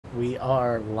we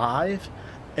are live,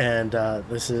 and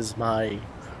this is my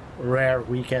rare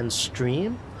weekend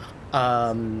stream.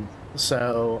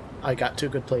 So I got to a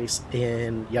good place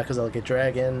in Yakuza Like a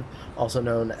Dragon, also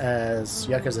known as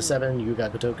Yakuza 7, Yuga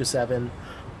Gotoku 7.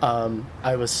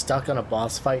 I was stuck on a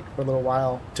boss fight for a little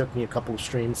while. It took me a couple of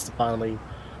streams to finally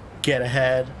get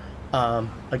ahead.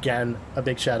 Again, a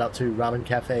big shout out to Ramen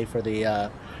Cafe for the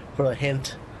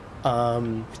hint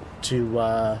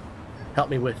to help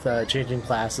me with changing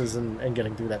classes and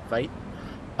getting through that fight.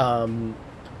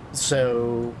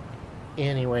 So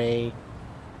anyway,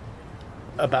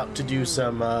 about to do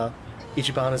some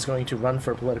Ichiban is going to run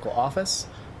for political office,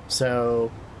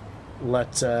 so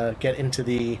let's get into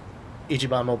the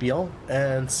Ichiban mobile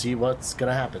and see what's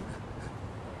gonna happen.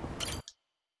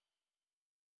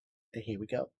 And here we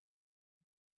go.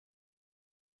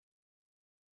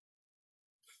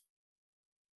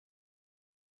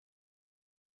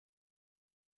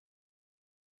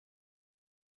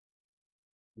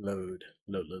 Load.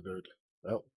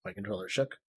 Oh, my controller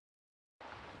shook.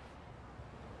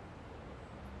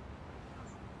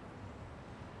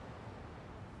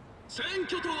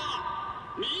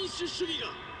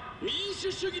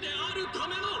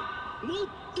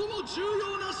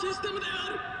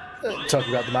 Talking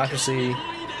about democracy.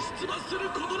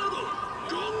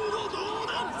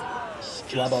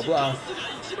 Blah blah blah.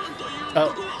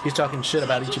 Oh, he's talking shit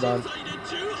about Ichiban.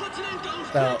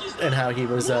 And how he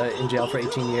was in jail for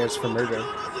 18 years for murder.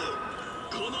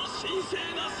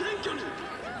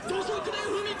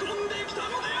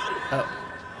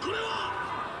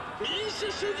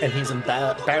 And he's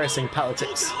embarrassing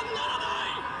politics.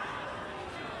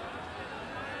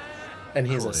 And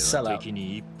he's a sellout.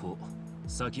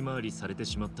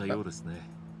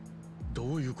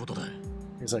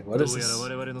 He's like, what is this?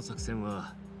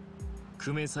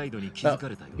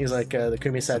 He's like, the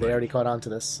Kumi side, they already caught on to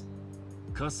this.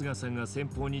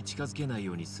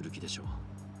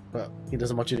 Well, he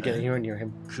doesn't want you to get anywhere near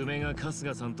him.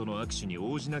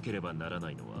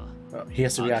 Well, he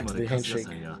has to react to the handshake.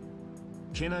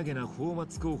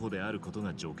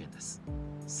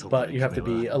 But you have to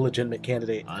be a legitimate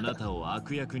candidate.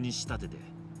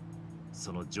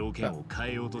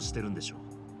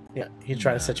 Yeah, he's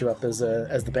trying to set you up as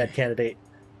the bad candidate.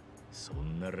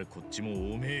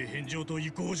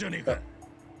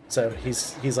 So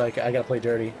he's like, I gotta play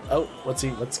dirty. Oh, what's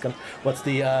the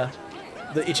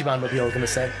Ichiban mobile gonna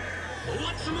say?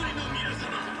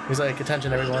 He's like,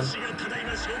 attention everyone.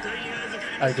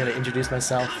 I'm gonna introduce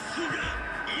myself.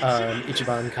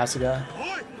 Ichiban Kasuga.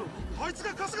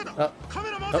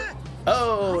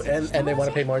 Oh, and they want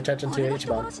to pay more attention to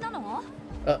Ichiban.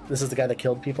 This is the guy that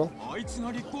killed people.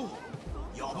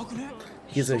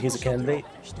 He's a candidate.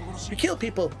 He killed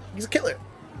people. He's a killer.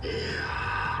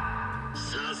 Yeah.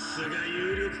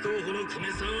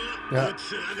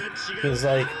 He's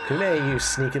like, Kume, you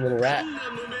sneaky little rat.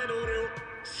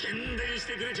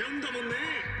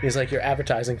 He's like, you're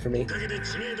advertising for me.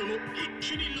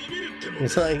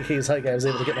 He's like, I was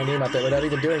able to get my name out there without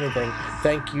even doing anything.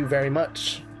 Thank you very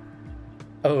much.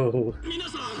 Oh.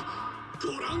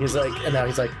 He's like, and now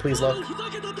he's like, please look.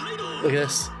 Look at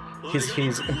this.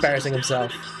 He's embarrassing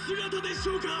himself.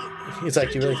 He's like,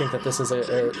 do you really think that this is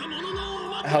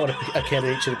how a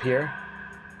candidate should appear?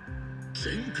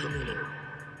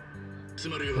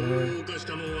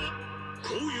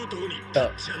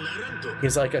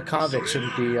 He's like, a convict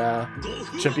shouldn't be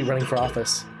running for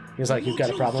office. He's like, you've got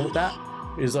a problem with that?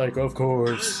 He's like, of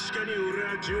course.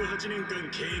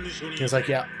 He's like,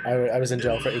 yeah, I was in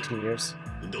jail for 18 years.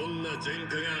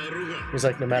 He's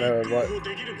like, no matter what.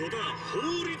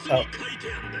 Oh.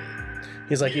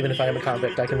 He's like, even if I am a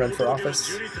convict, I can run for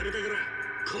office.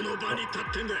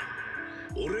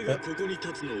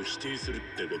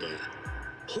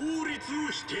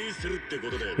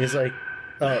 He's like,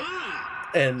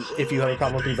 and if you have a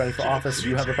problem with me running for office,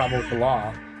 you have a problem with the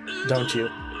law, don't you?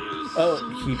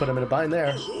 Oh, he put him in a bind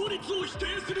there.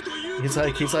 He's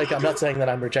like, I'm not saying that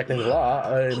I'm rejecting the law.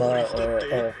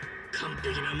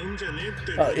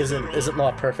 Isn't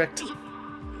law perfect?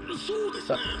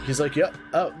 He's like, yep.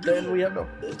 Oh, then we have no.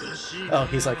 Oh,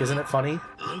 he's like, isn't it funny?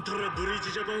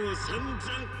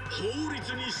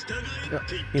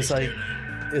 He's like,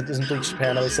 doesn't Bleach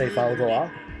Japan always say follow the law?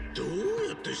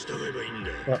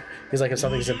 Well, he's like, if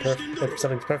something's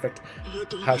perfect,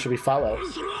 how should we follow?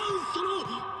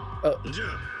 Oh.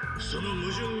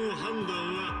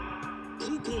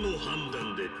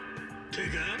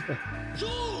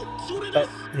 Oh,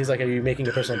 he's like, are you making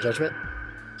a personal judgment?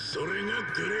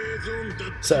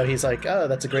 So he's like, oh,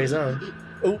 that's a gray zone.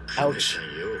 Oh, ouch.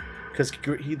 Because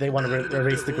they want to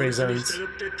erase the gray zones.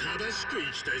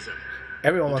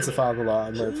 Everyone wants to follow the law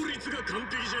and live.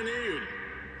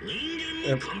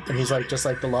 And he's like, just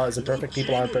like the law isn't perfect,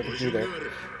 people aren't perfect either.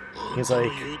 He's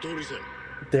like,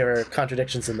 there are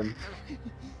contradictions in them.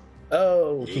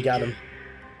 Oh, he got him.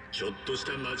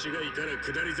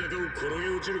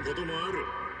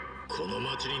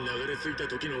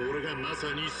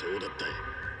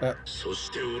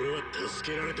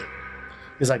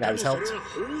 He's like, I was helped.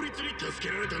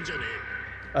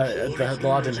 The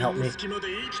law didn't help me.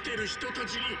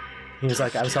 He was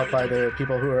like, I was helped by the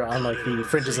people who are on like the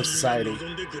fringes of society.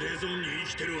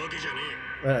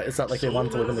 It's not like they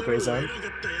wanted to live in the gray zone,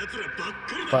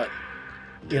 but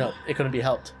you know, it couldn't be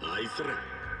helped.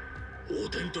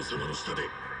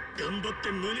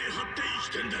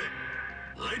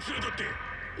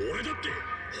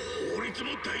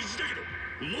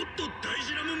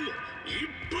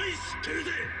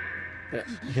 Yeah,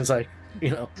 he's like, you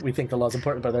know, we think the law's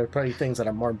important, but there are probably things that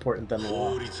are more important than the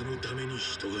law.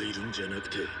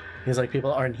 He's like,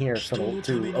 people aren't here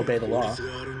to obey the law.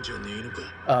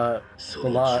 The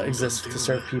law exists to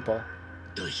serve people.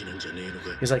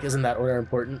 He's like, isn't that order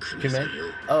important,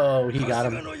 Kume? Oh, he got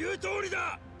him.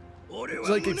 He's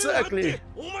like, exactly.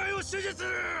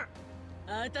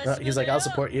 He's like, I'll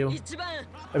support you.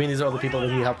 I mean, these are all the people that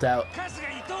he helped out.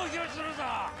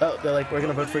 Oh, they're like, we're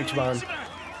gonna vote for Ichiban.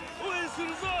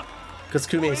 Because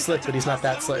Kume is slick, but he's not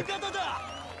that slick.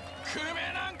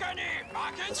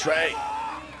 That's right.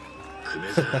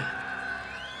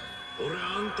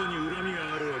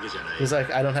 He's like,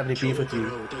 I don't have any beef with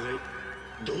you.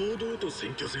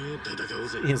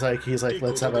 He's like,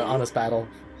 let's have an honest battle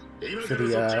for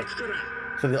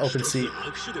the open seat.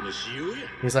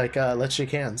 He's like, let's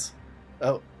shake hands.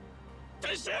 Oh.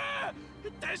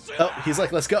 Oh, he's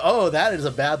like, let's go. Oh, that is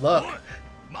a bad look.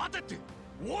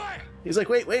 He's like,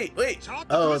 wait.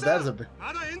 Oh, that is a...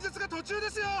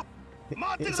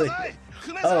 He's like,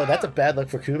 oh, that's a bad look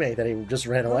for Kume that he just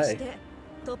ran away.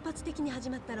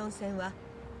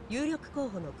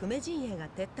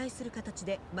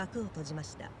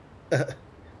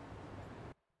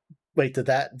 Wait,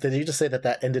 did he just say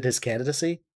that ended his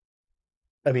candidacy?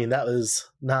 I mean, that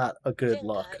was not a good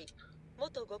look.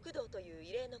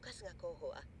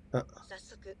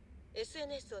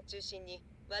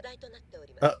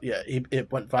 Oh, yeah,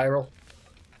 it went viral.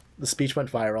 The speech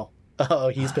went viral. Oh,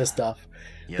 he's pissed off.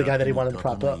 The guy that he wanted to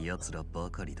prop up.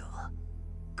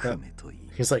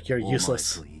 He's like, you're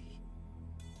useless.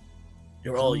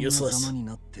 You're all useless.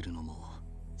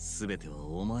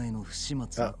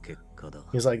 Oh.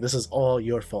 He's like, this is all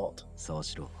your fault.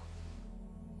 Soshiro.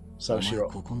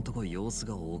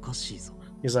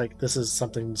 He's like,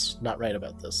 something's not right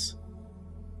about this. ...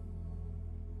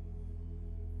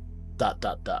 What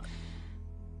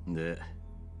do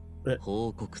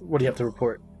you have to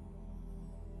report?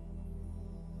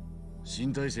 So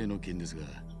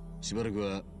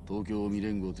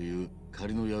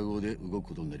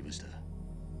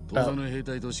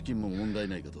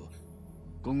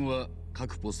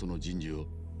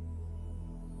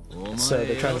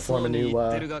they're trying to form a new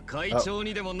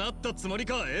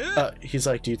he's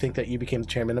like, do you think that you became the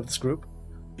chairman of this group?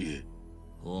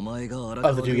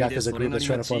 Of the new Yakuza group that's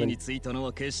trying to form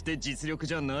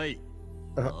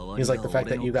he's like, the fact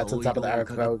that you got to the top of the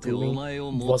Arakawa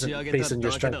Gumi wasn't based on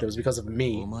your strength, it was because of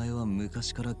me.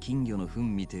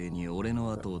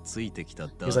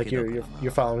 He's like,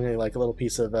 you're following me like a little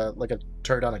piece of like a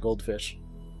turd on a goldfish.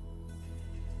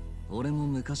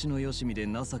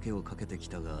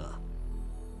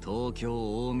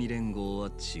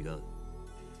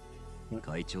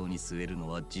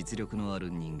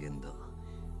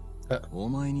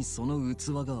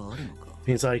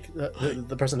 He's like,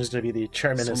 the person who's going to be the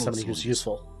chairman is somebody who's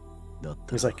useful.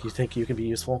 He's like, you think you can be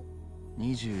useful?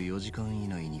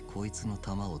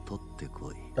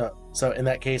 So in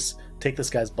that case, take this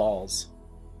guy's balls.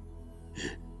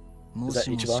 Is that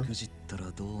Ichiban?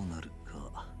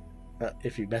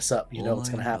 If you mess up, you know what's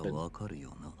going to happen.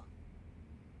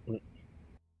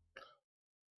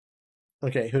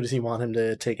 Okay, who does he want him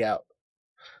to take out?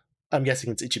 I'm guessing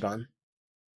it's Ichiban.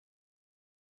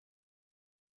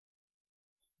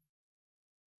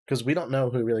 Because we don't know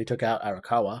who really took out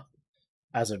Arakawa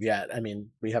as of yet. I mean,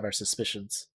 we have our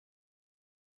suspicions.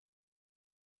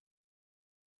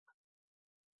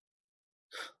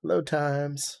 Load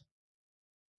times.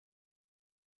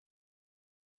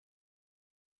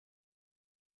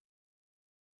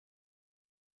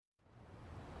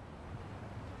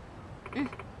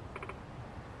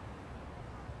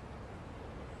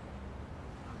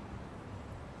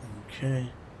 Okay.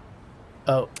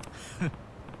 Oh.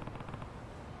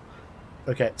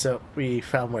 Okay, so we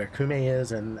found where Kume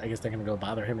is, and I guess they're gonna go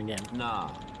bother him again. Nah.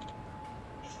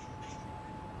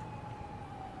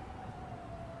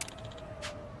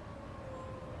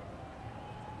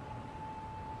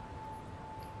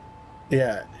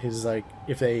 Yeah, he's like,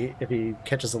 if he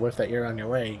catches a whiff that you're on your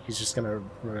way, he's just gonna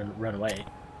run away.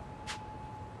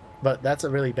 But that's a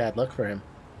really bad look for him.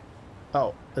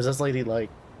 Oh, is this lady like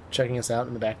checking us out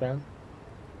in the background?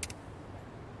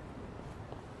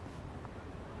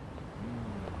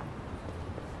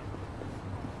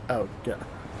 Oh, yeah.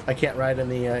 I can't ride in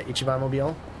the Ichiban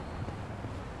mobile.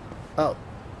 Oh.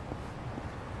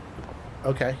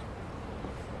 Okay.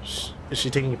 Is she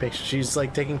taking a picture? She's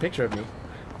like taking a picture of me.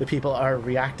 The people are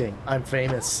reacting. I'm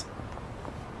famous.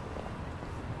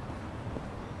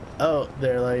 Oh,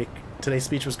 they're like, today's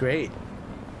speech was great.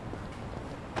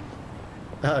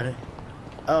 Oh,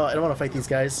 I don't want to fight these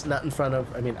guys. Not in front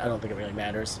of. I mean, I don't think it really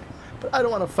matters, but I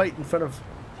don't want to fight in front of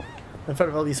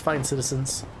all these fine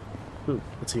citizens. Ooh,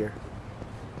 what's here?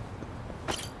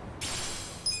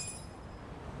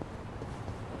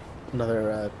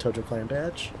 Another Tojo Clan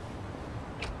badge.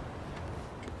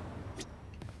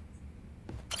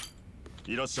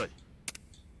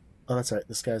 Oh, that's right.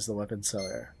 This guy's the weapon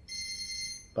seller.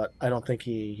 But I don't think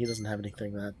he doesn't have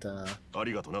anything that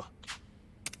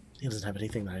he doesn't have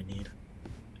anything that I need.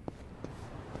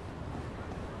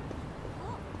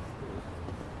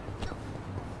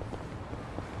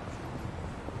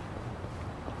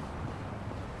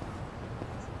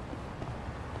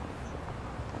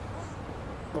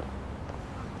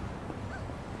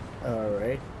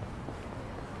 Alright.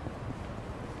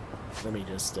 Let me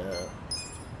just, let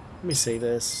me save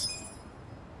this.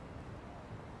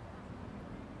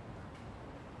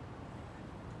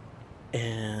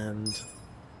 And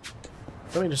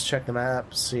let me just check the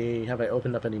map, see, have I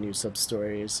opened up any new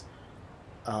sub-stories?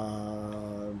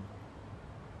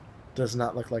 Does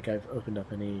not look like I've opened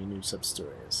up any new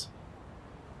sub-stories.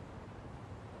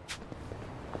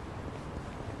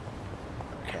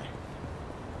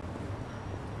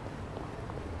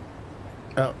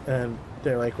 Oh, and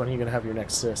they're like, when are you gonna have your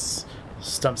next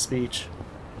stump speech?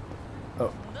 Oh,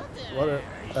 what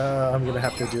I'm gonna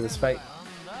have to do this fight.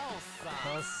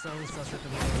 I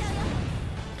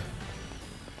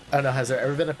don't know, has there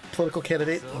ever been a political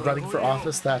candidate running for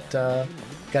office that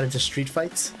got into street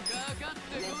fights?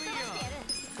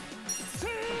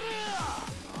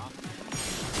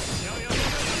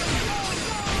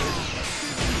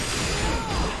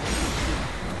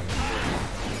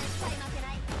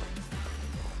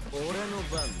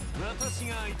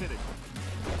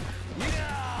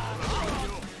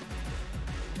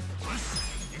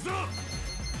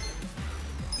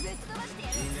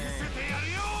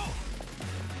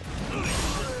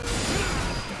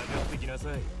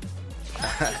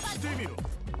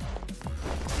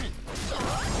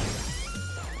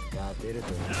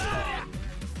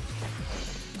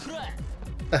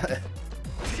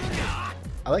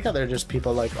 I like how they're just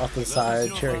people like off to the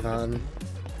side cheering on.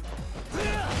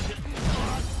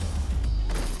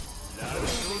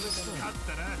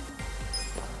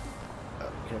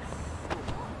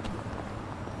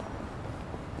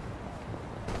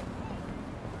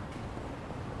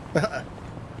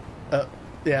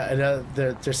 Yeah, and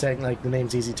they're saying like the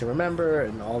name's easy to remember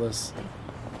and all this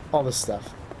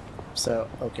stuff. So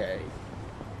okay.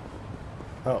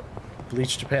 Oh,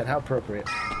 Bleach Japan, how appropriate.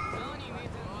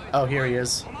 Oh, here he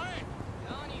is.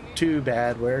 Too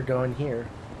bad, we're going here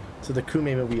to the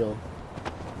Kume Mobile.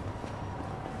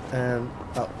 And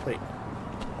oh wait.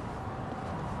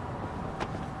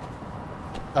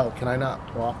 Oh, can I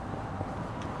not walk?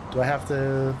 Do I have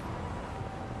to?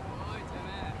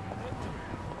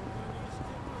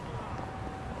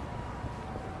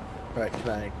 Alright, can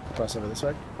I cross over this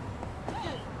way?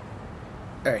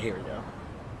 Alright, here we go.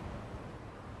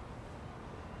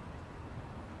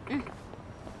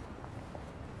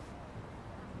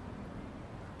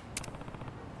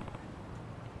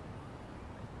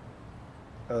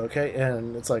 Okay,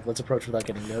 and it's like, let's approach without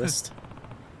getting noticed.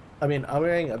 I mean, I'm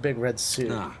wearing a big red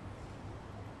suit.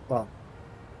 Well,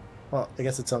 I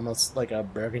guess it's almost like a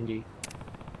burgundy.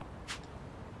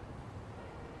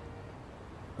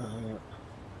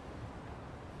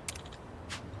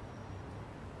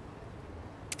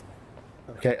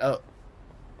 Okay, oh.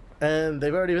 And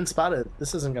they've already been spotted.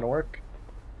 This isn't gonna work.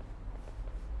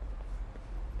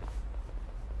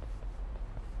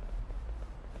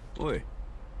 Oi.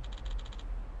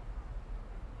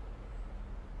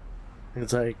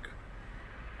 It's like,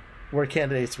 we're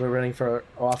candidates, we're running for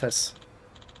office.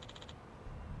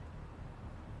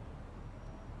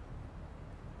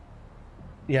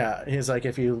 Yeah, he's like,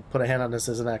 if you put a hand on this,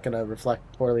 isn't that gonna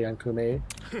reflect poorly on Kume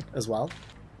as well?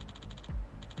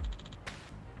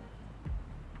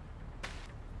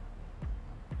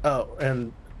 Oh,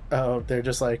 and oh, they're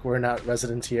just like, we're not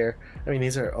residents here. I mean,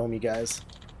 these are Omi guys.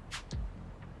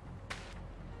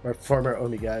 Or former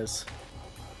Omi guys.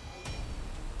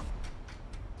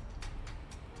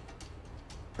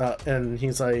 And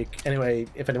he's like, anyway,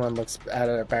 if anyone looks at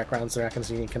our backgrounds, they're not going to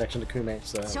see any connection to Kume,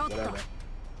 so whatever.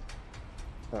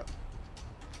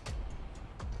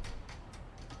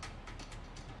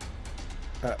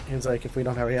 He's like, if we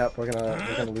don't hurry up, we're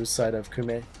gonna lose sight of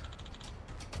Kume.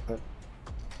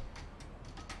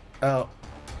 Oh,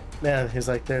 man, he's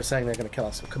like, they're saying they're gonna kill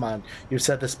us. So come on, you've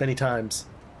said this many times,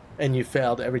 and you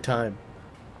failed every time.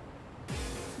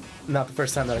 Not the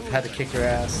first time that I've had to kick your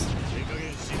ass.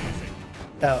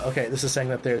 Oh, okay, this is saying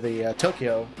that they're the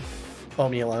Tokyo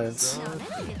Omi Alliance.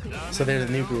 So there's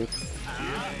a new group.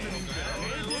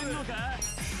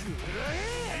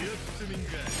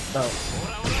 Oh.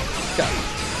 God.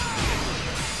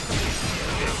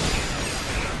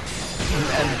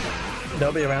 And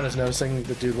nobody around is noticing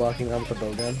the dude walking around with a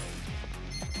bowgun.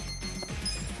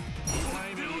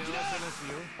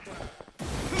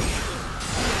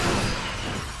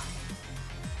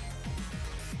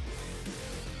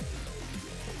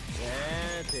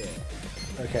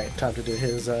 Okay, time to do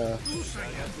his, I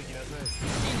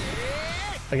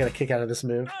got a kick out of this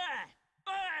move.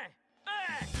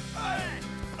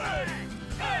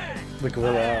 The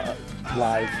gorilla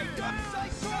live.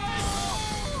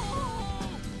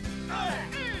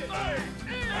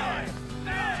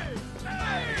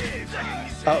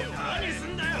 Oh.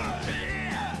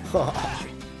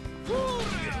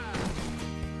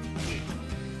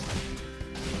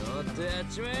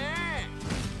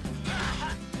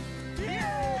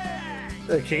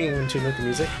 They're kicking in tune with the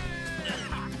music.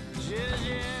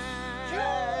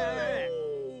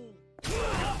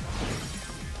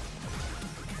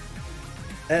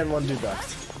 And one dude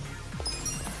left.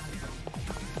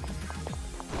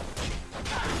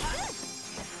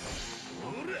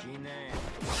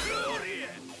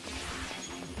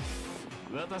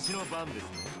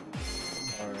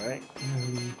 Alright.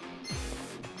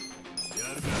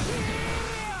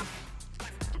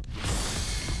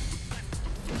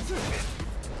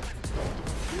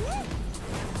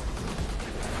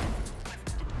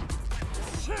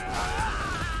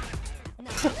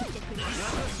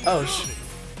 Oh,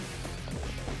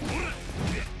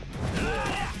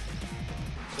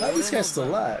 how this guy's still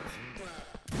alive?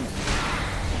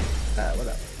 Ah,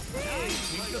 whatever.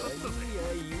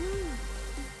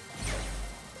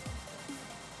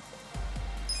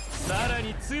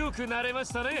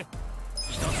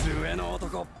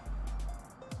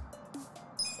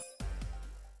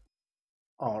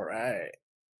 All right.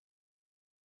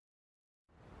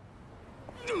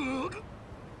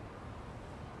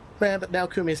 Man, but now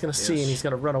Kume's gonna see and he's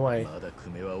gonna run away.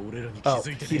 Oh,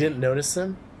 he didn't notice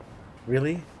them?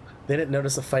 Really? They didn't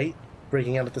notice a fight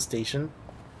breaking out at the station?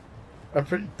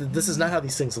 This is not how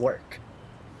these things work.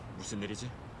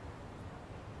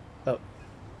 Oh.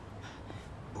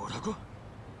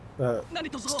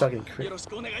 He's talking Korean.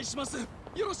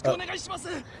 Oh.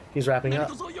 He's wrapping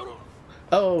up.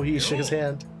 Oh, he shook his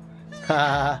hand.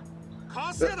 Ha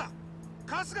ha.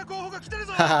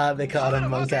 Haha, they caught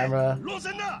him on camera.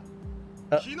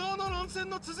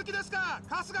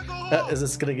 Is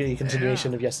this going to get a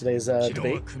continuation of yesterday's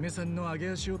debate?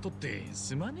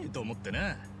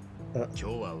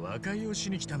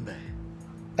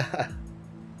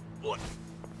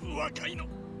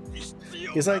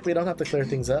 He's like, we don't have to clear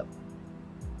things up.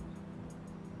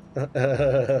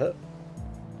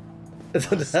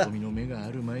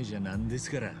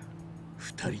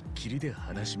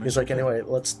 He's like, anyway,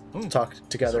 let's talk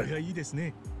together.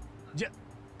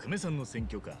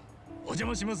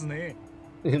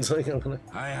 He's like, I'm gonna...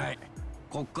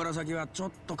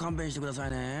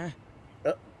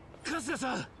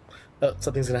 Oh,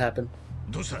 something's gonna happen.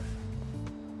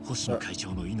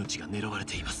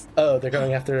 Oh, they're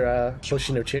going after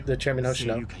Hoshino, the chairman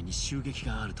Hoshino.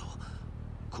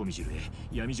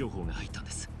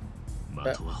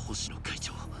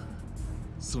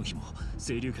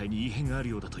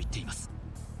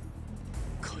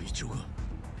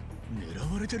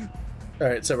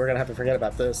 Alright, so we're gonna have to forget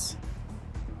about this.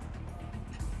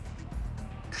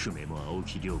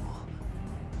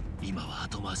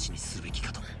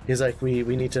 He's like, we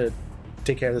need to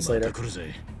take care of this later.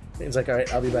 He's like,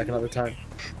 alright, I'll be back another time.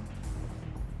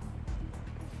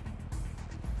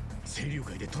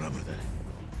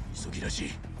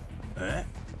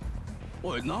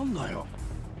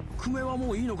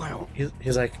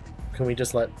 He's like, can we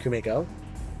just let Kume go?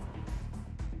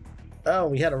 Oh,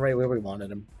 we had him right where we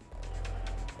wanted him.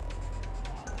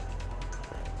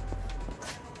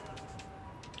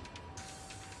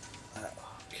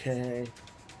 Okay.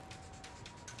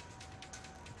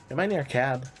 Am I near a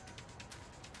cab?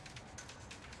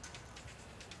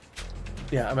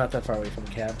 Yeah, I'm not that far away from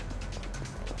the cab.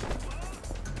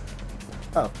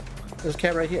 Oh, there's a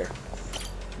cab right here.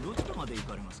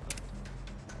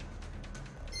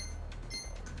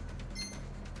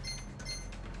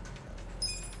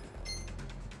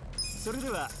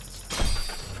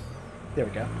 There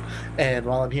we go. And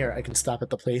while I'm here, I can stop at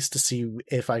the place to see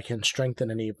if I can strengthen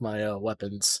any of my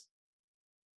weapons.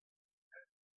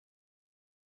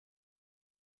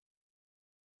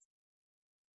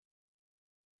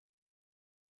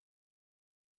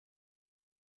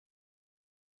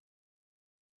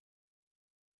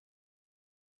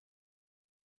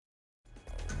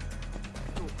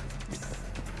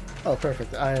 Oh,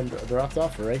 perfect. I'm dropped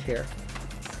off right here.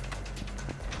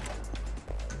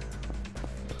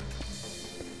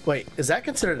 Wait, is that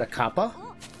considered a kappa?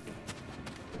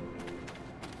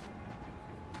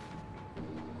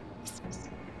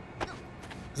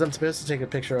 Because I'm supposed to take a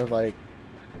picture of, like,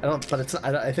 I don't, but it's not,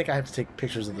 I think I have to take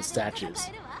pictures of the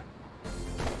statues.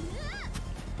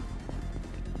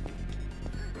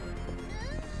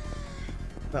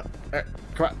 No,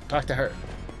 come on, talk to her.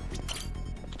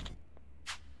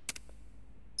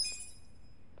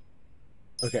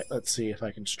 Okay, let's see if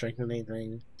I can strengthen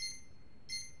anything.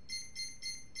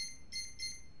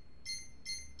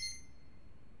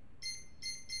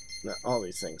 No, all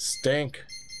these things stink.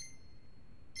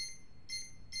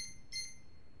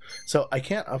 So I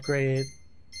can't upgrade.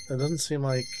 It doesn't seem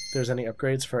like there's any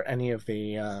upgrades for any of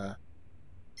the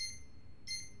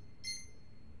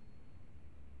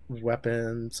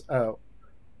weapons. Oh,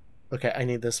 okay. I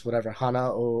need this whatever.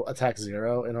 Hana will attack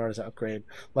 0 in order to upgrade.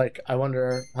 Like, I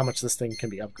wonder how much this thing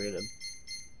can be upgraded.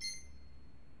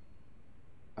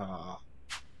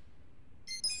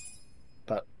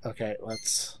 But okay,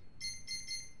 let's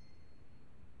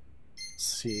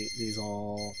see these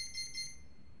all.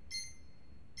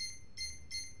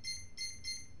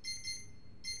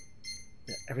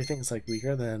 Yeah, everything's like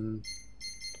weaker than,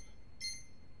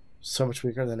 so much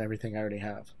weaker than everything I already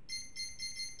have.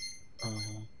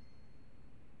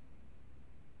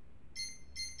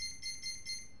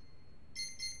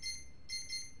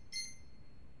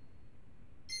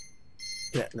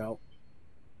 Yeah, no.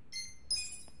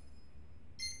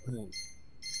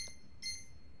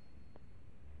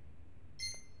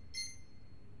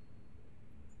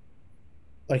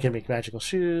 I can make magical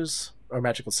shoes or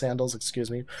magical sandals, excuse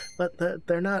me, but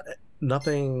they're not.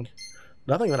 Nothing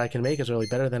that I can make is really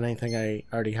better than anything I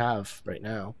already have right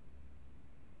now.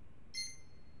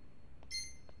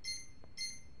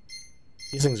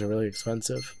 These things are really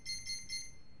expensive.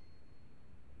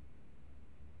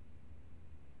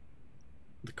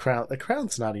 The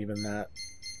crown's not even that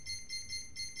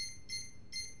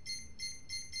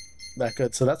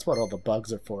good. So that's what all the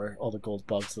bugs are for, all the gold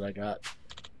bugs that I got.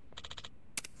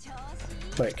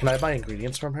 Wait, can I buy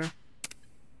ingredients from her?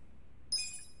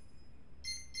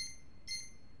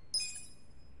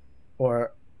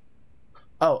 Or,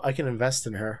 oh, I can invest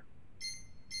in her.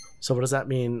 So what does that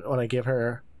mean when I give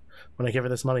her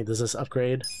this money? Does this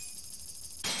upgrade?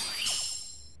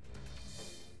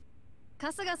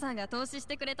 春日さんが投資し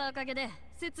てくれたおかげで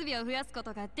設備を増やすこ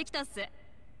とができたっす。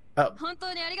Oh. 本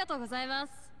当にありがとうございま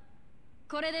す。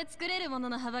これで作れるもの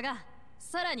の幅が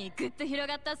さらにぐっと広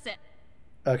がったっす。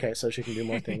Okay, so she can do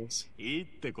more things. いいっ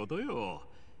てことよ。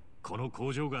この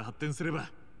工場が発展すれば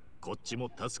こっち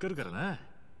も助かるからな。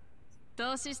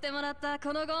投資してもらった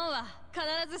このゴーンは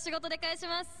必ず仕事で返し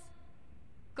ます。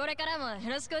これからもよ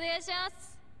ろしくお願いしま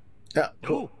す。Yeah,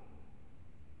 cool.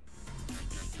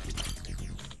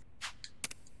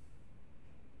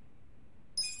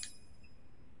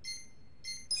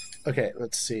 Okay,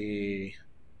 let's see.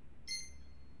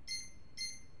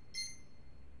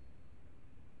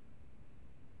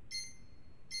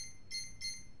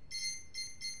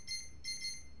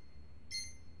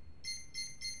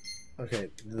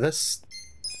 Okay, this,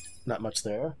 not much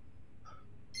there.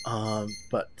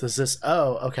 But does this,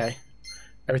 oh, okay.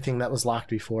 Everything that was locked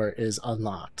before is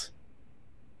unlocked.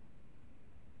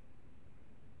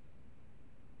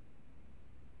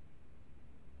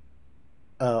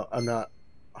 Oh, I'm not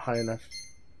high enough.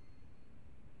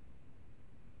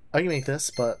 I can make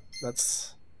this, but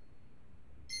that's...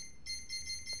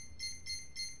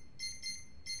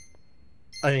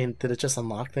 I mean, did it just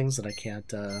unlock things that I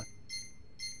can't,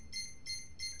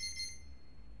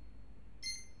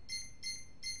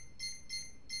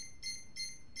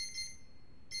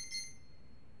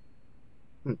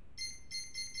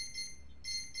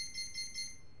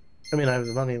 I mean, I have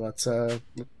the money. Let's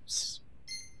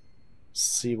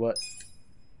see what...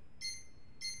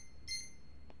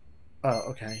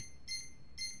 Oh, okay.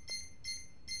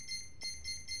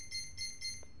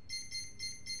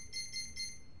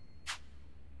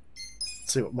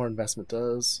 Let's see what more investment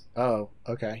does. Oh,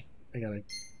 okay. I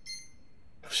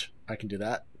can do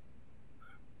that.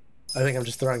 I think I'm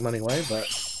just throwing money away, but...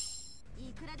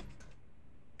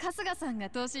 春日さんが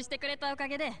投資してくれたおか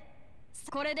げで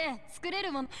これで作れ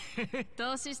るもん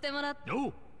投資してもらっ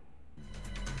No!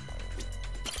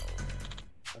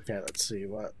 Okay, let's see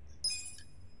what...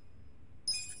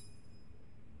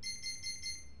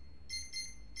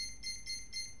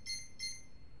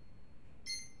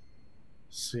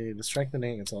 See, the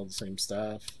strengthening, it's all the same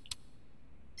stuff.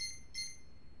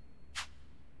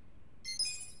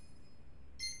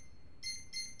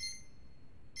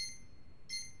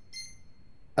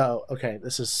 Oh, okay,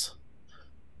 this is...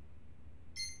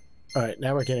 Alright,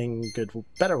 now we're getting good,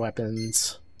 better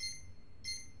weapons.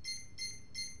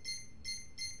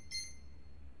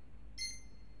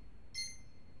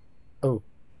 Oh.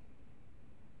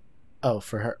 Oh,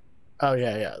 for her. Oh,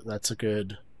 yeah, that's a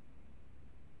good...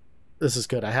 This is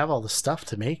good. I have all the stuff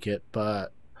to make it,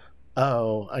 but...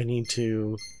 Oh, I need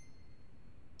to...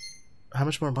 How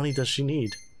much more money does she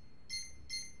need?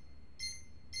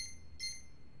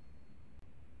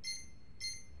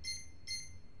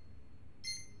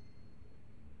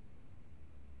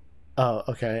 Oh,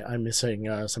 okay. I'm missing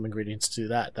some ingredients to do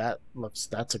that.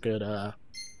 That's a good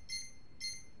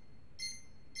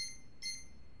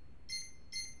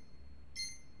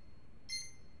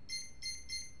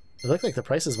It looked like the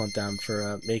prices went down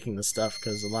for making the stuff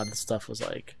because a lot of the stuff was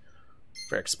like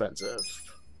very expensive.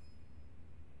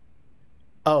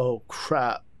 Oh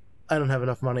crap! I don't have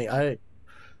enough money.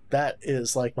 That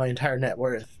is like my entire net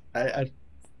worth.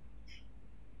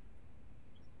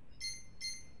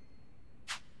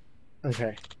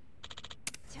 Okay.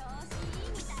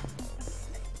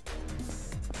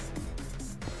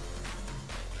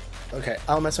 Okay,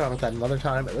 I'll mess around with that another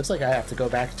time. It looks like I have to go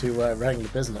back to running the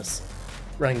business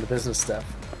stuff.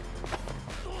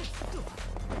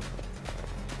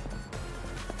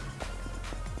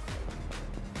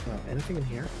 Oh, anything in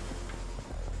here?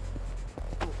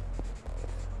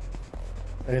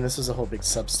 I mean, this was a whole big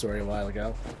sub-story a while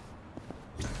ago.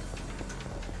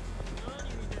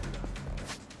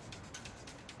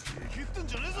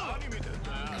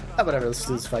 Oh, whatever, let's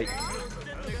do this fight.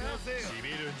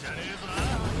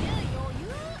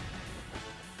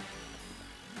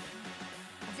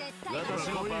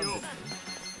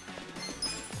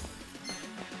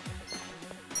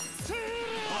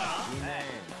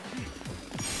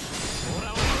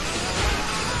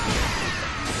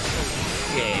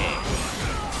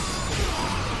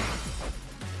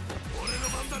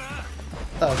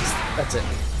 Oh, that's it.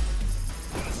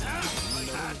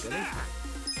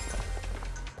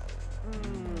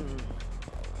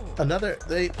 Another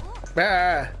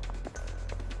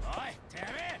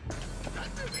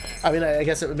I mean, I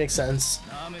guess it would make sense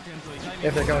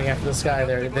if they're going after this guy.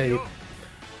 They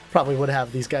probably would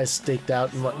have these guys staked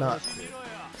out and whatnot.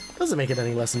 Doesn't make it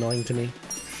any less annoying to me.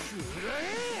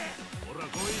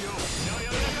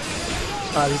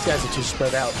 These guys are too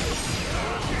spread out.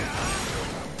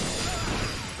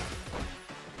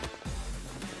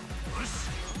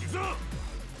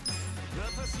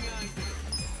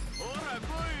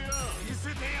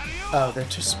 Oh, they're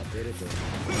too spread out.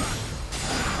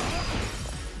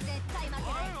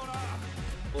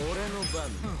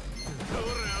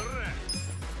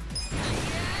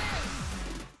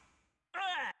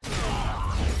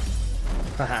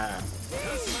 Haha.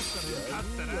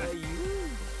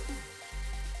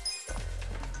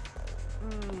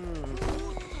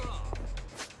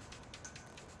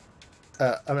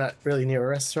 I'm not really near a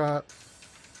restaurant.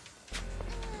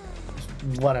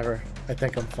 Whatever. I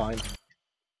think I'm fine.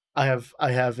 I have,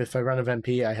 if I run of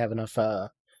MP, I have enough,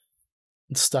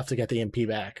 stuff to get the MP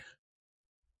back.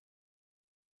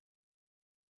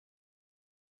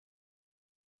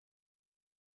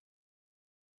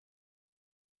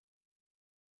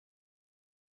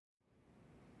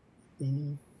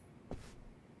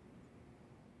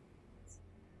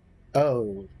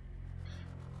 Oh.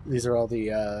 These are all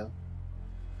the,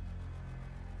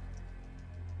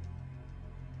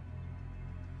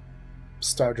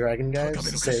 Star Dragon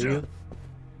guys? Say you?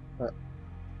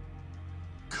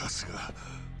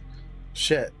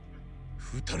 Shit.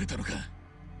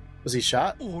 Was he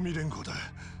shot? Oh.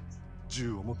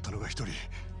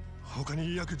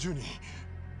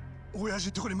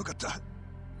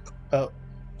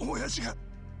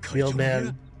 The old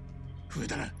man.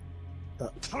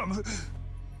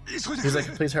 He's like,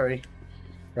 please hurry.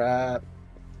 Right.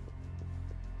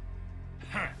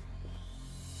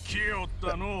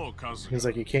 He's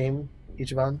like, you came,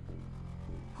 Ichiban?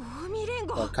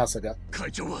 Oh, Kasuga.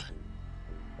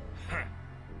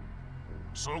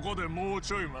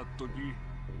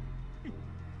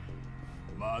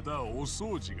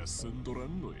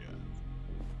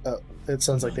 Oh, it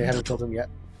sounds like they haven't killed him yet.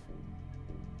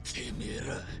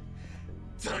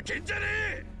 I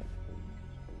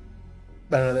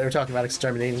don't know, they were talking about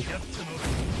exterminating him.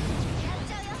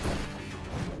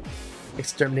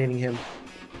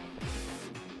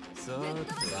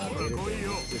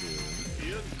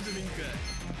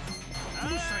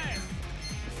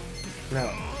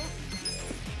 No.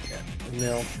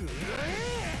 No.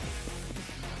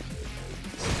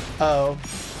 Oh.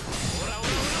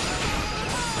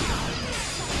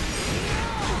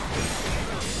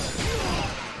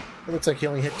 It looks like he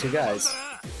only hit 2 guys.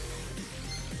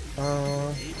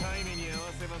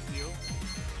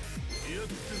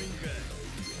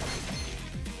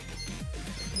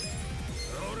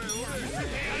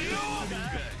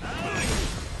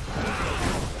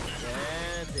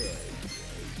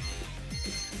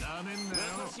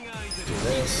 Do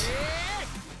this.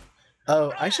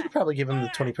 Oh, I should probably give him the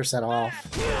 20%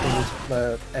 off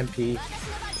the MP.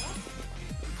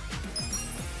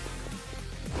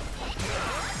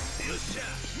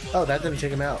 Oh, that didn't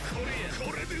take him out.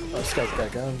 Oh, this guy's got a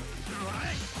gun.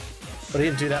 But he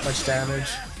didn't do that much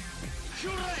damage.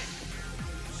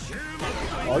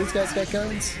 All these guys got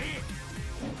guns?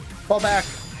 Fall back!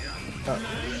 Oh,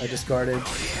 I discarded.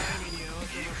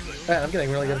 Man, I'm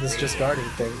getting really good at this discarding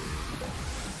thing.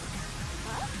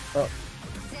 Oh.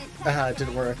 Aha, it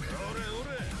didn't work.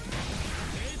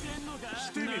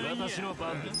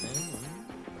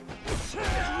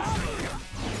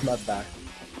 Not back.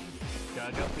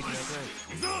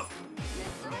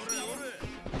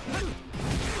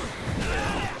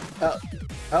 Oh,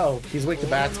 oh, he's weak to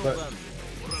bats, but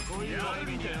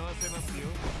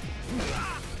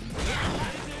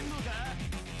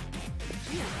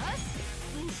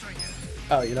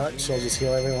oh, you know what? She'll just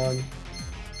heal everyone.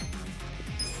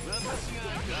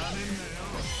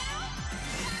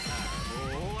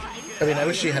 I mean, I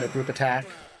wish she had a group attack.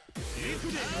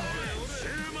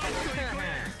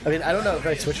 I mean, I don't know if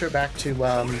I switch her back to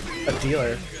a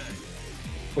dealer,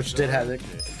 which did have a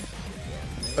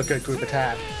good group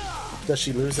attack. Does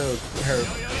she lose her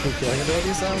group healing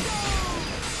abilities though?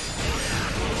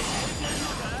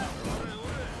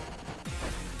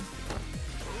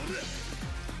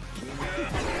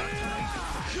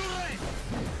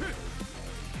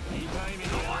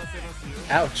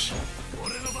 Ouch.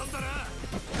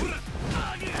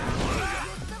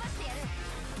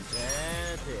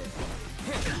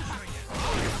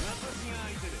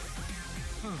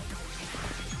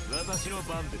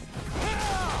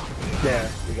 There,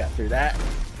 we got through that.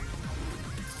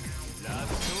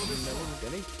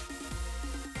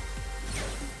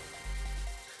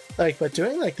 Like, but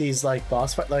doing like these like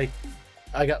boss fight, like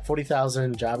I got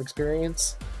 40,000 job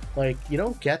experience. Like, you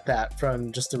don't get that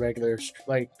from just a regular.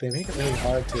 Like, they make it really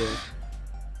hard to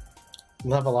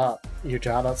level up your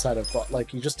job outside of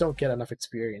like. You just don't get enough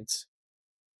experience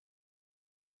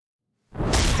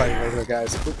fighting regular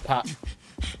guys. Oop, pop.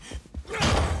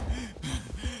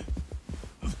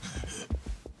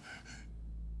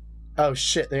 Oh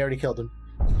shit, they already killed him.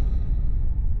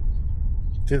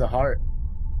 Through the heart.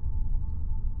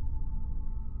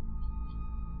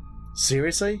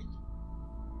 Seriously?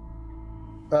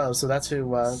 Oh, so that's who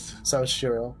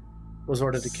Sawashiro was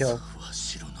ordered to kill.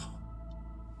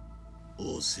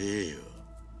 He's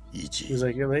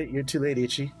like, you're late, you're too late,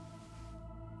 Ichi.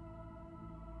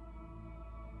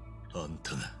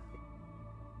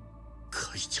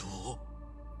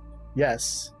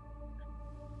 Yes.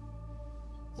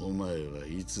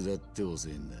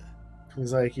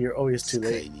 He's like, you're always too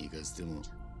late.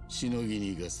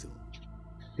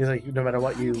 He's like, no matter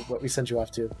what we sent you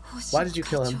off to. Why did you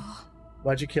kill him?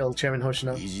 Why'd you kill Chairman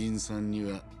Hoshino?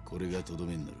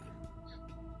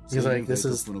 He's like, this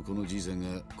is...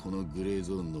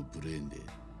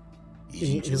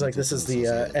 He's like, this is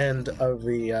the end of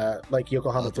the, like,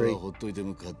 Yokohama 3.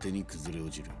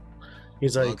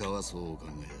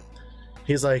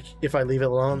 He's like, if I leave it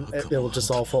alone, it will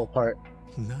just all fall apart.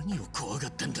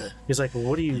 He's like, well,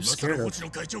 what are you scared of?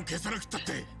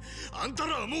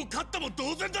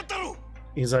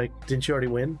 He's like, didn't you already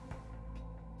win?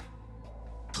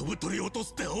 If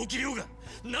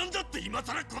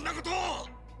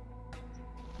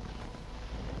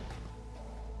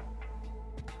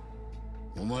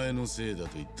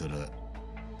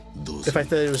I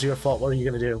thought it was your fault, what are you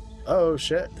gonna do? Oh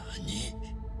shit.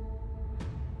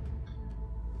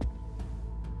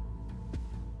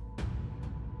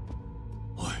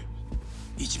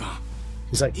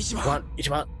 He's like, Ichiban.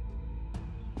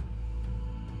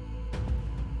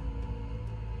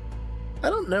 I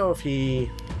don't know if he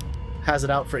has it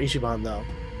out for Ichiban though.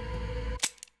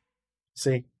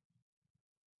 See?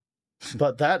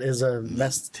 But that is a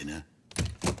mess.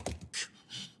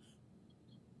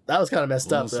 That was kind of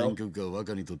messed up, though.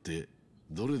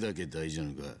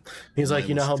 He's like,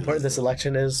 you know how important this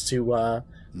election is to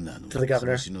the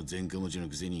governor.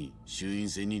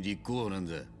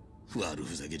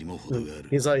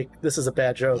 He's like, this is a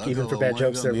bad joke. Even for bad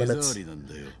jokes, there are limits.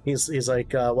 He's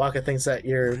like, Waka thinks that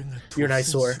you're an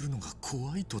eyesore.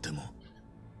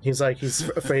 He's like, he's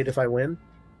afraid if I win,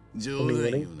 of me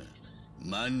winning.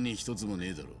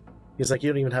 He's like, you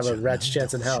don't even have a rat's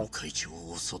chance in hell.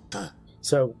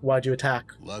 So why'd you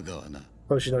attack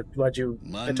Hoshino? Why'd you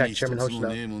attack Chairman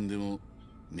Hoshino?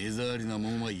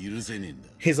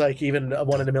 He's like, even a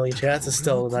 1 in a million chance is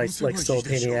still nice, like still a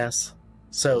pain in the ass.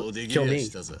 So kill me.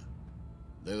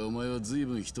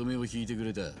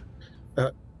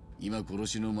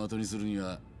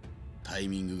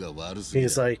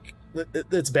 He's like,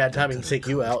 it's bad timing to take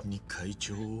you out.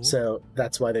 So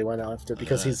that's why they went after,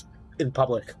 because he's in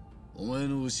public.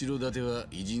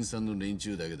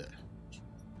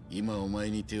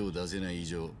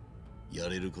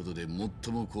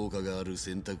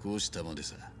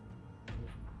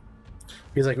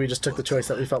 He's like, we just took the choice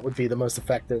that we felt would be the most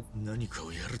effective.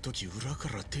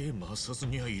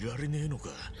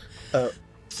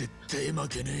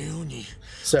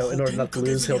 So in order not to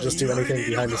lose, he'll just do anything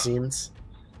behind the scenes.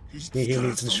 He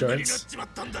needs insurance.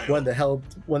 When the hell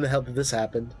did this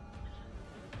happen?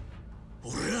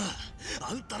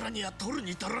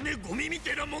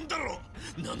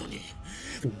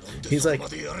 He's like, why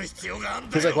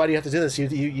do you have to do this?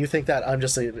 You think that I'm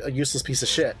just a useless piece of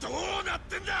shit?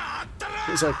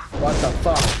 He's like, what the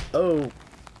fuck? Oh.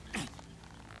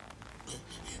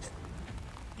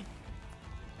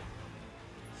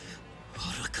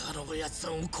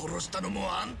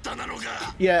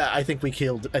 Yeah, I think he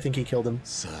killed him.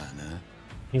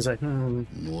 He's like,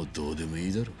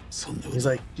 He's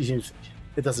like,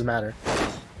 it doesn't matter.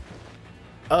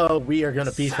 Oh, we are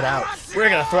gonna beef it out. We're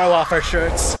gonna throw off our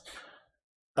shirts.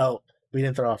 Oh, we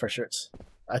didn't throw off our shirts.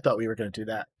 I thought we were gonna do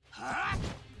that.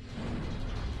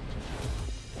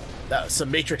 That was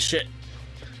some Matrix shit.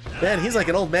 Man, he's like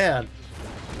an old man.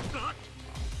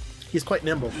 He's quite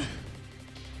nimble.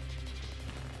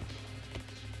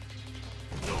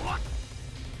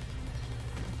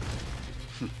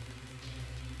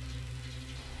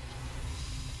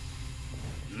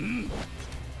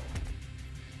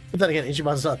 But then again,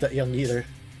 Ichimon's not that young either.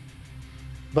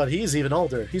 But he's even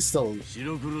older. He's still...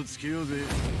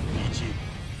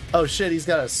 Oh shit, he's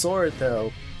got a sword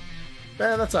though.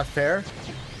 Man, that's not fair.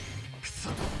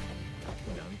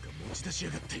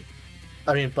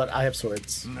 I mean, but I have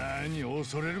swords.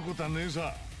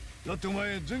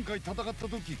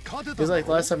 He's like,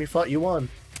 last time you fought, you won.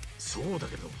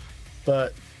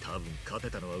 But...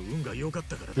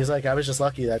 he's like, I was just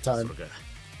lucky that time.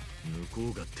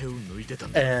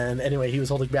 And anyway, he was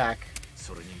holding back.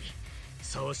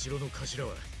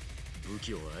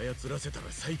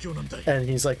 And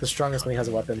he's like the strongest when he has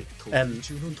a weapon. And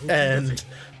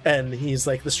he's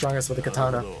like the strongest with a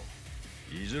katana.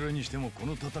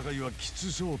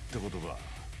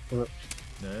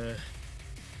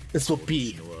 This will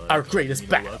be our greatest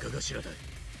battle.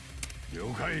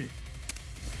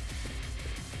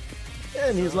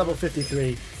 And he's level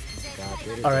 53.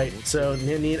 Alright, so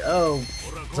oh,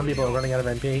 some people are running out of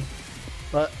MP.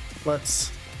 But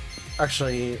let's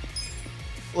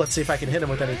see if I can hit him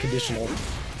with any conditional.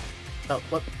 Oh,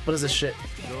 what is this shit?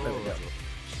 There we go.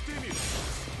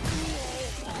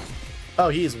 Oh,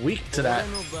 he's weak to that.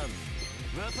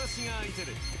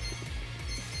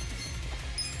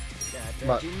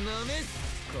 But,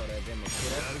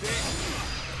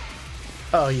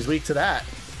 oh, he's weak to that.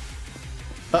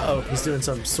 Uh-oh, he's doing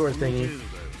some sword thingy.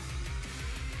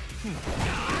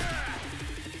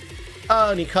 Oh,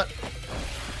 and he cut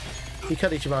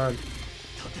Ichiban.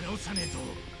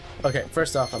 Okay,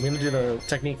 first off, I'm gonna do the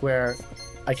technique where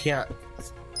I can't,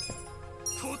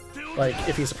 like,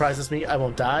 if he surprises me, I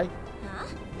won't die.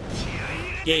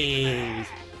 Yay!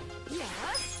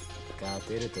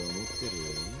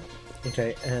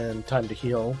 Okay, and time to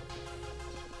heal.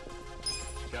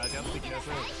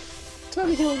 Time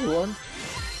to heal everyone.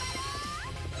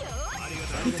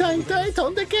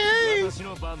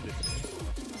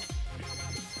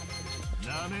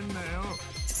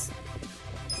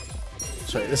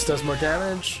 Sorry, this does more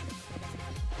damage.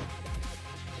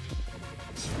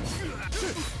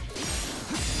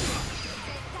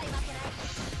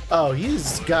 Oh,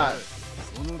 he's got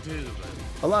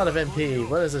a lot of MP.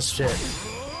 What is this shit?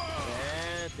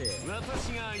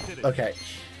 Okay.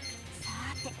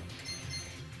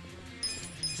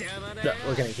 No,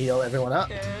 we're gonna heal everyone up.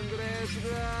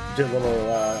 Do a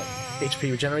little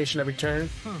HP regeneration every turn.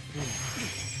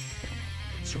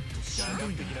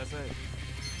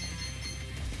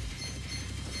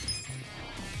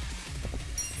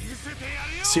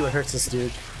 See what hurts this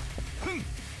dude.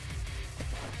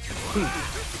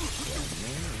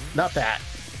 Not that.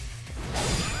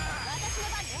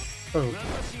 Oh.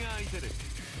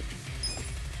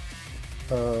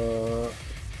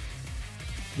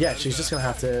 Yeah, she's just gonna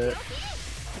have to.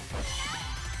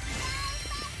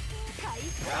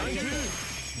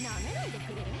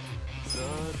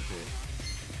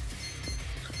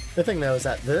 The thing though is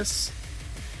that this,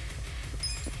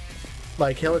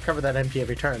 like, he'll recover that MP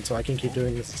every turn, so I can keep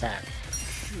doing this attack.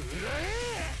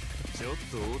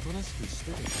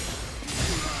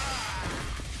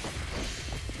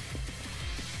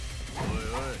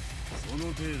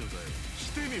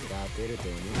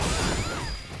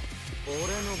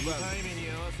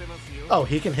 Oh,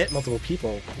 he can hit multiple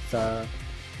people with,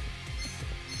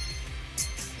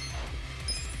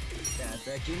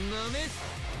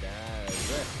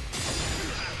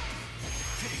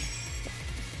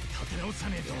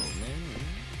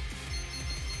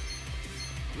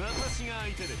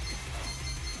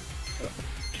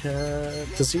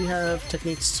 does he have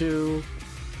techniques to...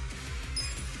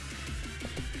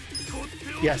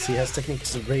 Yes, he has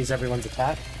techniques to raise everyone's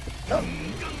attack. Oh,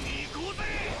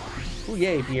 ooh,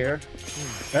 yay, beer.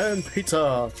 And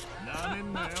pizza!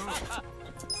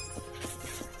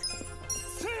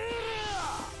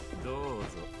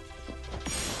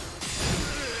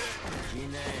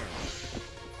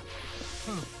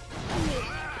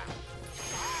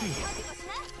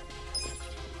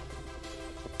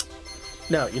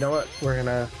 No, you know what? We're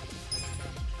gonna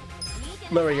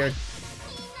lower your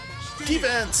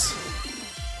defense!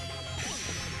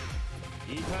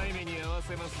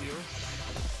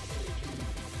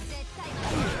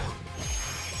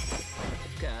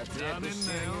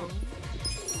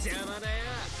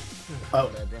 Oh.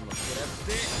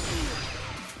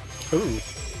 Ooh.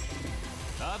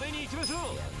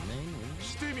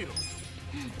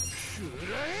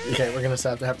 Okay, we're gonna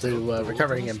have to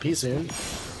recovering MP soon.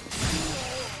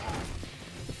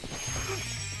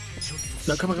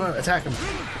 No, come on, attack him.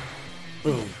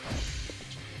 Ooh.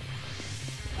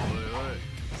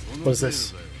 What is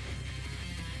this?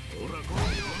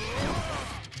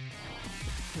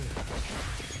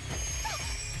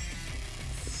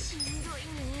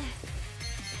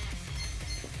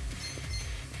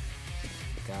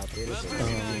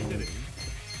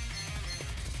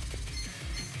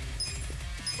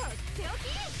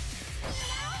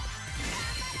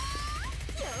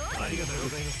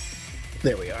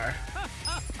 There we are.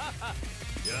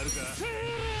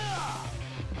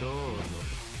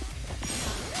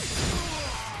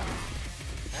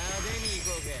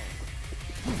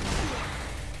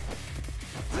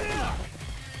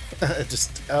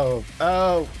 Just, oh.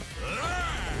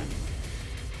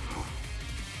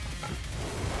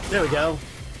 There we go.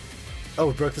 Oh,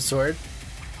 we broke the sword.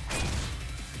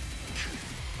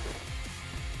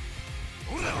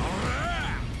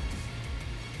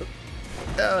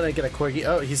 Oh, and I get a corgi.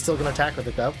 Oh, he's still gonna attack with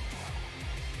it though.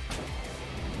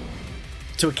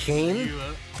 To a cane?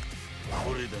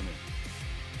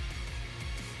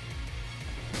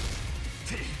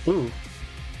 Ooh.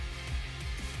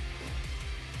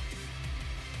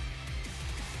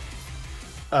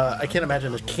 I can't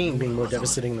imagine a cane being more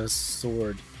devastating than a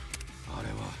sword.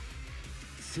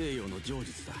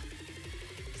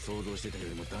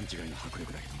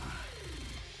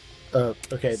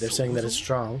 Okay, they're saying that it's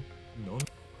strong.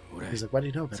 He's like, why do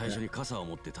you know about that?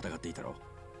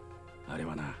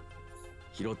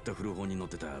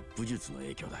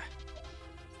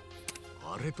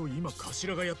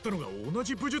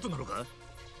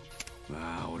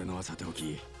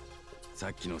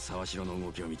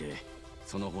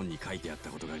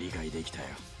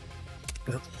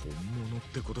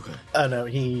 Oh no,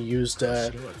 he was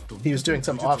doing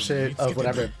some offshoot of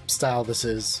whatever style this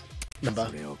is.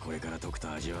 Number.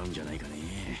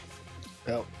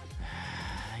 Oh.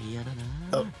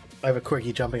 Oh, I have a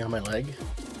quirky jumping on my leg.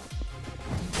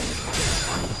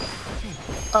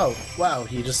 Oh, wow,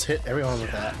 he just hit everyone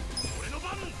with that.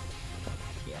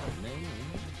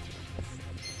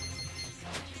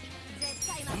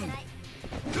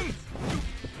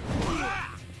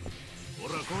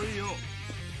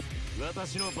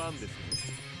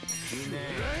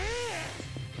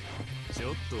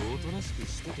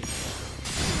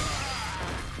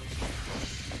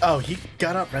 Oh, he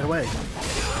got up right away.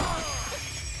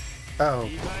 Oh.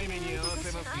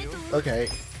 Okay.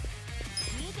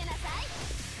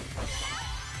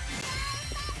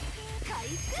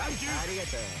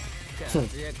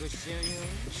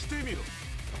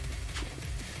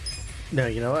 No,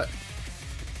 you know what?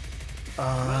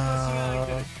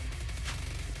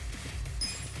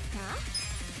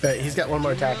 He's got one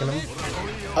more attack in him.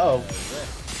 Oh.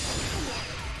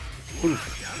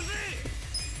 Oof.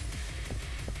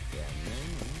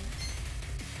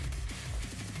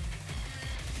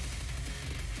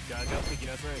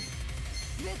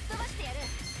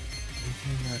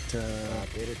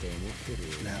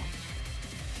 No.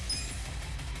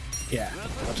 Yeah,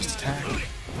 I'll just attack.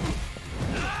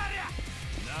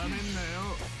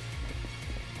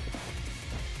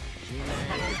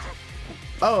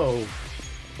 Oh!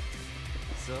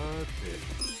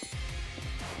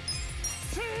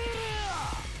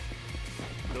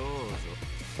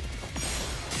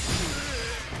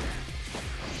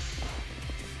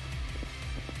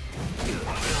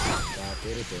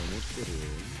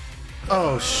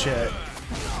 Oh shit.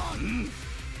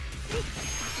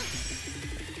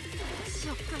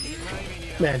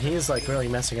 Man, he's like really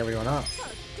messing everyone up.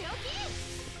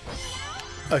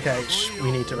 Okay,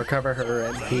 we need to recover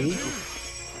her MP.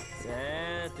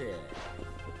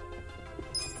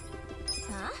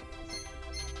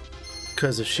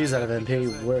 Because if she's out of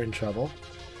MP, we're in trouble.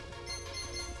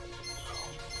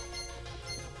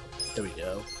 There we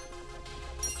go.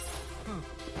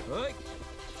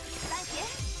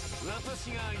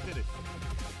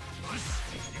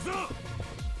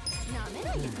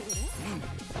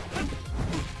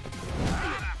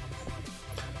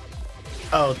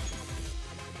 Oh.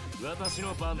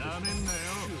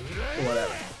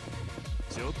 Whatever.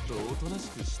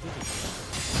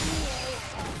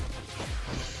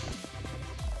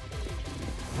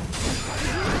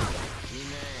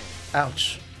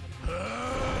 Ouch.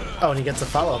 Oh, and he gets a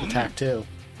follow-up attack too.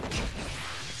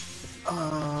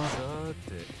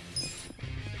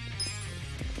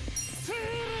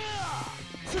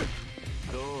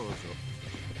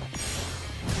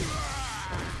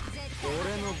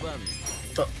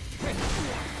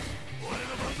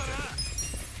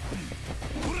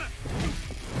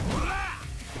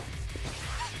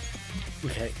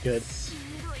 Okay, good.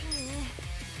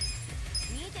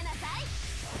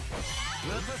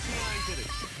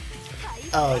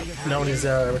 Oh, no one is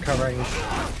recovering.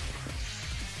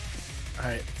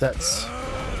 Alright, that's...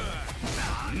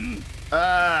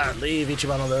 leave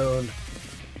Ichiban alone.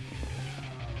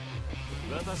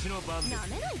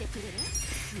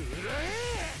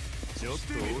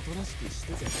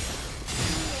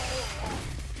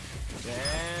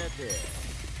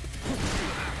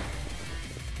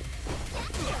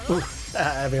 Ooh,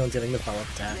 everyone's getting the follow-up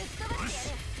attack.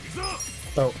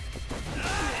 Oh.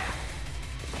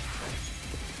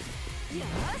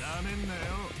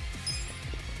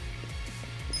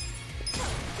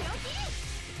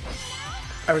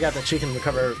 I forgot that she can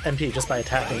recover MP just by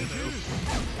attacking.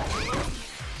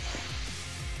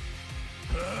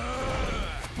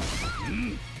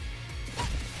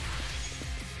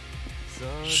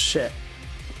 Shit.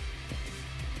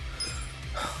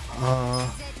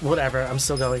 Whatever, I'm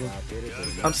still going.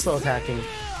 I'm still attacking.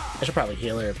 I should probably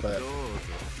heal her, but...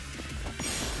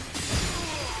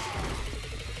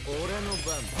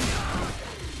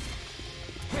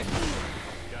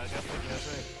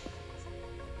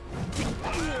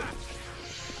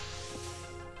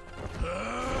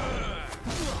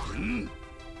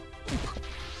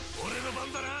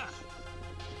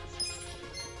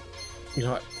 You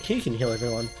know what? He can heal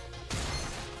everyone.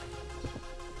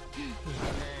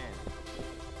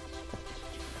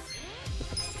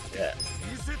 Yeah.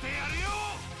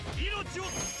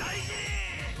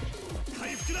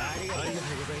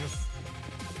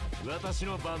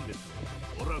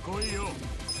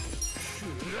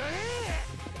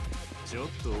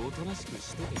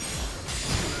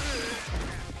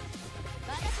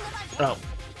 Oh.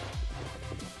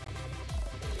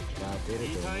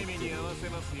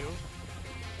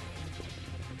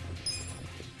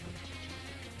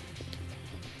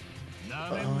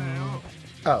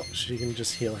 Oh, she can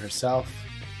just heal herself.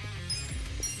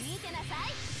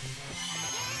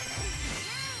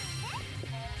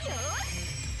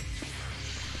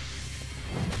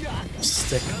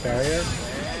 Stick barrier.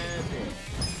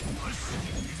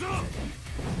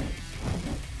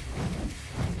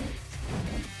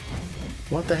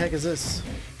 What the heck is this?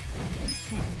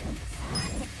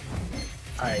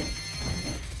 Alright.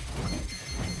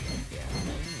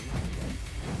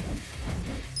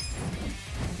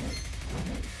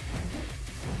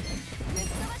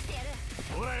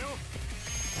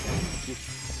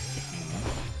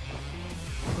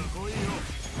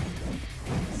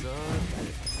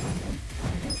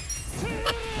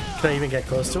 Can I even get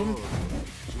close to him?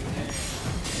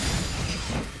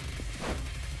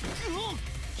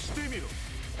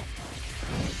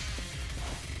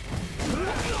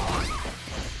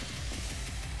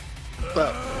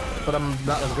 but I'm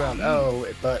not on the ground. Oh,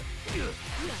 but...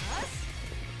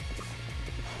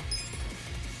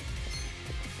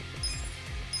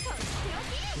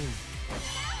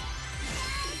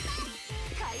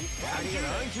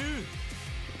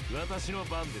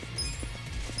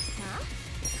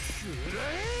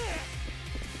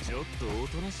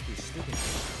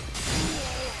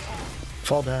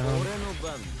 Fall down.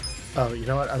 Oh, you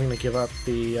know what? I'm gonna give up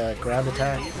the ground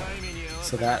attack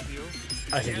so that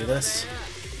I can do this.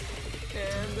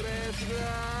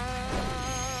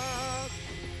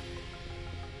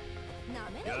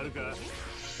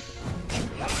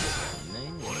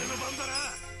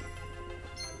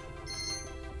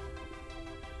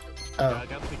 Oh.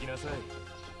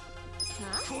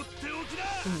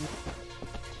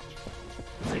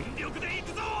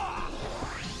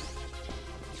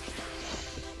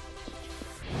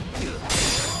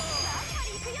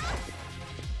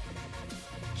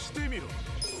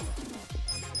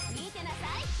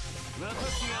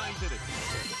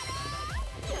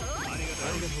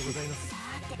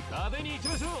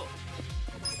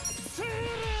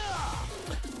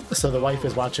 So the wife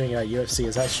is watching UFC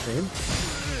as I stream.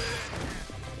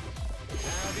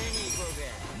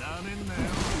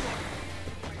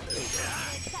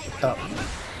 Oh.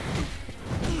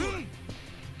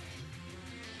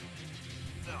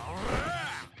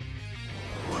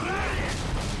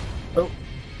 Oh.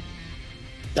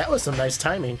 That was some nice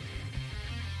timing.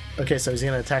 Okay, so he's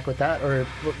gonna attack with that, or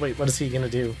wait, what is he gonna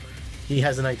do? He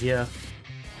has an idea.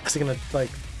 Is he gonna,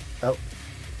 like... Oh.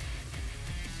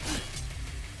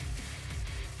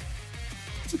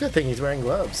 It's a good thing he's wearing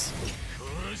gloves.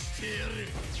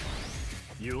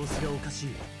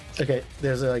 Okay,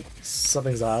 there's like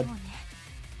something's odd.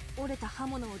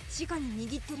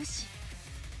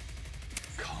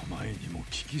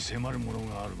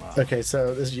 Okay,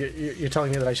 so this, you're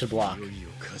telling me that I should block.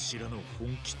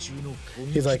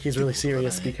 He's really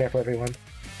serious. Be careful, everyone.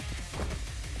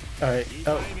 Alright.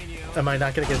 Oh, am I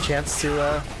not gonna get a chance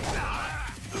to,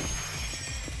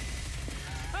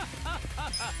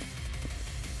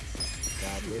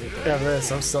 Yeah,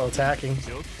 this, I'm still attacking.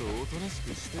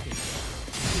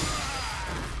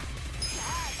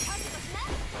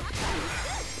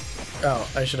 Oh,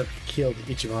 I should have killed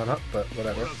Ichiban up, but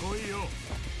whatever.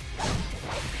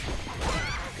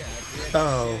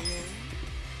 Oh.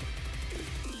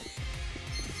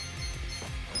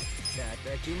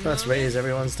 Let's raise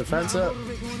everyone's defense up.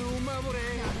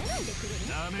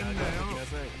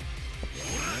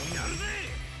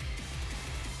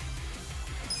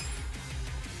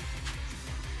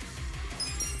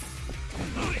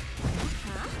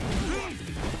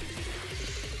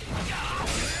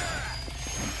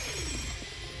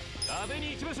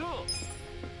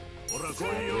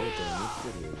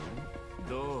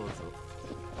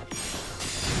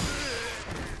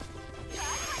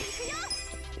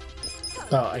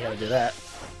 Oh, I gotta do that.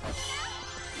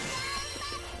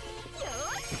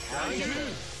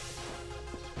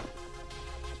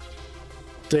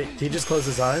 Did he just close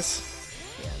his eyes?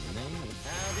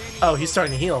 Oh, he's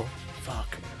starting to heal.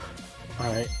 Fuck.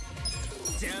 Alright.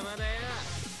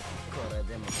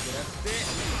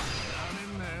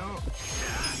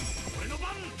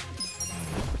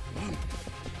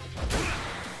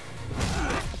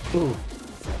 Ooh.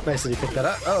 Nice that he picked that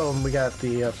up. Oh, and we got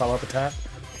the follow-up attack.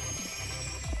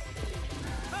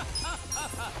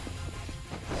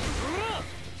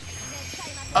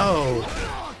 Oh!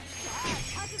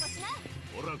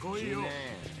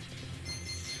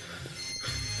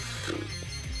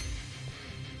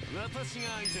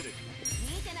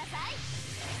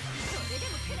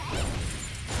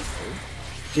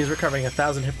 He's recovering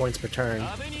 1,000 hit points per turn.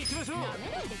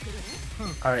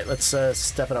 Alright, let's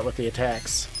step it up with the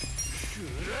attacks.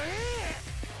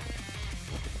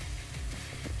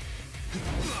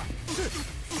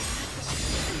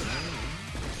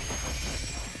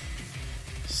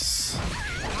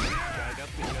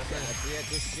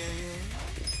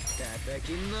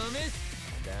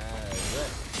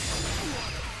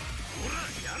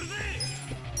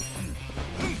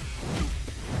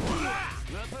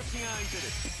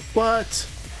 What?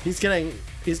 He's getting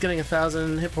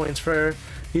 1,000 hit points for...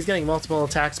 He's getting multiple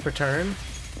attacks per turn?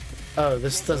 Oh,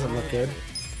 this doesn't look good.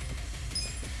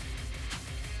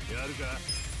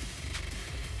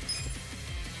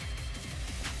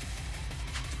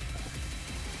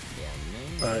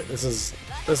 Alright, this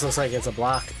looks like it's a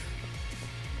block.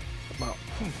 Well,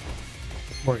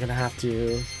 we're gonna have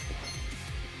to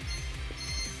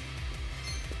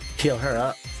heal her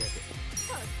up.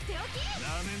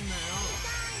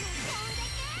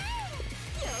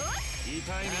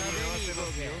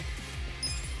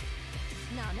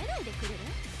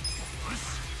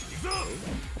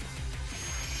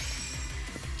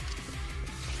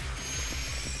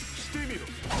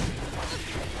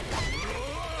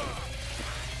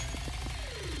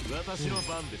 私の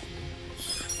番ですね。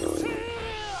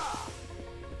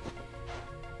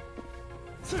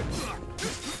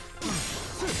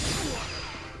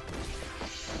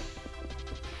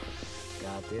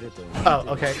Oh,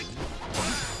 okay.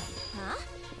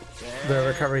 The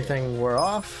recovery thing wore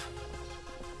off.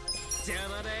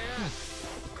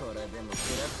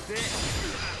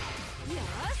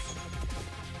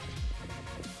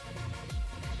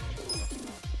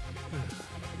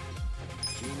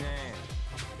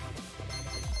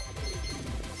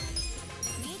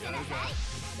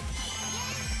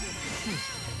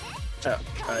 Oh,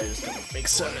 I just gotta make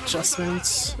some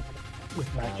adjustments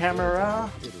with my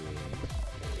camera.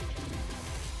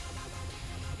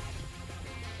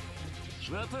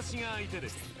 私が相手で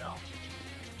す。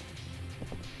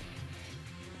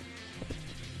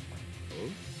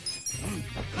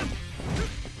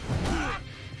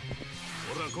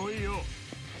ほら来いよ。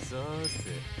さ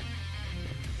て。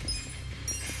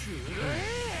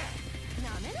な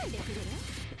めないでくれる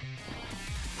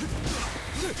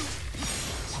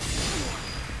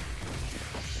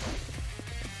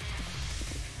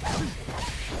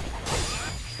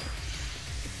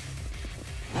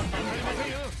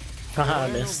？Haha,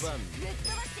 missed.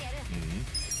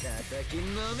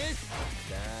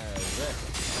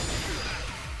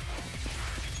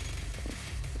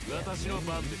 私の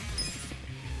番です。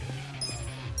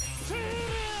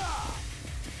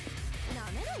な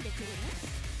めないでくれる？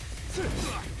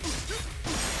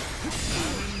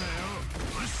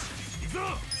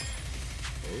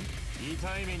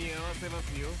痛い目に合わせます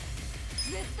よ。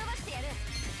ぶっ飛ばしてやる。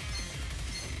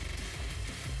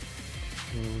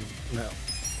No.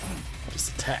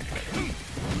 Just attack.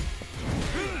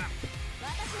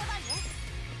 私の番ね。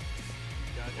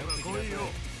ほら来いよ。と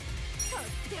っ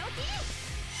ておき。痛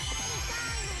い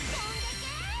の飛んで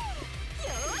け。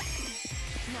よし。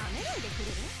なめないでくれ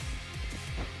る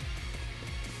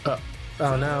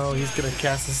？Oh no, he's gonna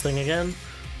cast this thing again?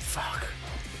 Fuck.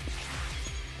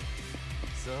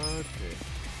 さ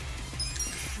て。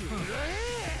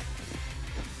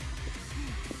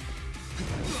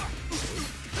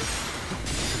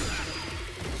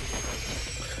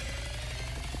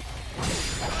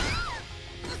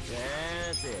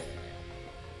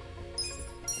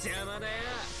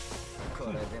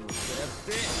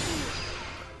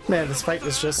Man, this fight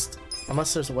was just...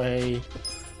 Unless there's a way...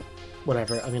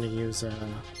 Whatever, I'm gonna use,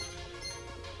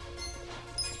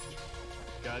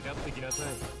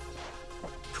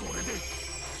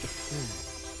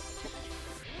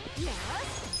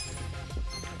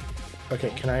 Okay,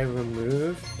 can I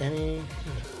remove any...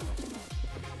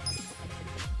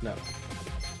 No.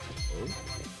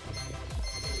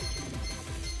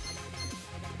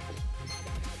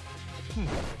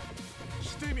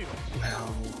 No.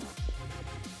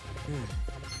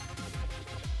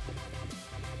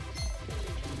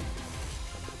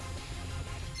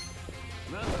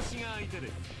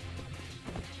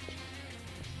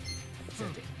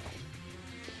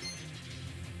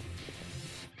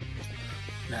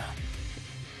 No.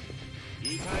 痛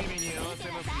い目に合わせ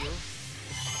ますよ。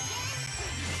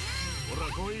ほら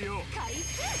来いよ。勝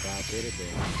てると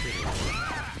思って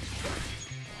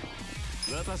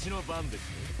る。私の番です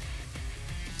ね。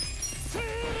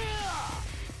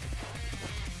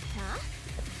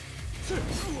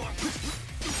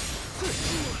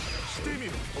してみ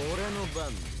ろ。俺の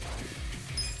番。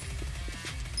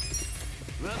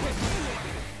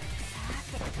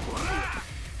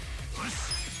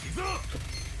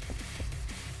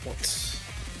What?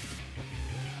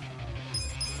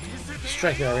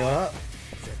 Striking everyone up.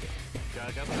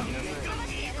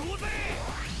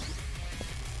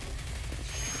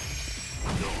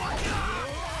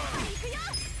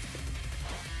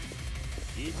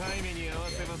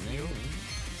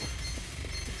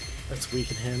 Let's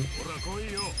weaken him.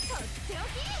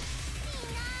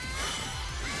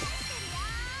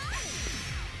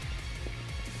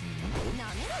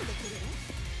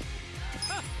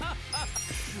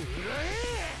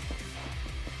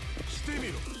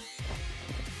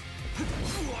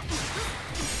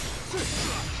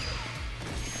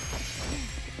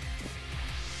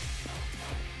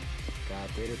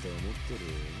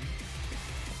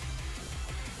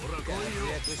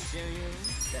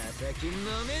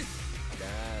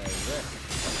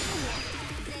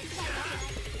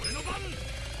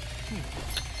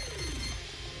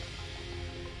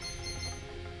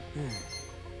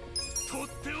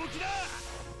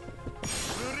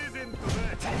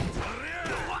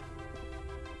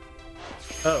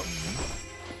 Oh.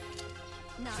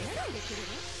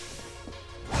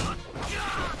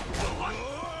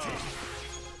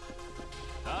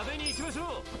 派手に行きましょう。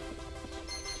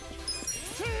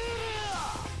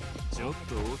ちょっ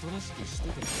とおとなしくして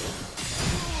て。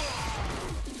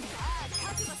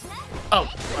Oh,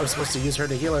 I was supposed to use her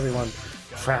to heal everyone.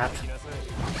 Crap.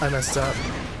 I messed up.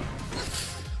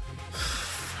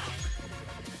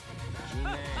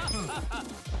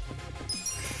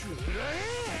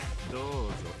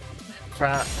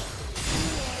 Crap.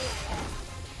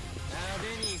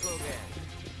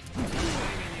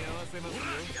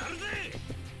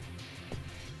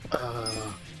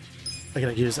 I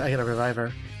gotta revive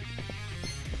her.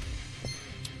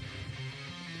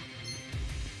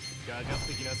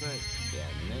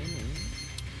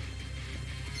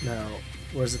 No.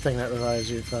 Where's the thing that revives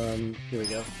you from? Here we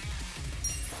go.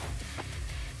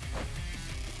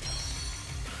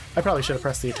 I probably should have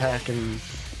pressed the attack and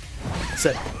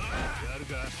said.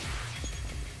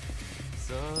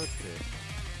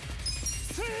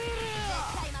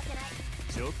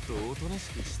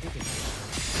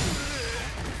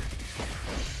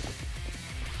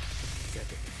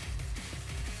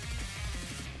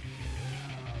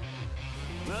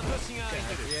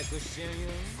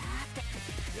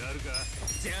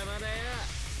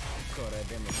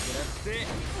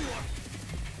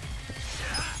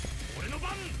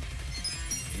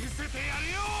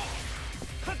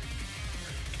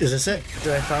 Is this it?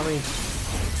 Did I finally?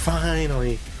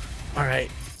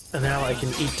 Alright. And now I can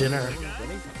eat dinner.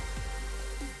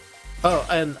 Oh,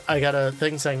 and I got a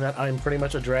thing saying that I'm pretty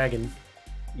much a dragon.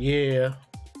 Yeah.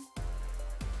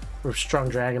 Or strong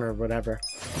dragon or whatever.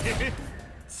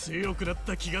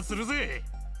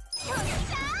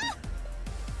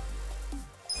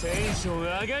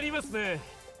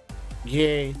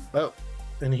 Yay. Oh,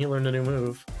 and he learned a new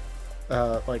move.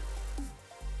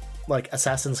 Like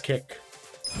Assassin's Kick.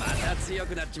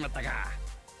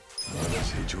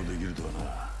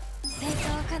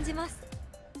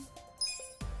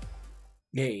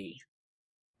 Yay.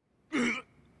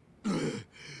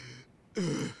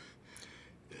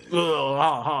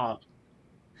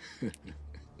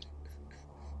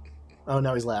 Oh,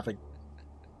 now he's laughing.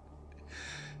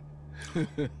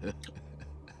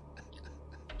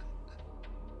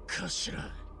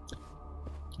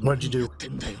 What'd you do?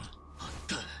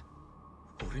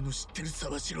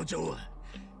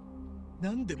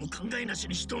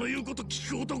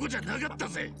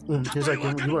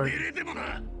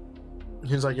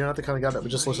 He's like, you're not the kind of guy that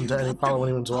would just listen to any follow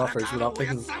anyone's offers without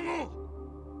thinking.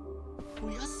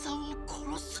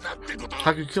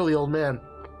 How could you kill the old man?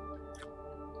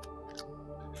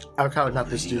 I would probably not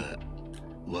this dude. Oh.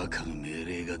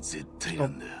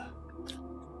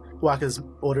 Waka's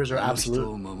orders are absolute.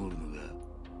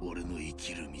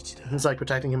 He's like,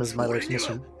 protecting him is my life's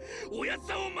mission. He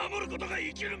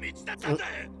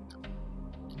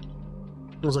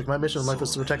was like, my mission in life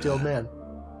is to protect the old man.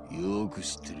 He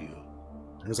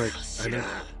was like, I know.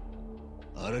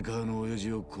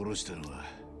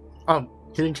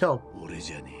 He didn't kill him.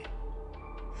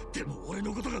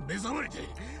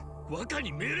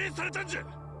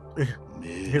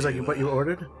 He was like, but you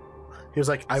ordered? He was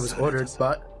like, I was ordered,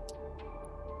 but...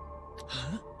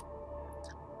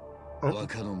 Oh.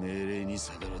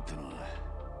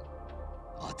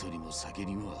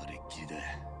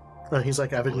 He's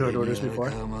like, I've ignored orders before.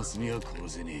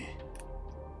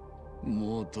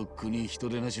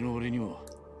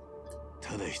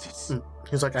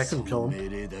 He's like, I couldn't kill him.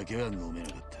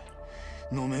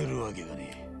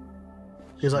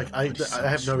 He's like, I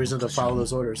have no reason to follow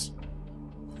those orders.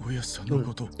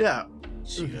 Yeah.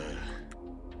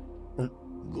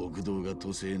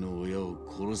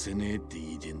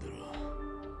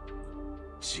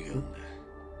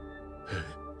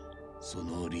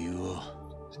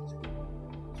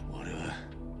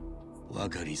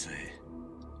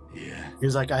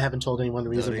 He's like, I haven't told anyone the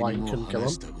reason why you couldn't kill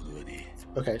him.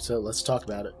 Okay, so let's talk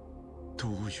about it.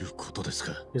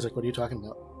 He's like, what are you talking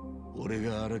about?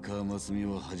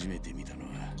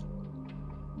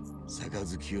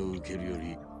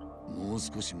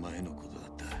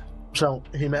 So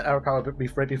he met Arakawa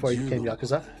right before he became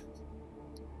Yakuza,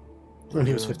 when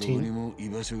he was 15.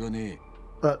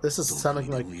 This is sounding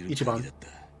like Ichiban.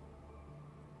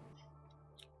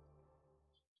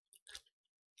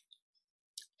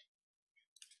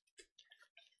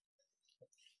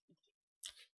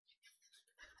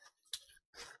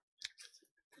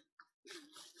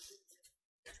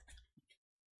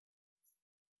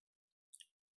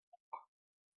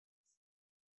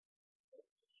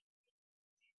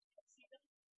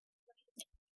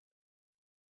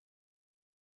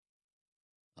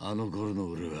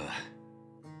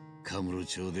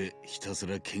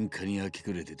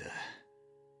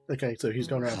 Okay, so he's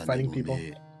going around fighting people.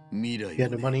 He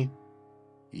had no money,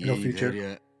 no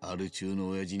future, and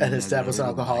his dad was an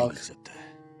alcoholic.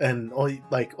 And all he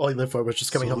lived for was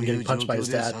just coming home and getting punched by his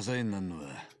dad.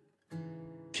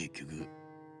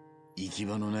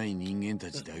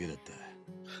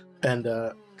 And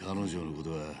I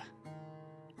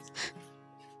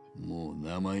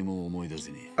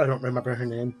don't remember her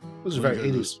name. It was very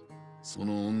 80s.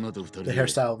 The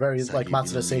hairstyle, very like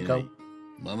Matsuda Seiko.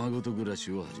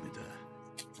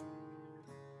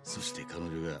 そして彼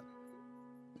女が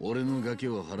俺のガキ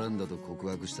をはらんだと告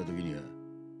白した時には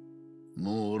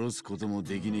もう下ろすことも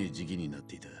できねえ時期になっ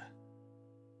ていた。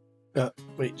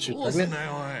Wait, she's どうすん pregnant? だ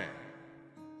よ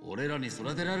おい。俺らに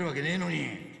育てられるわけねえの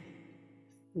に。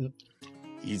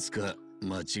いつか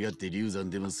間違って流産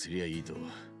でもすりゃいいと。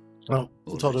Oh,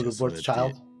 told her to abort the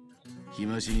child. 日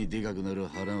増しにでかくなる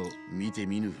腹を見て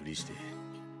見ぬふりして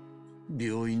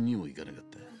病院にも行かなかっ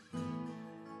た。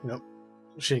Nope.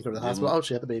 She didn't go to the hospital. Oh,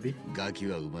 she had the baby. ガキ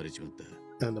は生まれちまった。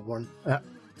And the born.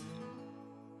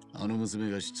 あの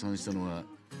娘が出産したのは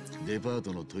デパー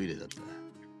トのトイレだった。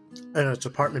And it's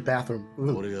apartment bathroom.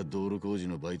 Ooh. 俺が道路工事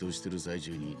のバイトをしてる最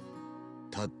中に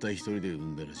たった一人で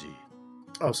産んだらしい。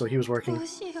Oh, so he was working.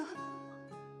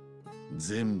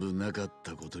 全部なかっ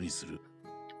たことにする。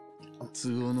都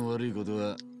合の悪いこと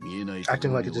は見えないとこ Acting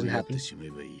ろ like に it 追 didn't いやって happen. しまえ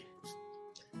ばいい。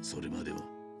それまでも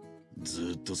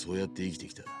ずっとそうやって生きて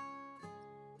きた。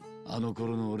あの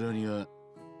頃の俺らには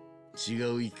違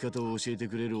う生き方を教えて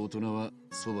くれる大人は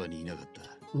そばにいなかった。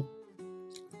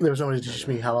There was nobody to teach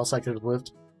me how else I could have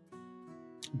lived.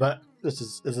 But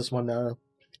is this one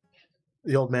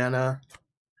the old man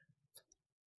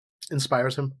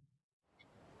inspires him.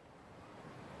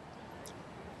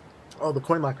 Oh, the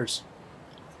coin lockers.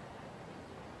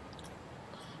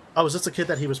 Oh, is this the kid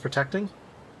that he was protecting?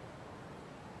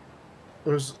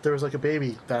 There was like a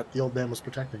baby that the old man was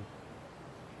protecting.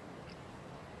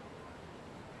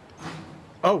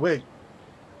 Oh wait,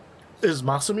 is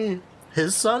Masumi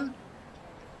his son?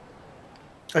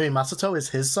 I mean, Masato is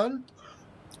his son?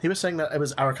 He was saying that it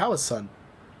was Arakawa's son.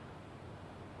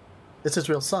 It's his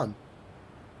real son.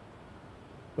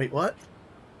 Wait, what?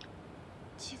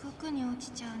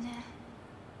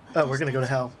 Oh, we're gonna go to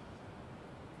hell.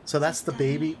 So that's the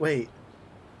baby? Wait.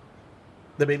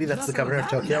 The baby that's the governor of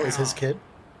Tokyo is his kid?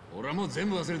 What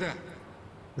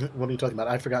are you talking about?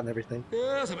 I've forgotten everything.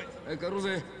 Alright,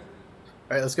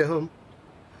 let's go home.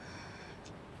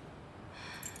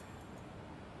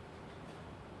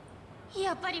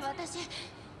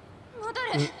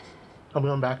 I'm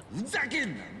going back.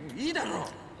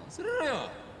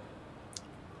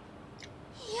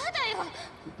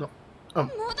 No.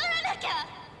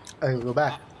 I can go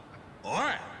back.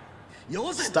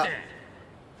 Stop.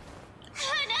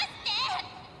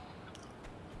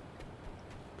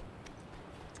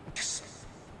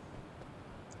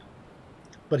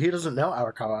 But he doesn't know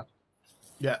Arakawa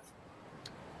yet.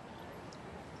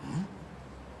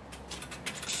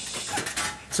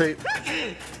 So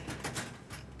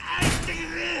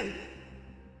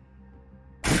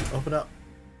open up.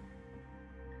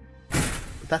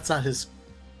 But that's not his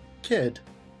kid.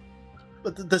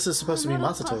 But this is supposed to be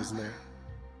Masato, isn't there?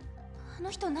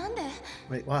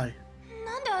 Wait, why?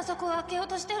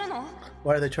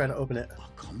 Why are they trying to open it?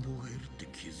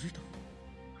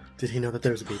 Did he know that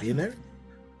there was a baby in there?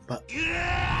 But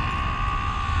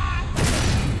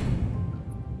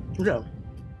no.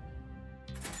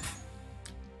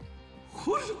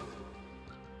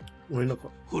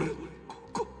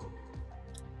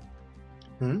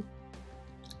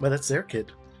 But that's their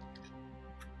kid.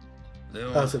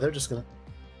 Oh, so they're just gonna.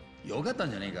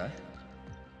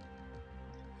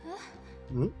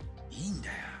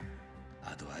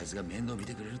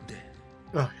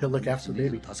 Oh, he'll look after the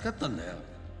baby. What's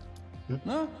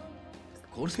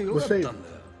baby?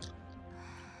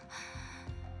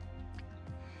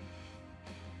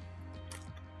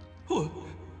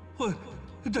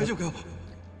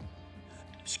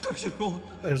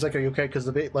 It was like, are you okay? Because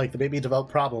the baby developed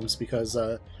problems because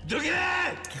he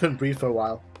couldn't breathe for a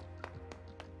while,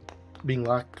 being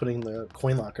locked, putting the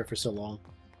coin locker for so long.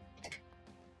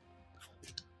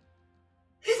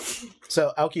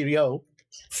 So Aoki Ryo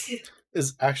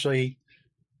is actually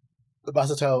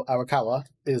Masato Arakawa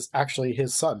is actually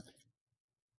his son.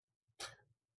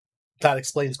 That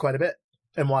explains quite a bit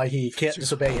and why he can't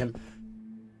disobey him.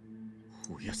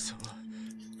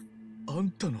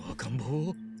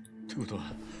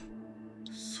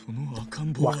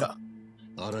 Waka.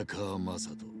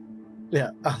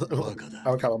 Yeah,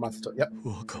 Arakawa Masato, yep.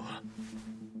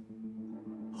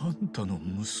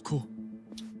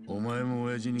 お前も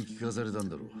親父に聞かされたん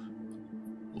だろう。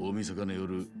大晦日の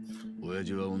夜、親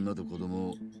父は女と子供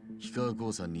を氷川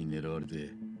興産に狙われて、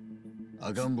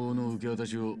赤ん坊の受け渡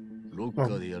しをロッカ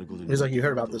ーでやることになった。He's like, you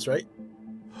heard about this, right?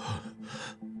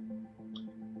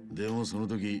 でもその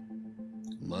時、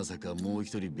まさかもう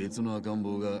一人別の赤ん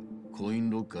坊がコイン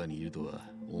ロッカーにいるとは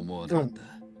思わなかった。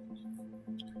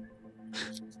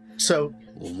So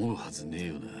思うはずねえ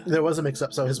よな。there was a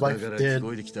mix-up. So his wife did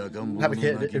have a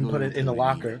kid and put it in the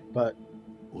locker, but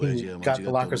he got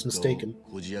the lockers mistaken.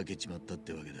 こじ開けちまったっ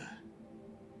てわけだ。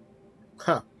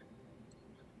Huh.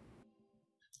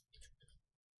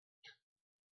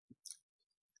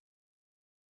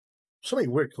 So many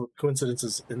weird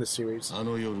coincidences in this series. あ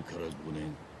の夜から5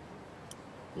年、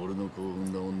俺の子を産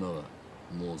んだ女は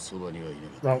もうそばにはいな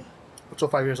かっ Well, so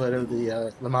 5 years later,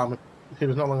 the mom, he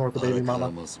was no longer with the た。 baby 荒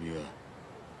川 mama. 真澄は、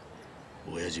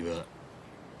親父は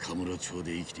カムロ町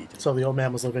で生きていた。 So the old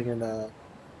man was living in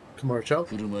Kamurocho.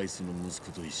 車椅子の息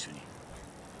子と一緒に。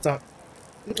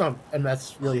 And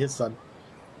that's really his son.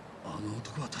 あの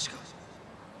男は確か。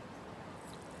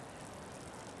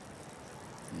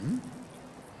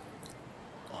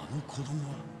あの子供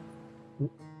は。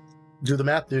 Do the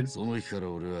math, dude. その日から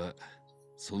俺は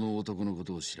その男のこ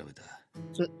とを調べた。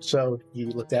 So you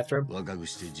looked after him? 若く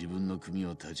して自分の組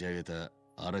を立ち上げた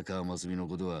荒川真澄の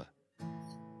ことは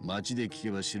街で聞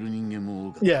けば知る人間も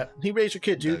多かった。 Yeah, he raised your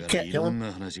kid, だ dude. から Can't い kill ろん him.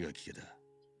 な話が聞けた。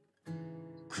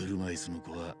車椅子の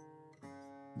子は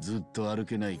ずっと歩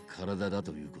けない体だ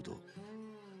ということ。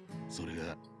それ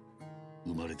が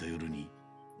生まれた夜に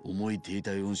重い低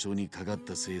体温症にかかっ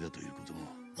たせいだということも。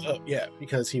 Oh, yeah,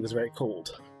 because he was very cold.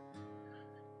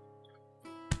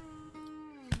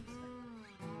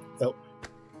 Oh.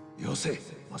 よせ、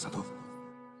マサト。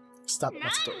 Stop it,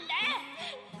 Masato.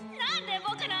 なんで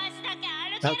僕の足だ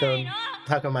け How 歩けないの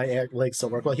how come my legs still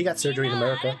work? Well, he got surgery in 歩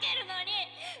America. けるのに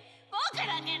僕だけ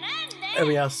なん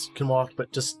で Everybody else can walk,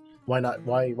 but just why not?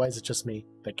 Why is it just me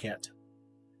that can't?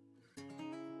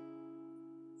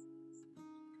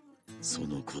 その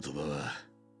言葉は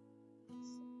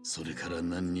それから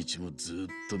何日もず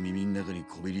っと耳の中に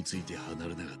こびりついて離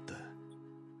れなかった。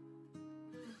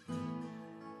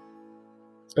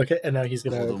 Okay, and now he's 子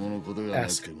gonna 供のことがな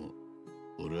くても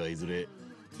俺はいずれ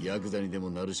ヤクザにでも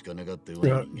なるしかなかったよう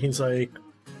な。 he's like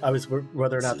I was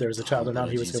whether or not there was a child or not,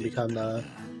 he was gonna become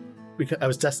I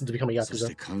was destined to become a そし Yakuza.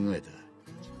 て考えた。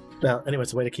 Now, anyway,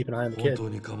 it's a way to keep an eye on the 本 kid. 当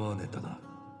に構わねえだな。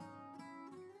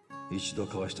一度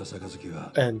交わした杯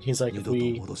は And he's like, 二 if 度と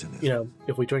we, 戻せね you え。 know,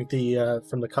 if we drink the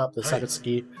from the cup, the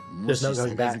sakatsuki, も there's し no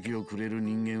going back. 杯をくれる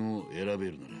人間を選べ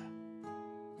るなら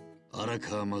荒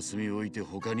川真澄を置いて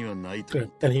他にはないと思っ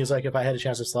た。 And he was like, if I had a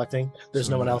chance of selecting,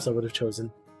 there's no one else I would have chosen.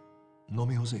 飲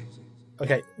み干せ。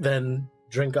 Okay, then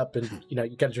drink up, and you know,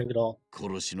 you gotta drink it all.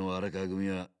 殺しの荒川組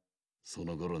はそ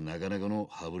の頃なかなかの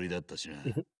羽振りだったしな。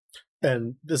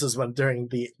 And this is when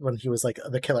when he was like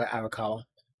the killer Arakawa.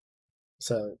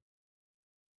 So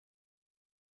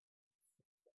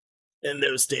in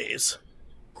those days.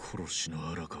 殺しの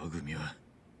荒川組は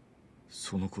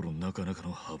その頃なかなか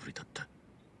の羽振りだった。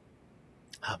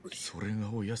それ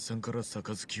がおやっさんから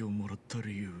杯をもらった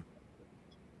理由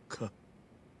か。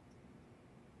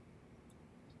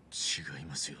違い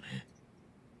ますよね。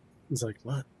 He's like,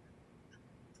 what?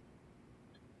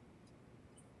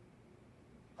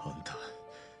 あんた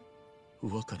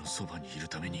若のそばにいる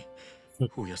ために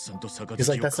おやっさんと杯を He's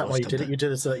like, that's 交 not わ why し you た did ん it. だ。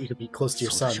 You did it so that you could be close to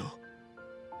your そうで son. しょう。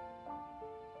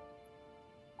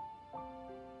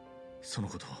その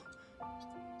ことを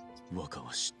若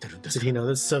は知ってるんです Did he know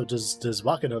this? So does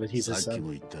Waka know that he's さ his っき son?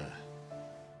 も言った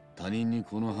他人に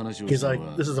この話を He's した like,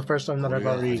 のは this is the first time that I've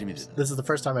already. これが初めてだ。 This is the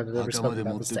first time I've ever 墓ま spoken で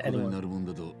about 持っ this て to くことに anyone. なるもん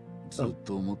だとずっ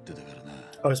と思ってたからな。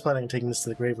 I was planning on taking this to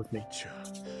the grave with me. じゃ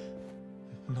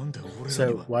あなんで俺らに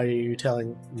So は why are you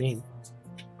telling me?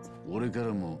 俺か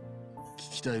らも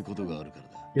聞きたいことがあるからだ。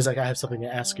 He's like, I have something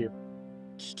to ask you.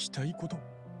 聞きたいこと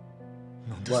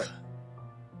なんです What? か。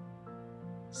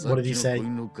 What did he さっ say? きのコイ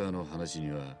ンロッカーの話に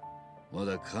はま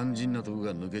だ肝心なとこ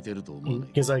が抜けてると思うね。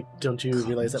 He's like, don't you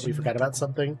realize that we forgot about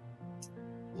something?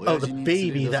 Oh, 親 the 父に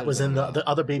baby 連れ that was 出 in され the たな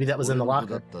ら other baby that was in the 俺の子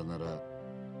だ locker. ったなら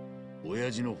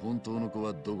親父の本当の子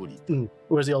はどこにいた。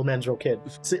 Where's the old man's real kid?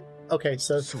 See, okay,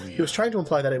 so そうい he や was trying to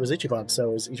imply that it was Ichiban.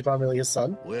 So is Ichiban really his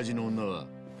son? 親父の女は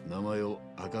名前を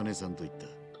茜さんと言っ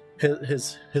た。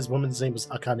 His woman's name was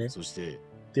Akane. そして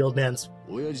The old man's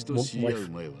親父と知り合う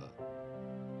前は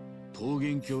桃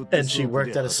源郷って And she 倉庫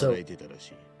worked で at a 働いてたらし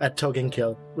い。 at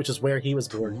Togenkyo, which is where he was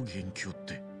桃 born. 源郷っ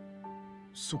て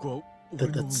そこは That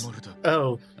俺の that's 生まれた。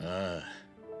 oh, ああ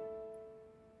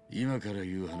今から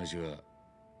言う話は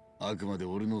あくまで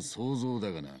俺の想像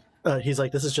だがな。 he's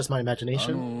like, this is just my あ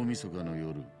imagination. の大晦日の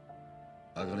夜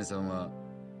茜さんは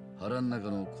腹の中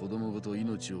の子供ごと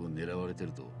命を狙われて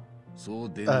るとそ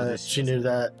う電話で she knew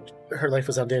that her life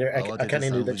was on danger. I kind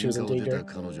of knew that she was in 慌てて danger. 産婦人科を出た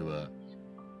彼女は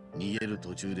逃げる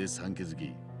途中で産気づ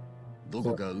きど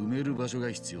こか埋める場所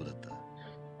が必要だった。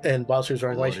 And while she was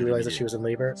running away, she realized that she was in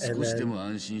labor, and 少しで then も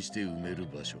安心して埋める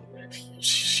場所。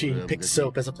 she picked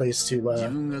soap as a place 自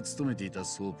to 分が勤めていた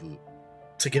ソープ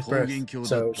give birth.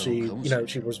 So she,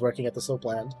 she was working at the soap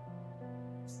land.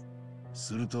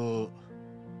 すると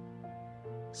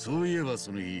そういえば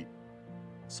その日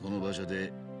その場所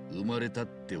で生まれたっ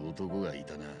て男がい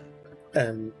たな。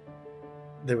 And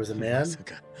there was a man.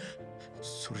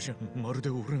 それじゃまるで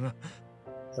俺が。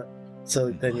 So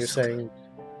then you're saying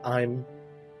I'm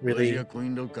親 really がコイ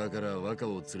ンロッカーから若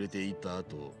を連れて行った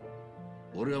後、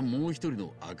俺はもう一人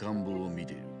の赤ん坊を見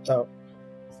ている。 oh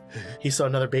he saw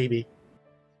another baby.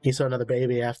 He saw another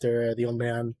baby after the old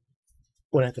man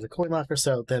went after the coin locker.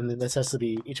 So then this has to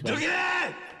be each one.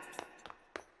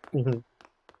 Mm-hmm.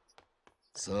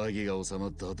 騒ぎが収ま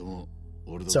った後も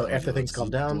俺と So 彼女 after は things ず calmed っ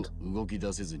down, と動き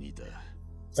出せずにいた。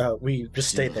 we just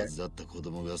死ぬ stayed は there. ずだった子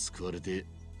供が救われて、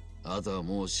あとは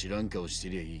もう知らん顔して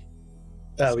りゃいい。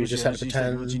 We 少 just し had 安 to 心し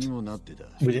た気持ち pretend にもなってた。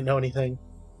 we didn't know anything.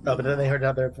 Oh, but then they heard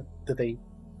another that they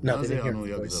no, な they ぜ didn't あ hear の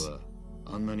the ヤク voice. ザは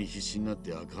あんなに必死になっ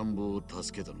て赤ん坊を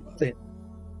助けたのか。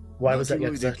 Why was that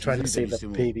Yakuza trying to save the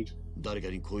baby? 誰か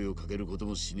に声をかけること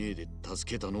もしねえで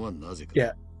助けたのはなぜか。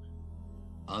 Yeah.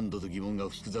 安堵と疑問が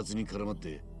複雑に絡まっ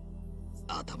て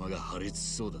頭が破裂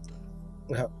しそうだっ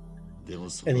た。 Well, でも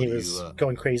その and 理 he 由 was は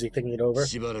going crazy thinking it over.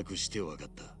 しばらくして分かっ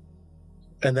た。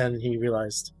 And then he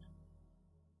realized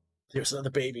there's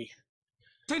another baby.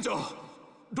 店長、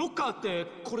ロッカーって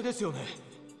これですよね。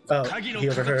 Oh, he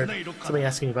overheard somebody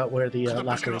asking about where the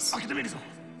locker is. 開けてみるぞ。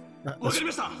 Let's, わかり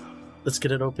ました。 let's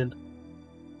get it open.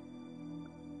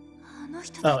 あの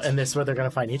人 Oh, たち and this is where they're gonna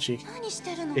find Ichi. 何し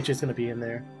てるの？ Ichi's gonna be in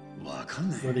there. わかん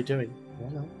ない。 What are they doing? I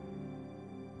don't know.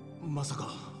 まさか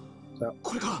No.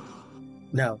 これか。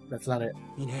 No, that's not it.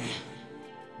 いいね。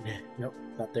 Nah, nope,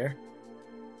 not there.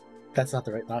 That's not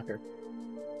the right locker.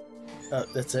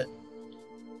 That's it.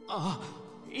 あ、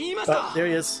言いまし Oh, た。 there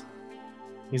he is.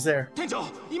 He's there. 店長、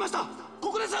言いました。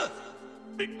ここです。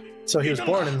 So he was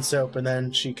born in the soap, and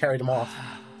then she carried him off.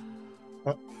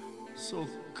 そっ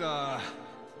か。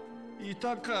い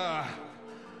たか。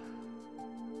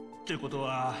ってこと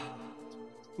は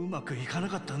うまくいかな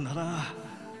かったんだな。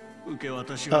受け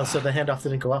渡し Oh, は。 so the handoff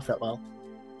didn't go off that well.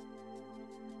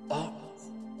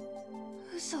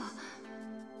 嘘。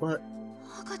 What?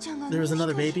 赤ちゃんが There was もう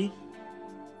another 一人 baby?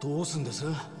 どうすんです？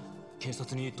警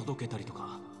察に届けたりと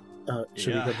か。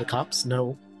 Should we go to the cops?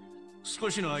 No.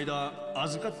 少しの間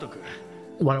預かっとく。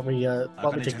 Why don't we あか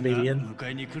take ねち the ゃんが baby in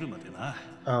迎えに来るまでな。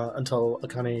 until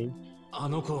Akane あ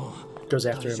の子 goes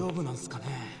大 after 丈 him? 夫なんすかね。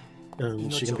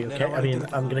 She gonna be okay? I mean,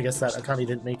 I'm gonna guess that Akane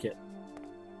didn't make it.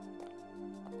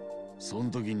 その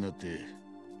時になって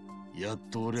やっ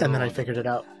と俺 And then は I figured it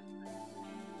out.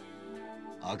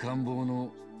 赤ん坊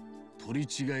の取り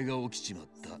違いが起きちまっ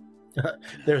た。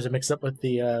 There was a mix-up with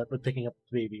with picking up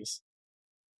the babies.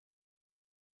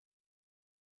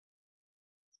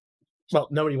 Well,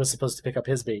 nobody was supposed to pick up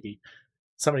his baby.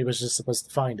 Somebody was just supposed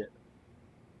to find it.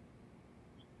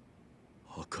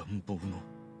 赤ん坊の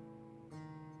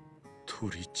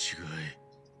取り違い。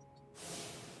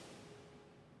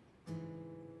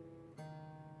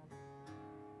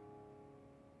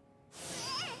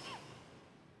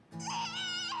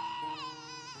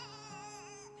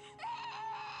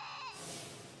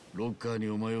ロッカーに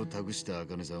お前を託した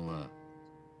茜さんは、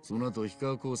その後氷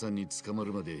川興産に捕ま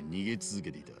るまで逃げ続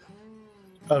けていた。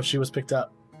 Oh, she was picked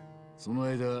up. その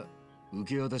間、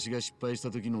受け渡しが失敗した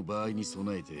時の場合に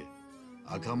備えて、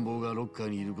赤ん坊がロッカー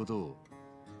にいることを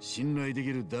信頼でき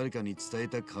る誰かに伝え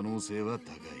た可能性は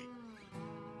高い。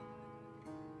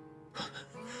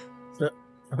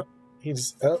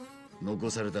He's 残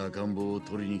された赤ん坊を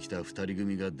取りに来た二人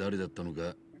組が誰だったの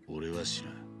か俺は知ら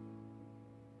ん。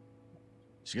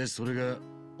しかしそれが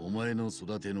お前の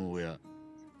育ての親、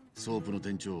ソープの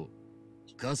店長、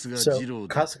春日 so 二郎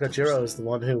だったと Kasuga した Jiro is the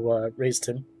one who raised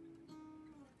him.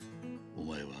 お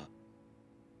前は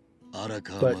荒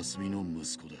川真澄の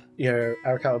息子だ。You're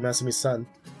Arakawa Masumi's son.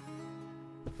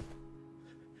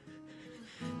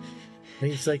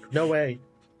 And he's like, no way.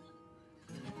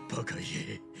 バカ言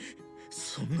え。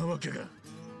そんなわけが。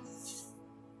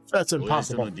 That's 親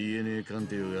父との impossible. DNA 鑑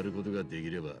定をやることができ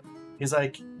れば、 He's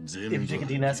like, 全 if 部 you take a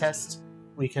DNA test,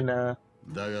 we can だ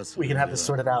がそ we れ can は have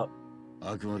this sorted out.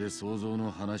 あくまで想像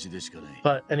の話でしかない。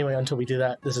 But anyway, until we do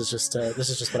that, this is just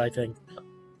what I think.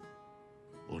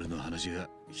 俺の話が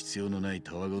必要のない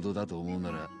たわごとだと思う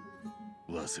なら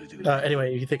忘れてくれ。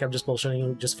 Anyway, if you think I'm just bullshitting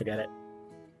you, just forget it.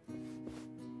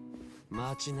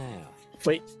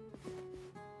 Wait.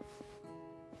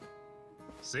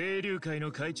 清流会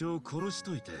の会長を殺し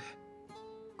といて、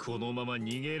このまま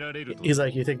逃げられると。 He's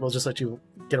like, you think we'll just let you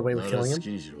get away with なら killing 好 him? き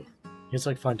にしろ。 He's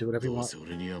like, fine, do whatever you どう want. せ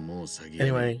俺にはもう先が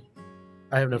ない。 Anyway,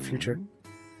 I have no future.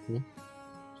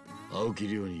 青木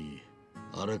亮に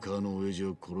荒川の親父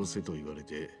を殺せと言われ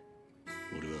て、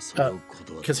俺はそれを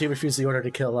断った。 Because he refused the order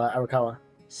to kill Arakawa.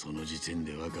 その時点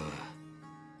で若は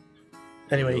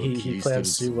Anyway, 俺を he 切り捨てる plans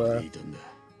つもり to でいたんだ。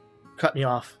 cut me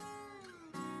off.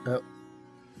 だが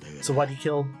So why'd he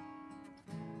kill?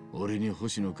 俺に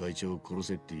星野会長を殺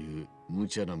せっていう無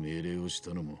茶な命令をし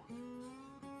たのも、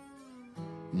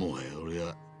もはや俺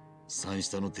は三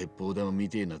下の鉄砲玉み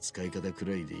てえな使い方く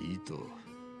らいでいいと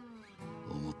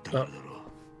思ったからだろう。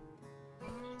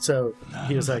 So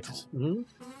he was like, hmm?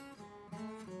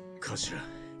 頭、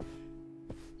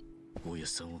大家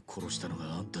さんを殺したの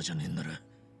があんたじゃねえんなら、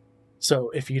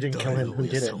 So if you didn't kill 誰 him, が who 大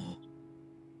家 did さ it? んを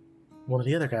One of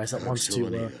the other guys that 確 wants 証は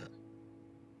ねえ to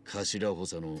が、頭補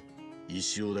佐の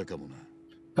石尾だかも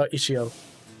な。 Ishio.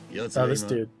 奴が this 今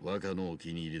dude. 若のお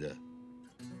気に入りだ。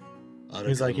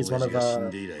 He's like, he's one of 荒川の親父が死ん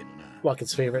で以来のな。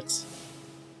 Walken's favorites.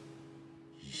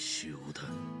 石尾だ。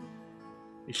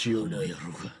 Ishio, この野郎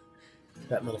が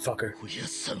that motherfucker, 親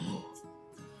さんを。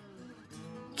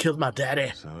 killed my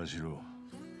daddy. 沢城、お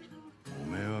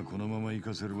めえはこのまま行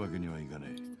かせるわけにはいか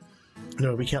ねえ。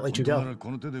 No, we can't let you 本当な go. ら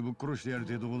この手でぶっ殺してやり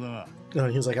てえとこだが。 No,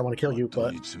 he was like, I want to kill you, 本当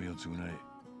but に罪を償え。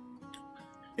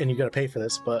 and you got to pay for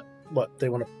this. But what? They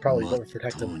want to probably ま go っ and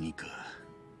protect とう him. にか。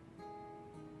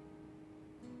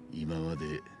今ま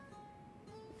で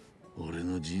俺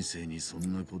の人生にそ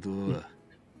んなことは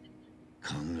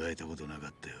考えたことなか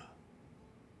ったよ。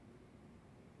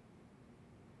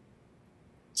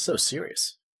 So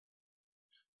serious.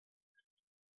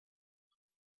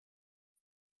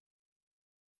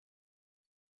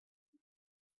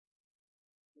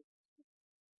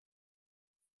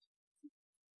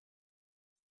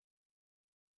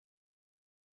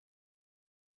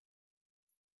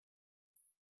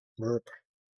 Merp.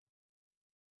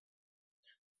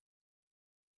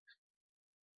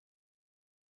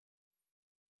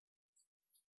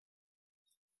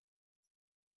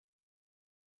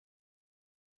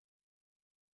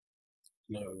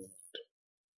 Load.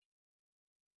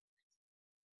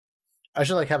 I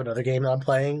should like have another game that I'm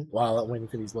playing while I'm waiting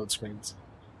for these load screens.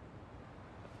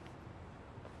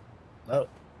 Oh,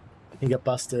 he got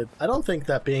busted. I don't think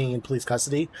that being in police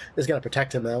custody is gonna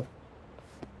protect him though,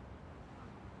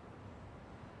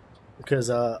 because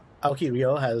Aoki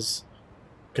Ryo has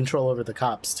control over the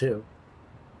cops too.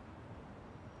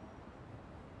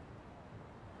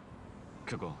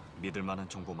 그거 믿을 만한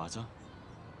정보 맞아?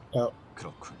 Oh,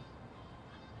 그렇군.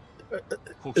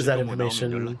 is 혹시 that 또 뭐 나오면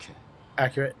information 연락해.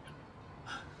 accurate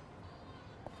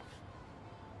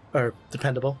or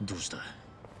dependable? どうした？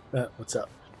 What's up?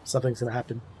 Something's gonna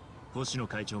happen. 星野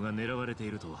会長が狙われて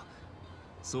いると、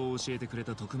そう教えてくれ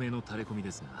た匿名のタレコミ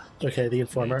ですが、 Okay, the ネ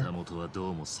informer. タ元はど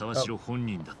うも沢城本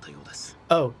人だったようです。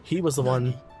 Oh, he was the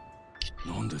one.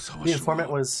 なんで沢 The 城 informant が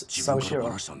was 自分から Sawashiro. バ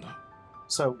ラしたんだ。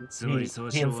 So Somebody he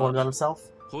Sawashiro informed on himself.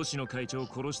 星野会長を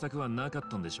殺したくはなかっ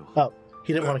たんでしょう。 Oh,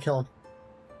 he didn't want to kill him.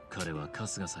 彼は春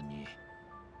日さんに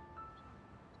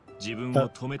自分を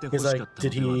止めてほしかったの He's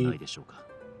like, ではないでしょうか。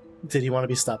 Did he want to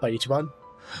be stopped by Ichiban?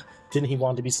 Didn't he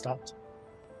want to be stopped?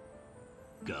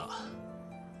 が、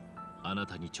あな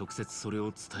たに直接それ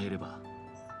を伝えれば、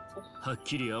はっ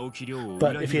きり青木亮を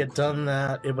But 裏 if 切 he る had ことに done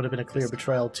that, it would have been a clear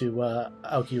betrayal to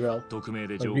Aoki Ryo, 匿名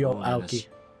で like 情 Ryo 報を流 Aoki. し、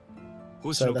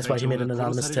星 So 野 that's 会 why he 長 made an が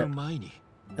殺 anonymous される tip. 前に、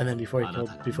 And then before あ he な killed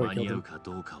たが before 間 he に killed 合う him, か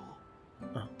どうかを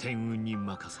Oh. 天運に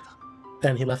任せた。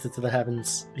 then he left it to the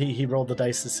heavens. He rolled the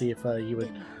dice to see if you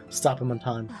would stop him on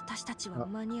time. 私たちは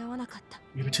間に合わなかった。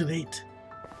 You were too late.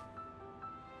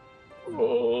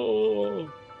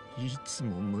 いつ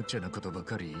も無茶なことば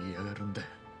かり言いやがるんだ。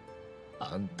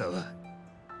あんたは。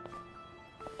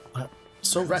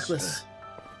 So reckless.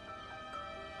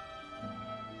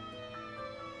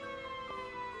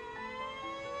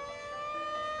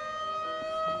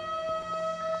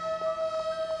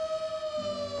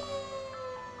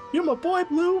 You're my boy,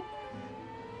 Blue.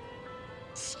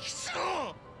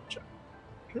 Check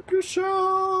your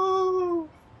show.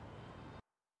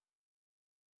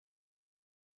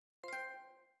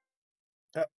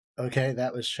 Okay,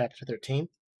 that was chapter 13.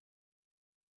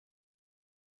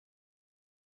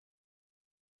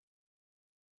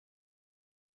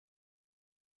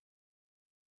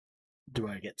 Do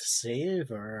I get to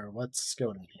save or what's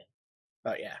going on here?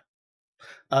 Oh yeah.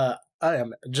 I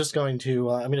am just going to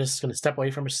I'm just going to step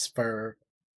away from us for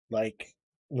like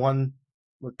 10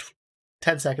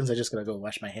 seconds. I'm just going to go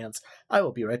wash my hands. I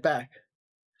will be right back.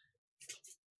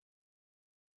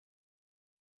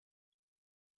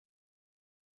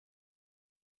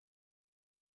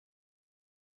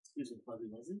 Excuse me, fuzzy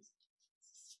wuzzies.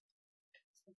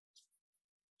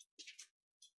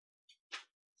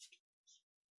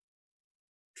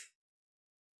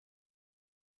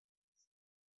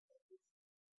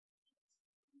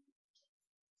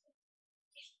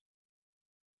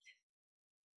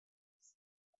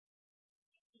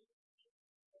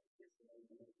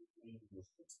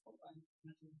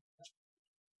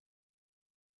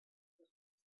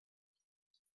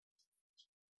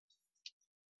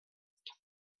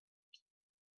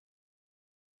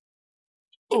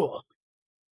 Oh.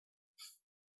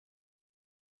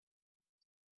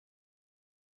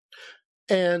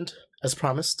 And as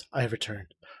promised, I have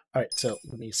returned. All right, so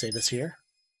let me save this here.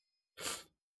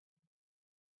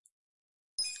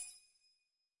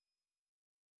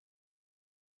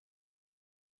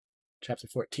 Chapter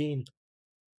 14.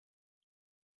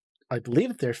 I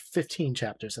believe there are 15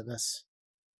 chapters in this.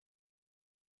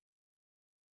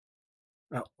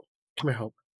 Oh, come here,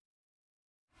 Hope.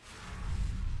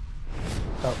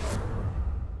 Oh.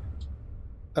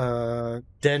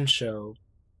 Densho.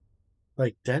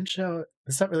 Like, Densho?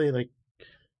 It's not really like...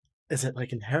 Is it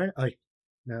like inherent? Like,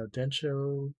 no,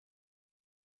 Densho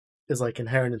is like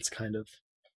inheritance, kind of.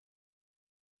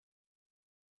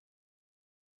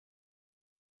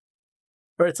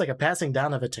 Or it's like a passing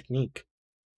down of a technique.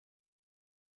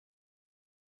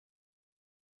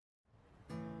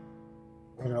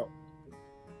 You know,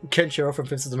 Kenshiro from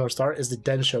Princess of the North Star is the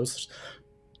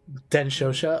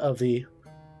Denshosha of the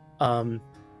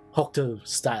Hokuto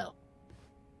style.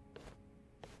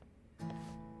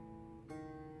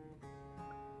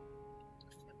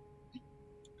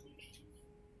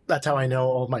 That's how I know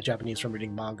all of my Japanese from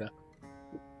reading manga.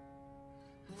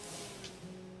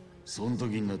 その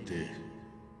時になって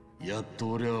やっ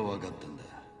と俺は分かったんだ。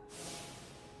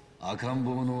赤ん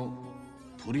坊の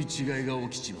取り違いが起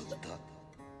きちまったっ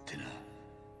てな。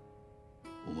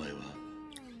お前は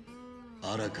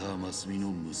荒川真澄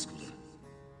の息子だ。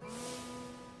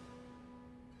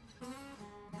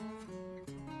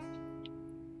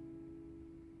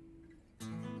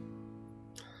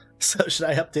So should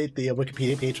I update the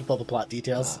Wikipedia page with all the plot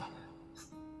details?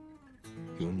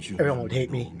 Everyone would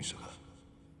hate me.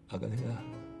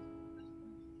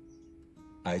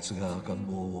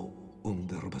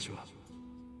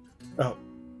 Oh.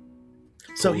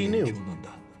 So he knew.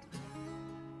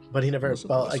 But he never...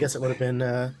 Well, I guess it would have been...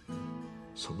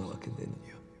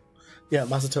 Yeah,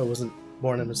 Masato wasn't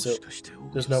born in a suit.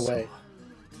 There's no way.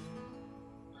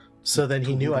 So then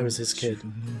he knew I was his kid.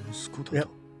 Yep.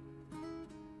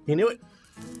 He knew it.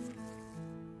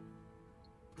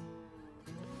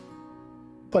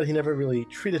 But he never really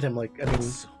treated him like... I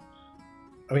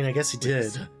mean, I guess he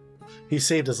did. He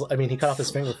saved his... I mean, he cut off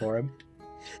his finger for him.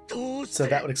 So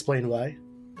that would explain why.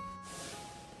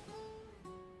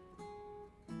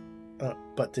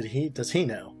 But did he... Does he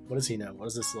know? What does he know? What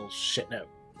does this little shit know?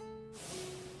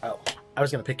 Oh, I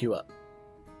was gonna pick you up.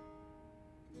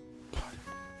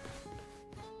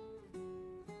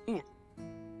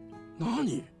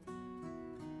 Nani?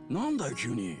 なんだよ急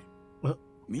に。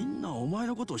みんなお前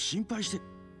のことを心配して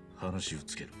話を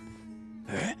つける。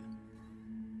え？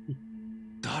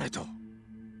誰と？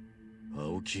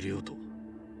青木亮と。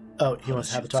Oh, he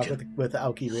wants to have a talk with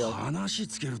Aoki Ryo. 話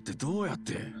つけるってどうやっ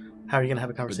て？ How are you gonna have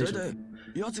a conversation? だいたい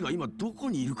奴が今どこ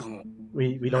にいるかも。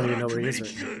We don't even know where he is.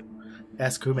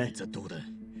 Ask Kume. どこだ？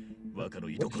若の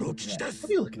居所を聞き出す。What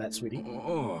are you looking at, sweetie?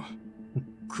 ああ。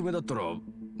久米だったら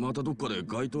またどっかで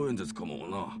街頭演説かも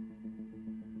な。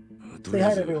Say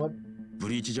hi to everyone. ブ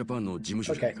リーチジャパンの事務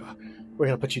所じゃないか。We're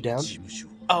gonna put you down. 事務所。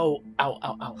Oh, ow,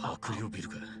 ow, ow, ow. 白陵ビル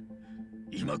か。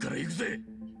今から行くぜ。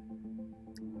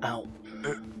Ow.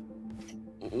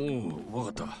 おお、わ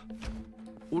かった。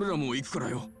俺らも行くから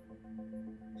よ。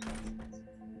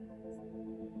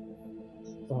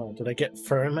Oh, did I get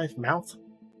fur in my mouth?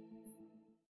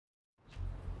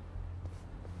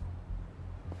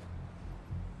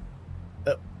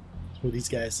 Oh, who are these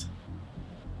guys?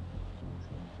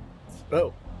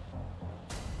 Oh.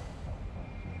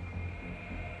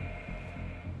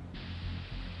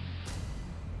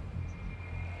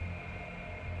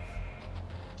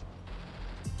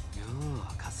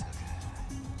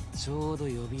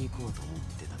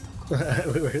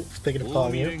 We were thinking of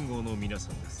calling you.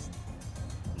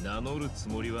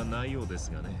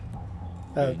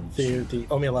 The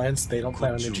Omi Alliance, they don't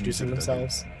plan on introducing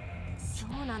themselves.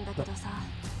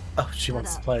 Oh, she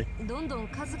wants to play.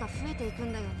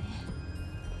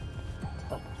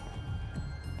 Oh.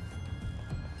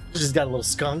 She's got a little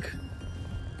skunk.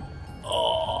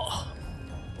 Oh.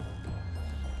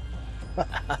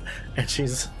 And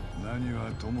she's... 何は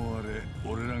ともあれ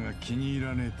俺らが気に入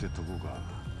らねえってとこか。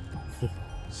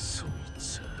そい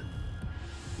つ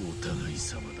お互い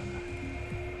様だな。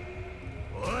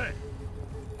おい、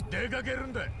出かける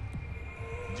んだ。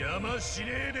邪魔し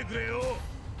ねえでくれよ。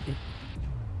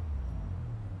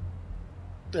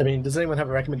I mean, does anyone have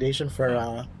a recommendation for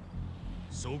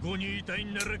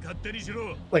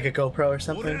like a GoPro or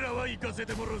something?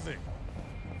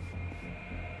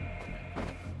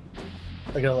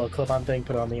 I got a little clip-on thing,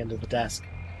 put it on the end of the desk,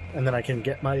 and then I can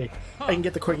get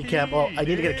the quickie cam. Well, I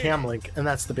need to get a cam link, and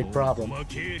that's the big problem. I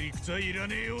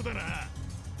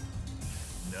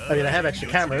mean, I have extra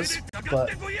cameras,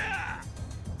 but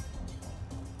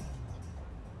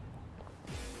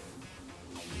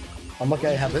I'm lucky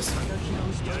I have this.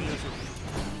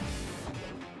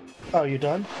 Oh, you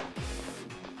done?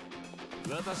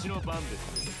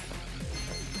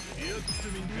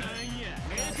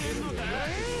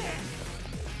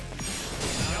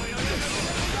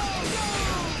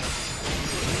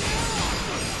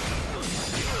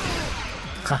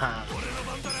 Haha.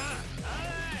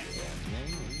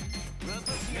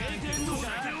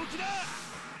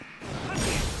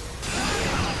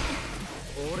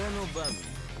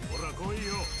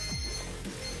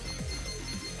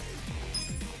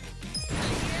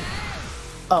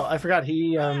 Oh, I forgot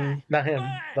he, not him,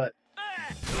 but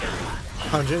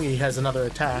Hanjungi has another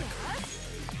attack.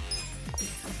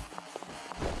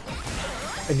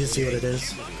 And you see what it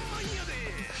is.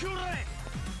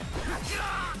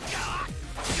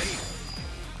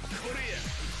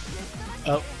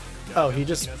 Oh, he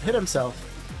just hit himself.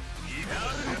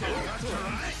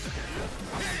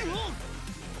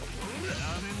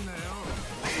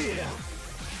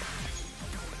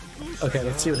 Okay,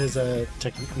 let's see what his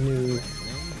new.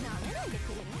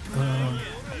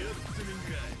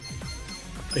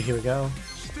 Here we go.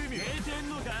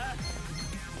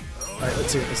 Alright,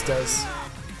 let's see what this does.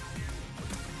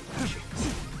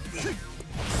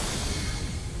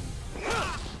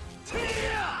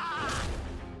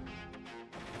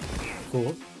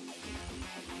 Cool.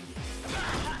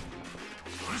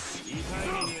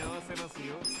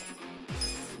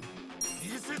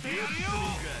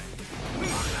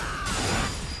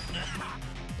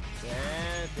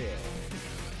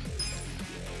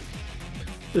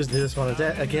 There's this one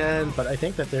again, but I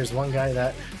think that there's one guy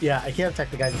that... Yeah, I can't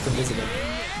attack the guy that's invisible.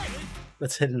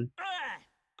 That's hidden.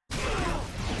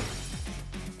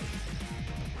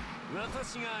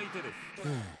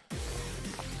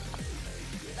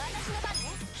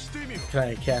 Can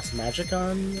I cast magic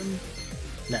on him?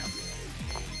 No.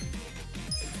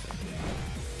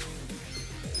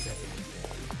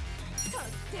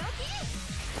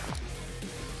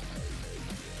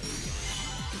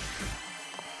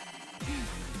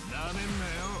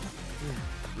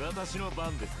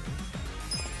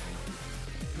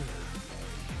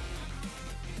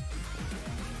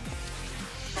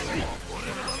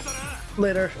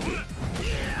 Later.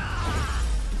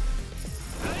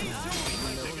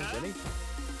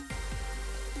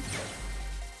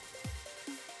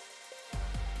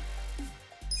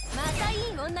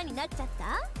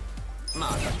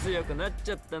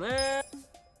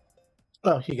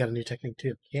 Oh, he got a new technique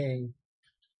too. Yay.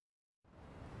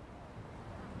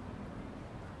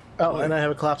 Oh, and I have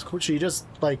a collapse. She just,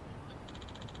 like...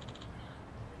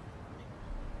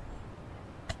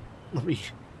 Let me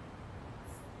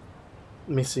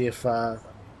see if, Oh,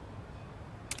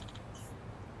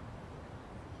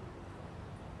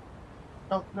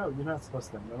 no, you're not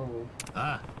supposed to know.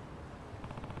 Ah.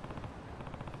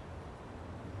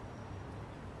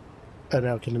 Oh,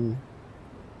 no,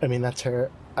 I mean, that's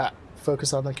her...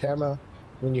 focus on the camera.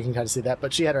 I mean, you can kind of see that,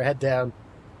 but she had her head down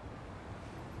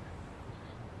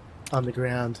on the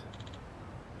ground.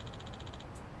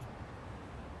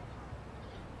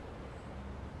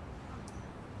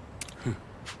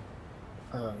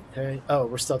 Okay. Oh,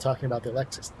 we're still talking about the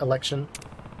election.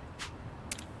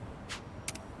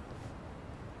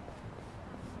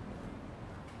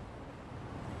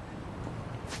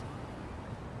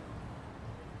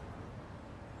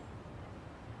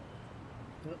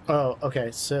 Oh,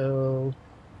 okay, so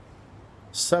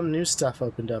some new stuff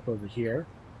opened up over here.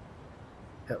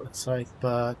 It looks like,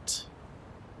 but...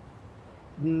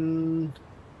 Oh,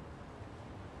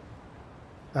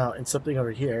 and something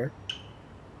over here.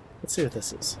 Let's see what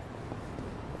this is.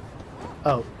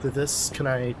 Oh, can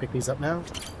I pick these up now?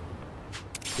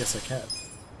 Yes, I can.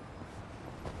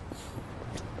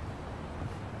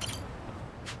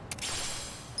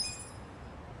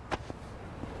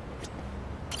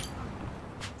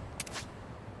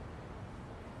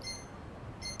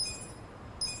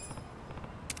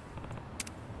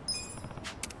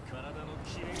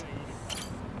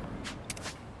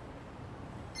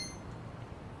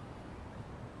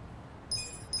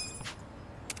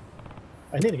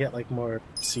 I need to get like more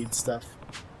seed stuff.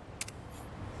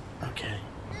 Okay.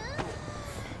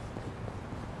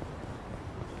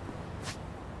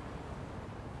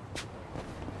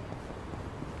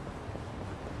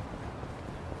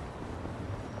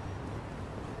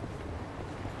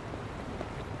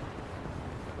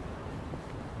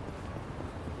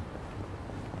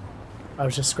 I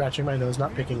was just scratching my nose,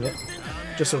 not picking it,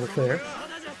 just so we're clear.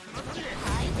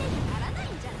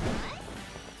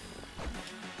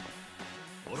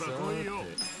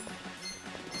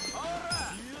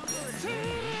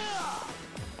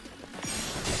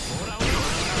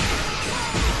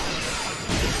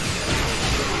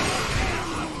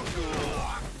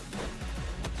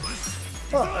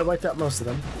 Well, I wiped out most of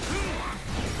them.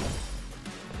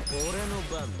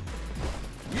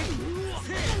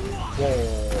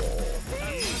 Whoa.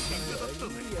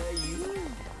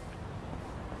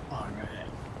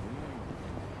 Alright.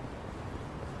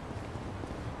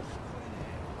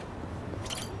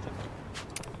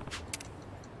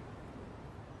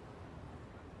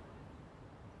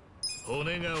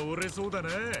骨が折れそうだね。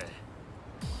ぶっ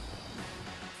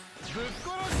殺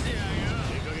してやるよ。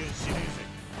手加減しねえぜ。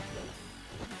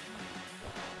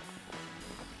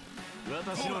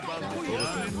私の番でやめ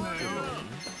んなよ。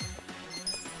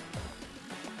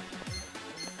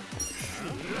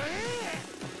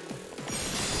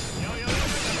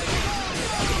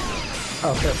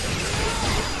Oh, perfect.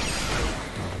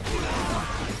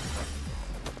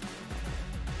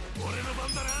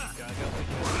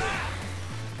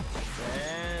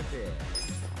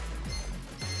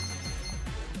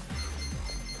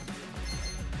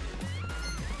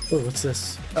 Oh, what's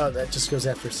this? Oh, that just goes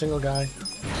after a single guy.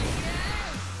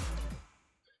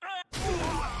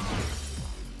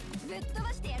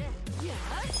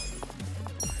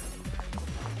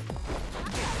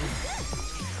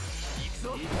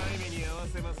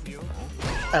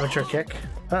 Amateur kick.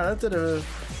 That did a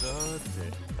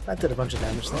bunch of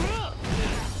damage though.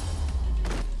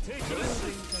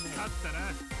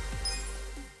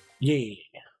 Yeah.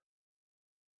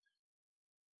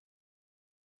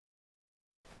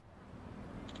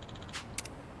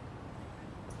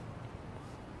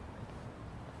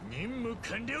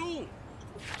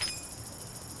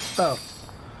 Oh,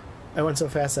 I went so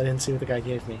fast I didn't see what the guy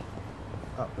gave me.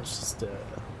 Oh, it's just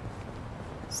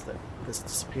this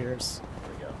disappears.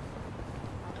 There we go.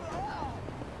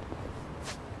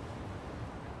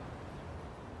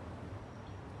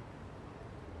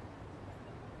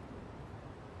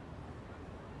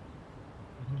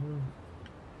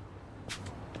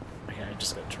 Okay, I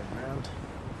just gotta turn around.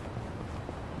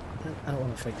 I don't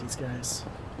want to fight these guys.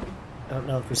 I don't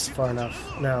know if this is far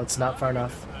enough. No, it's not far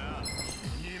enough.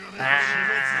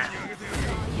 Ah!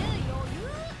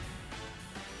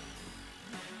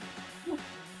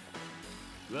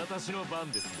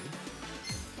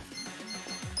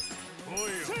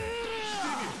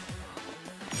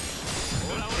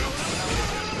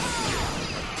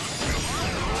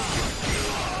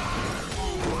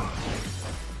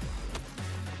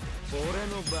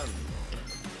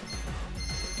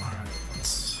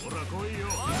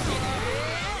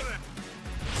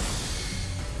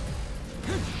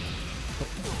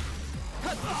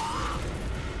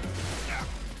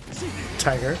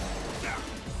 Tiger.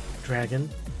 Dragon.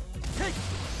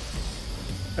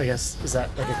 I guess, is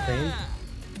that like a crane?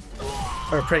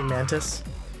 Or a praying mantis?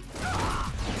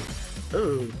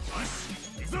 Ooh.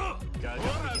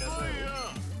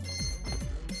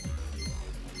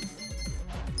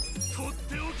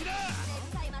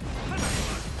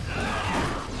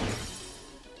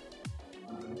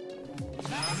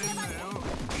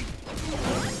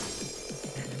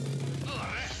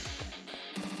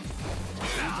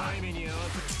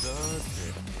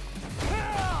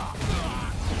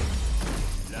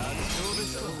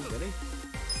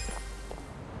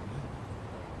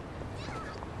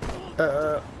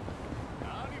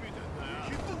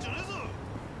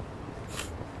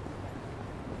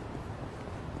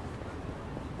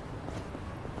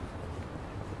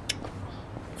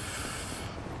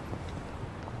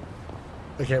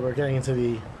 Okay, we're getting into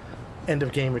the end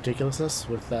of game ridiculousness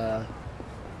with the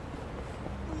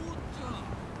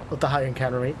high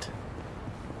encounter rate.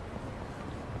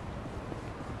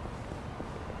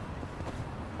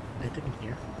 I didn't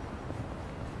hear.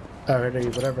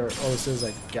 Alrighty, whatever all this is,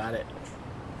 I got it.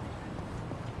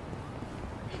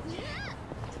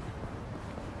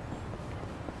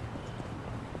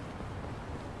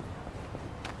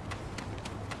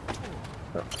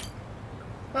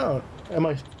 Oh, am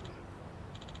I?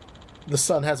 The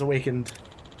sun has awakened.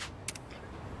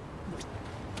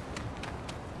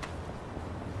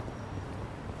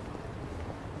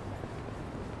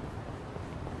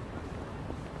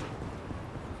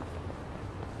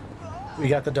 We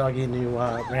got the doggy a new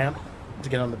ramp to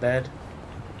get on the bed.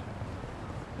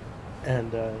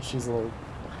 And she's a little...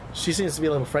 She seems to be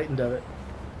a little frightened of it.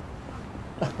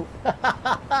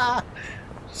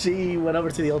 She went over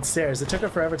to the old stairs. It took her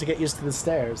forever to get used to the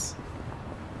stairs.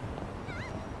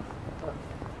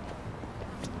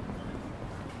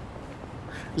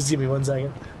 Just give me 1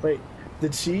 second. Wait,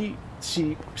 did she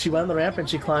went on the ramp and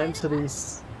she climbed to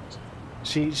these...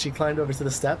 She climbed over to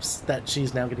the steps that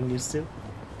she's now getting used to?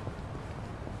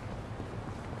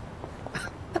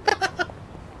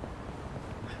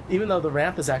 Even though the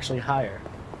ramp is actually higher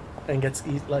and gets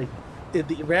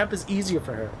the ramp is easier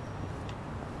for her.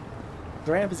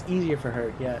 The ramp is easier for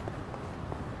her, yeah.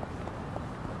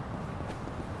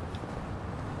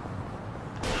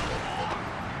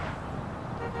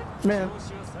 Man.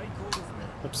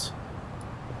 Oops.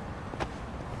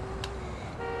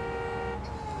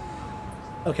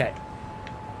 Okay.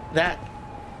 That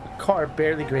car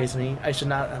barely grazed me. I should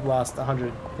not have lost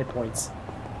 100 hit points.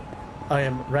 I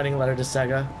am writing a letter to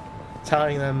Sega,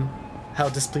 telling them how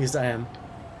displeased I am.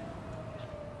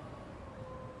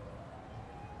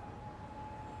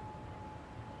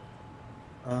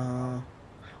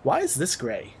 Why is this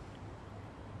gray?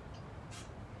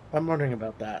 I'm wondering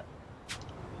about that.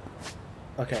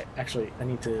 Okay, actually, I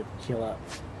need to heal up.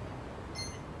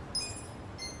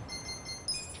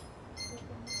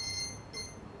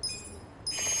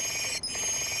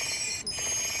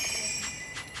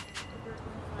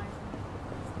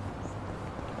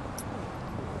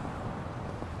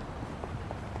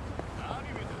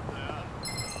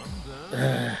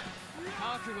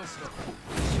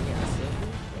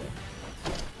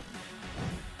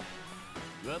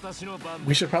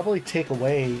 We should probably take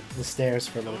away the stairs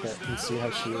for a little bit and see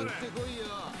how she...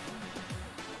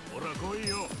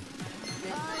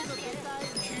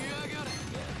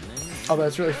 Although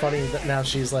it's really funny that now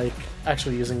she's like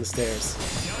actually using the stairs.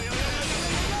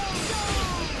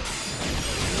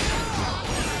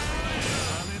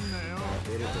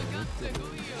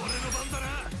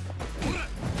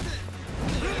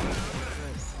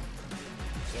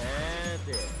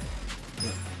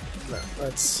 No,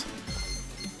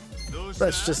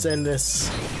 let's just end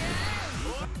this.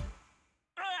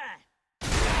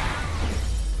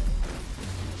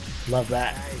 Love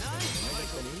that.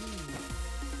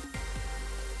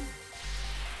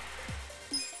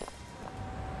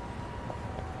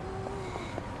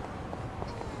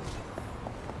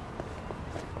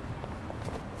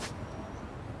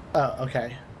 Oh,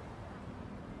 okay.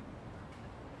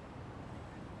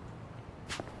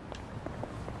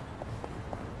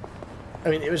 I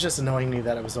mean, it was just annoying me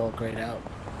that it was all grayed out.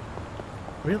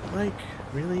 Really?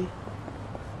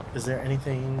 Is there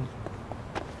anything...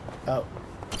 Oh,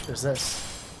 there's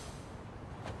this.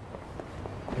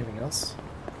 Anything else?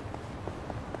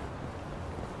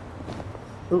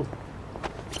 Ooh.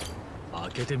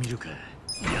 Okay,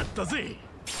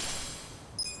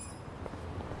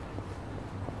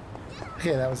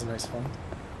 that was a nice one.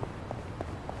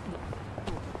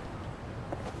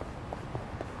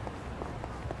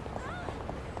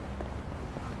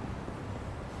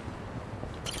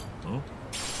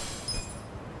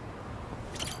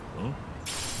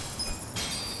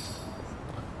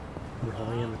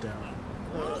 Rolling it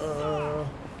down.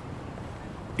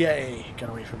 Yay! Got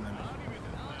away from them.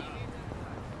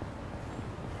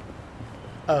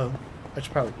 Oh, I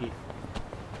should probably eat.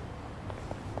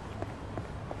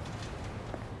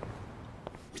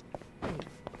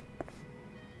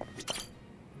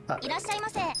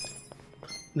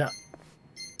 No.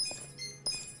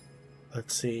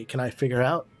 Let's see. Can I figure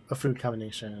out a food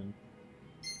combination?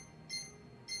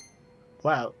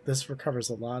 Wow, this recovers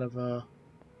a lot of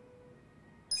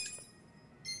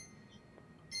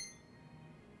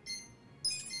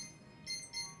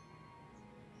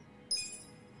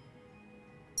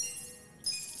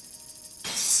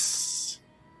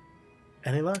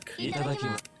Any luck?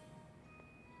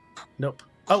 Nope.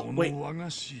 Oh, wait. He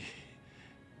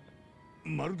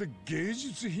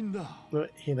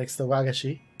likes the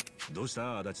wagashi. どうし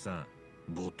た足立さん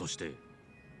ぼーっとして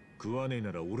食わねえ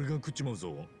なら俺が食っちまう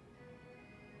ぞ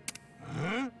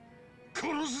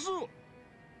殺すぞ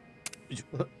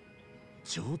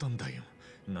冗談だよ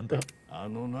なんだあ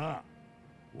のな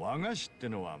和菓子って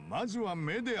のはまずは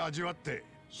目で味わって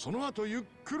その後ゆっ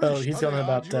くり舌で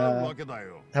味わうわけだ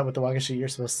よ How about the wagashi? You're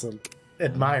supposed to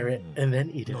admire it and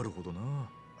then eat it. なるほどな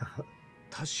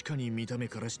確かに見た目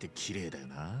からして綺麗だよ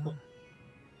な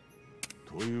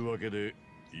というわけで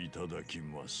いただき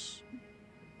ます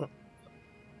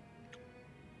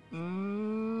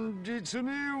実に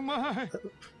うまい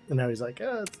And now he's like,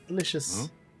 oh, it's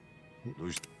delicious.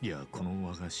 いやこの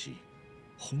和菓子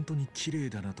本当に綺麗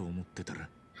だなと思ってたら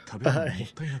食べ Uh, るのもっ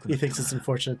たいなく he なって thinks it's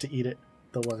unfortunate to eat it,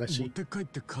 the 持っ wagashi. て帰っ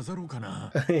て飾ろうか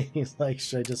な。 He's like,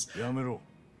 should I just やめろ。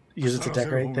 use it to 腐らせ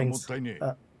る decorate 方がも things? ったいねえ。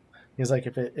 He's like,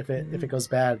 if it goes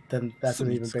bad, then that's an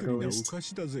罪 even 作 bigger りなお waste. 菓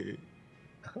子だぜ。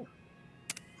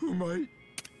うまい。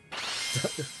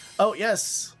 Oh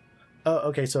yes. Oh,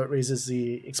 okay. So it raises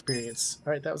the experience.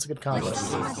 All right, that was a good combo.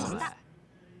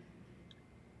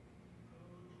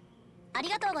 あり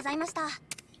がとうございました。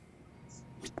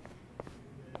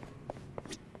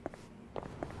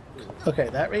 Okay,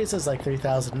 that raises like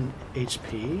 3,000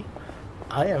 HP.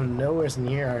 I am nowhere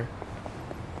near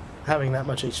having that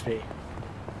much HP.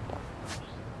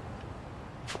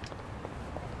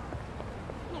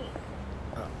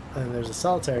 Oh, and there's a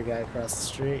solitary guy across the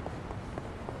street.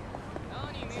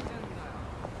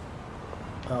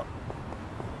 Oh.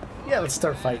 Yeah, let's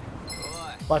start a fight.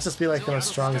 Watch us be like the most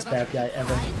strongest bad guy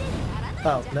ever.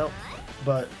 Oh, no.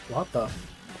 But, what the?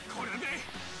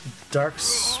 Dark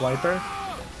Swiper?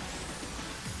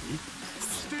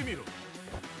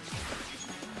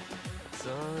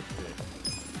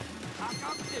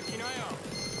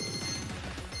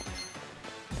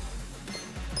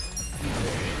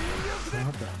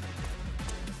 What the?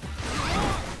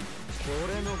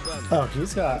 Oh,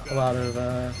 he's got a lot of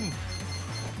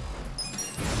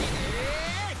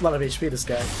HP, this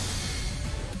guy.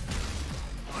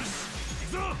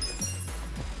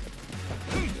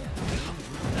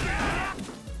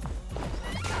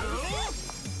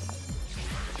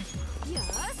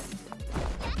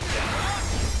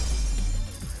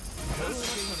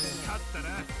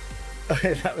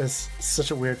 Okay, that was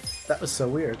such a weird... That was so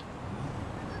weird.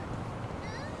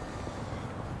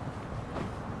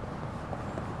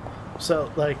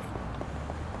 So, like...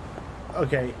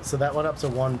 Okay, so that went up to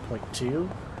 1.2.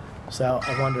 So,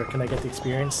 I wonder, can I get the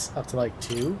experience up to, like,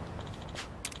 2?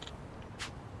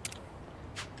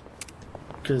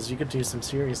 Because you could do some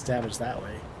serious damage that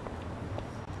way.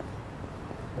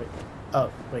 Wait. Oh,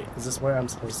 wait, is this where I'm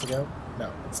supposed to go?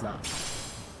 No, it's not.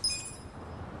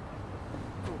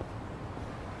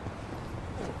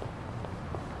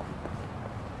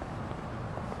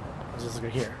 I was just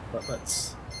going here, but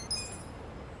let's...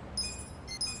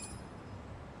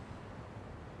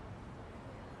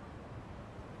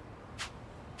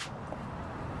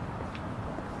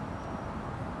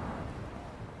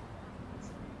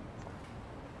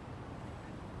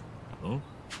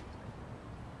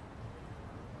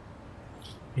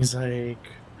 He's like,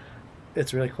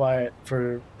 it's really quiet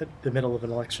for the middle of an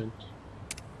election.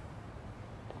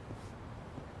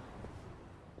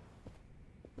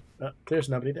 There's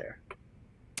nobody there.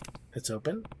 It's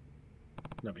open.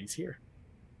 Nobody's here.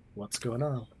 What's going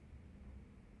on?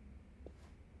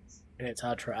 It's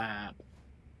a trap.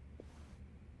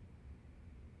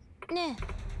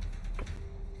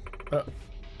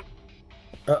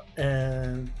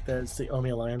 And there's the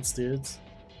Omi Alliance dudes.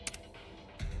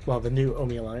 Well, the new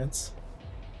Omi Alliance.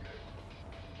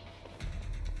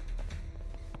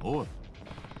 Oh.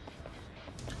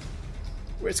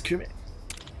 Where's Kume?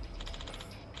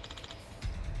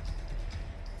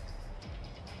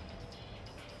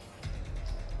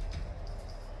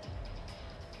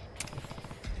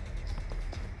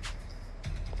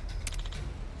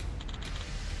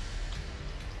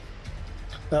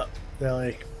 Oh, they're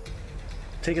like,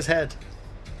 take his head.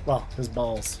 Well, his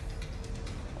balls.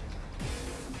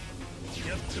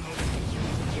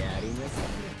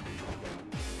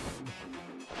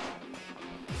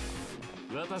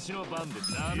 私の番で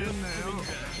す。なめんなよ。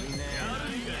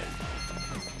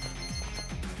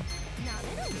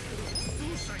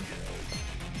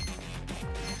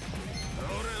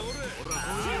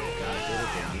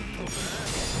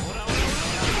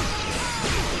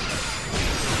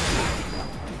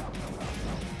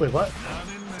Wait, what?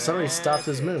 Somebody stopped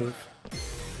his move.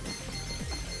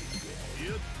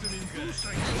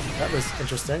 That was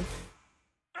interesting.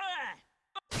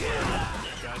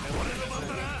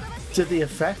 Did the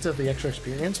effect of the extra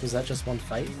experience, was that just one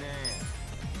fight?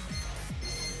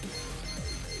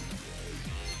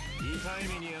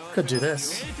 Could do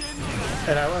this.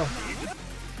 And I will.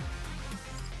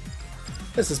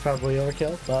 This is probably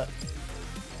overkill, but...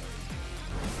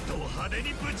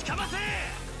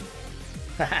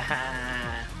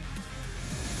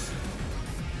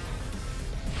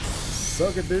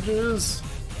 Suck it, bitches!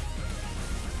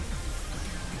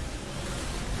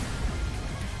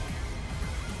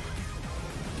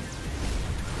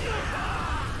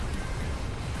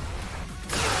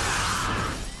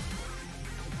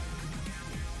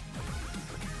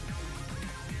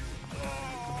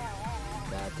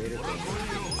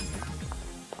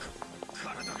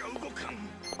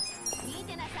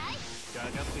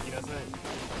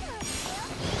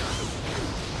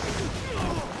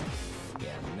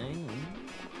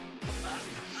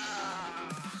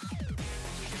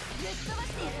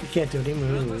 You can't do any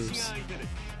moves.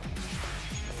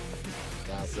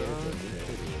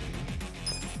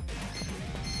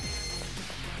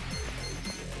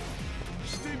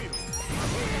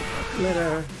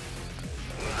 Later.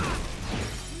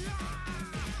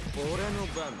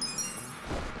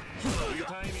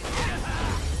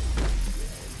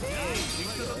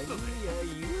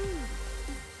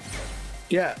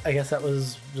 Yeah, I guess that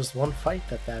was just one fight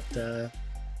that if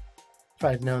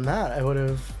I'd known that, I would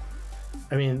have,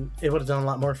 I mean, it would have done a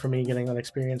lot more for me getting that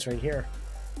experience right here.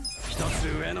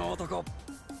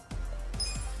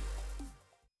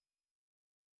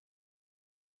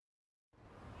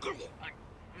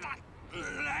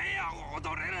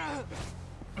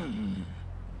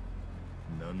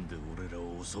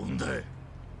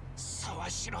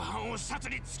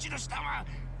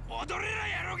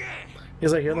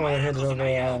 He's like, you're the one that handed over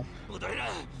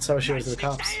Sawashiro to the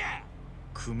cops.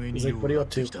 He's like, what are you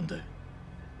up to?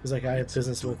 He's like, I have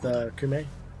business with Kume.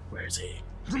 Where is he?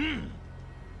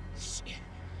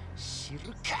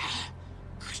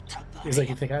 He's like,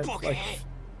 you think I'd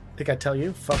tell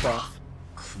you? Fuck off.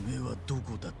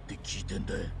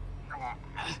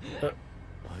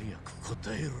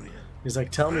 He's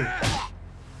like, tell me.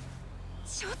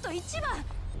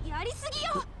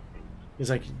 He's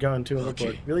like going to a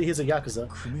report. Really, he's a Yakuza.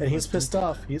 And he's pissed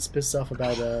off. He's pissed off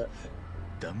about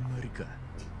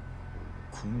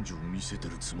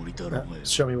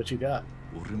show me what you got.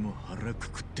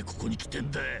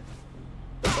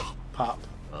 Pop.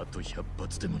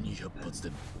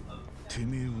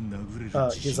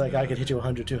 He's like, I could hit you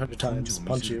 100, 200 times,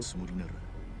 punch you.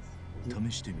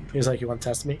 He's like, you want to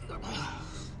test me?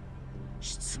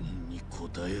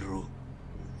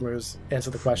 Where's, answer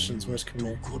the questions, where's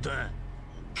Kume?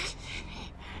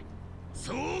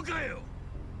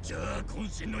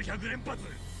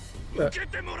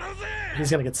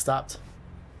 He's gonna get stopped.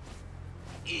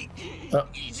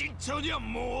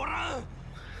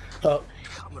 Oh,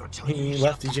 he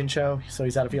left Ijincho, so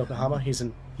he's out of Yokohama. He's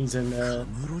in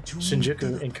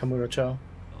Shinjuku in Kamurocho.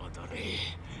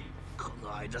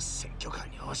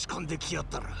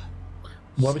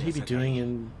 What would he be doing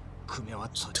in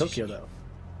Tokyo though?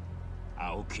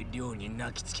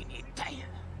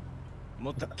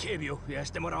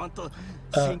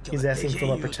 He's asking for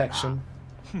more protection.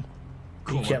 You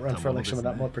can't run for election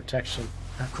without more protection.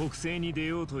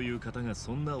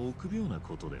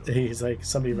 He's like,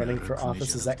 somebody running for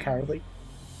office, is that cowardly?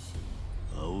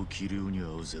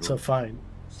 So fine.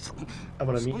 I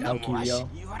want to meet Aoki Ryo.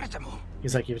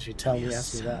 He's like, if you tell me,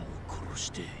 ask me that.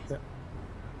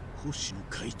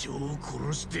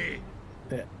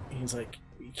 Yeah. He's like,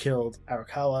 you killed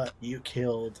Arakawa, you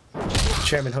killed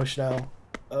Chairman Hoshino.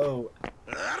 Oh.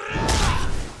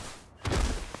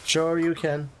 Sure you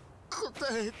can.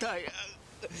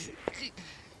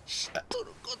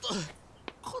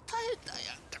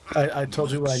 I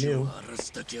told you what I knew.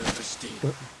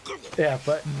 Yeah,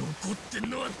 but...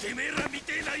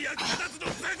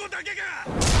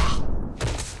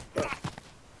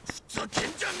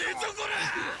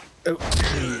 Oh,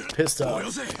 he's pissed off.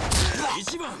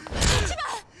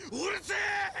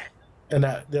 And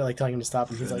they're like telling him to stop,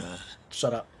 and he's like,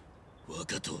 shut up.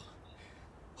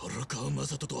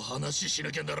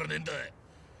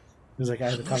 He's like, I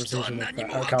had a conversation with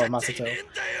Arakawa Masato.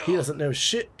 He doesn't know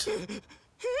shit.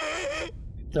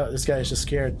 No, this guy is just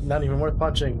scared. Not even worth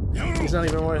punching. He's not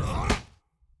even worth...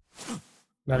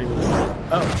 Not even worth...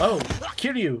 Oh,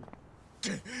 Kiryu!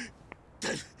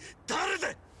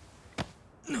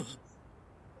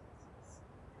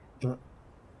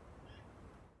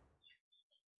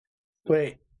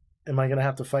 Wait, am I gonna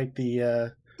have to fight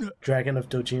the Dragon of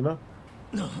Dojima?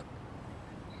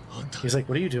 He's like,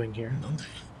 what are you doing here?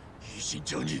 He's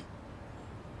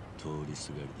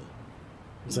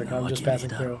like, I'm just passing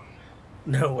through.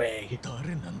 No way.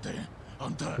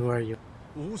 Who are you?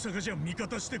 He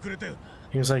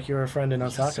was like, you're a friend in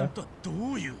Osaka.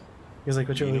 He's like,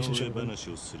 what's your relationship with him?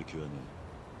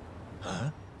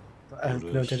 I have no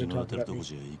intention to talk about me.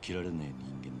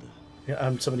 Yeah,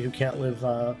 I'm somebody who can't live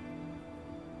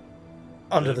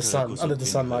under the sun, under the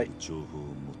sunlight.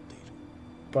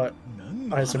 But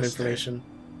I have some information.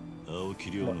 Well,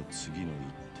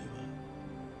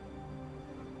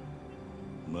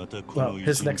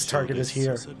 his next target is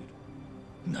here.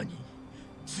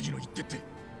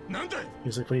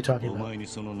 He's like, what are you talking about?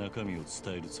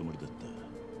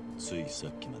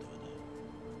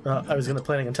 I was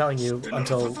planning on telling you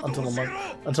until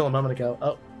a moment ago.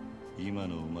 Oh.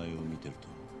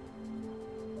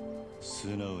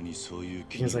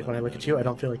 He's like, when I look at you, I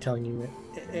don't feel like telling you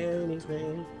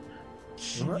anything.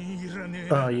 What?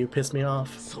 Oh, you pissed me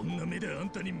off.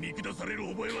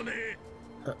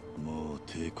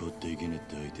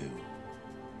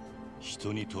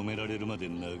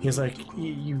 He's like,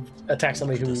 you attack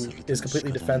somebody who is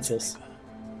completely defenseless.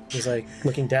 He's like,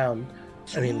 looking down.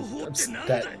 I mean,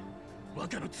 that...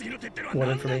 What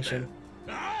information?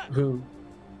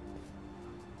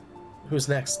 Who's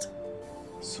next?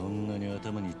 He's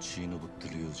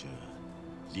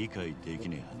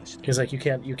like, you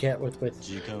can't with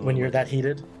when you're that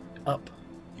heated. Up.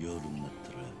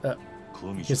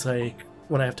 He's like,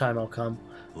 when I have time, I'll come.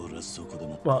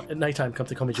 Well, at nighttime, come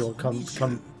to Komijiro.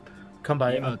 Come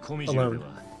by alone.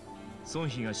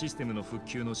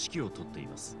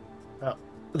 Oh,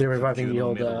 they're reviving the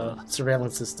old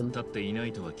surveillance system.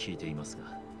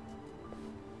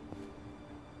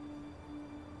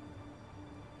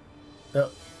 Oh,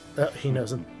 he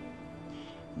knows him.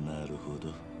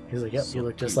 He's like, yep, you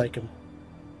look just like him.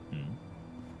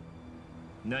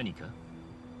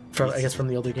 I guess from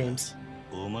the older games.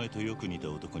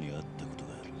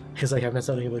 He's like, I've met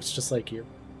somebody who looks just like you.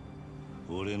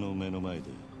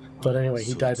 But anyway,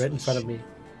 he died right in front of me.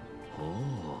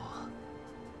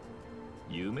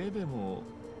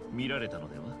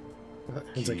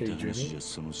 He's like, are you dreaming?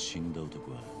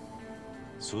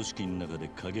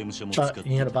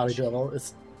 He had a body double.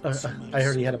 I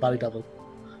heard he had a body double.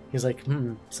 He's like,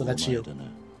 so that's you.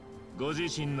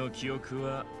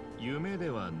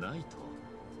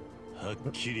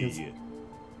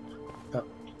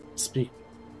 Speak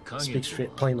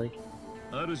straight, plainly.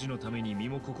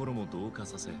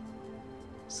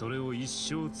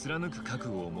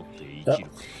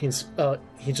 He's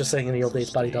just saying in the old days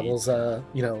body doubles,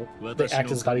 you know, they act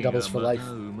as body doubles for life.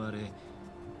 And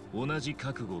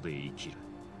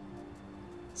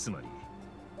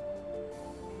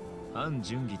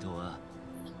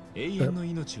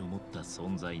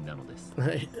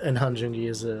Han Jungi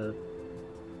is a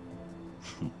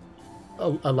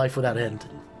life without end.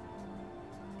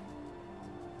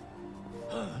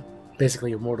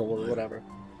 Basically immortal or whatever.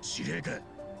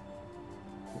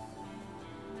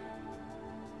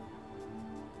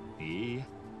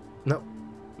 No.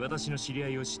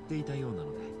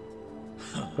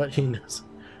 But he knows.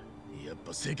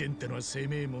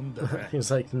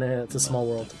 He's like, nah, it's a small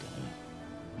world.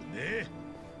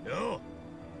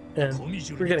 And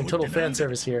we're getting total fan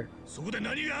service here. He's not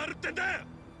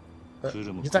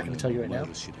going to tell you right now.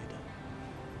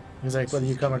 He's like, whether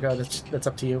you come or go, that's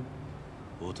up to you.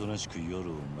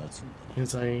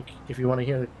 He's like, if you want to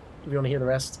hear the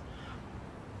rest,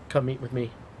 come meet with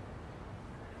me.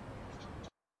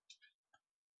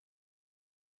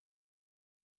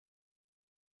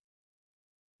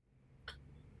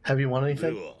 Have you won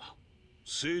anything?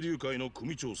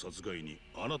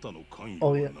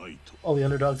 All the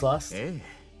underdogs lost?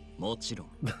 もちろん。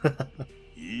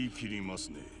言い切ります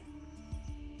ね。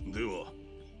では、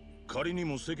仮に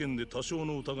も世間で多少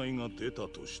の疑いが出た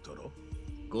としたら、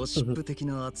ゴシップ的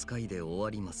な扱いで終わ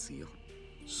りますよ。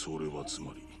それはつ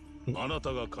まり、あな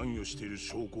たが関与している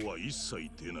証拠は一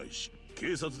切出ないし、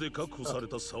警察で確保され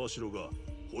た沢城が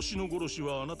No, he's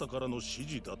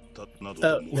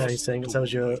saying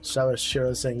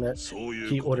Sawashiro saying that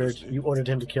you ordered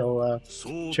him to kill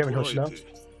Chairman Hoshino.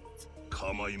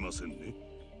 構いませんね。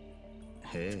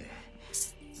へえ、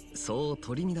そう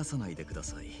取り乱さないでくだ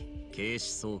さい。警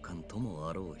視総監とも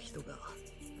あろう人が、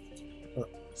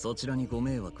そちらにご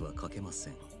迷惑はかけませ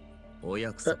ん。お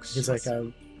約束します。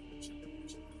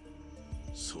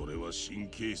それは神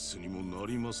経質にもな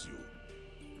りますよ。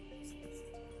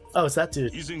 Oh, it's that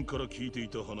dude. The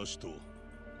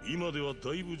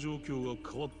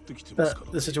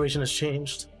situation has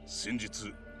changed.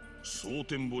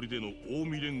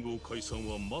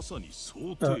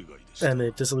 And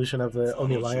the dissolution of the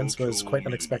Oni Alliance was quite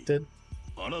unexpected.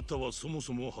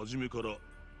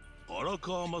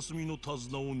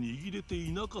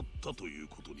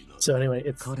 So anyway,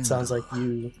 it sounds like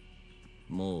you...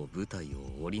 もう舞台を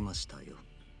降りましたよ。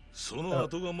 その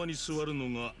後釜に座るの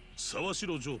が沢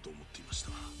城城と思っていました。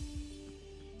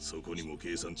そこにも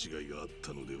計算違いがあっ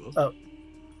たのでは。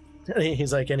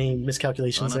He's like, any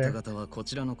miscalculations there? But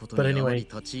anyway,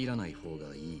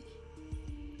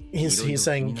 he's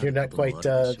saying you're not quite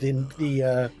the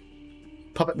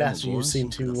puppet master you seem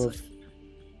to have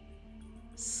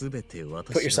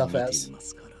put yourself as.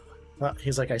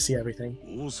 He's like, I see everything.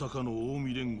 大阪の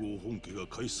近江連合本家が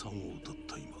解散を謳っ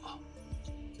た今、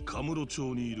カムロ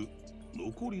町にいる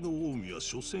残りの近江は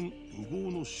所詮烏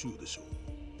合の衆でしょう。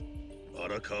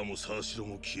荒川も沢城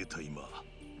も消えた今、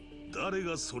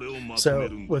So,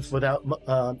 without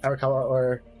Arakawa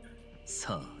or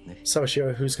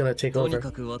Sawashiro, who's gonna take over?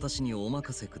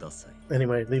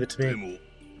 Anyway, leave it to me.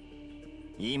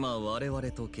 今我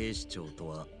々と警視庁と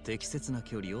は適切な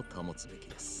距離を保つべき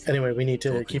です。 Anyway, we need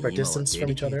to keep our distance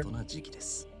from each other.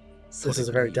 This is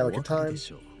a very delicate time.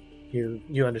 You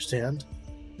understand?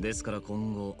 ですから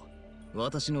今後、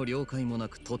私の了解もな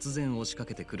く突然押しか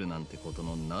けてくるなんてこと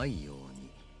のないよう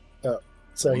に。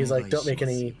 So he's like, don't make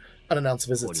any unannounced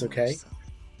visits, okay?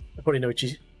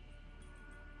 Horinoichi.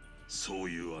 そう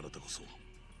いうあなたこそ、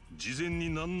事前に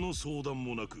何の相談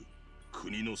もなく、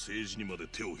国の政治にまで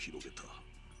手を広げた。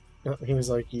 He was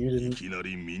like, you didn't. いきな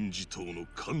り民事党の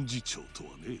幹事長と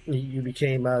はね。You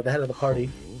became the head of the party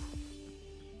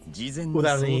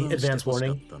without any advance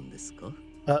warning.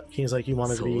 He's like, you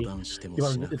wanted to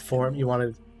inform, you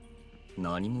wanted.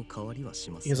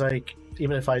 He's like,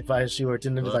 even if I advised you or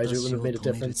didn't advise you, it wouldn't have made a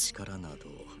difference.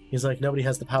 He's like, nobody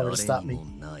has the power to stop me.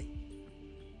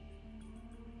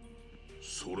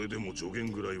 それでも助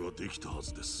言ぐらいはできたは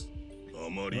ずです。 あ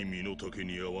まり身の丈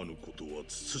に合わぬことは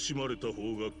慎まれた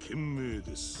方が賢明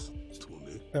ですと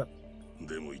ね。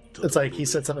でも言った。 It's like he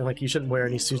said something like you shouldn't wear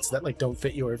any suits that like don't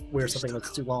fit you or wear something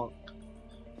that's too long.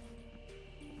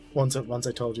 Once I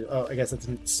told you. Oh, I guess it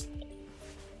didn't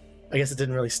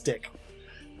really stick.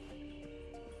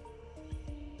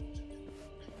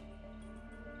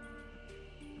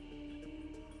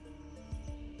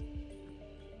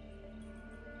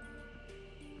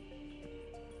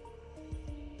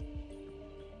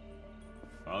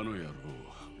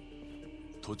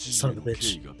 Son of a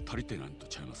bitch.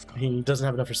 He doesn't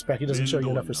have enough respect. He doesn't show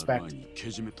you enough respect.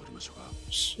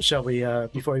 Shall we,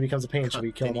 before he becomes a pain, should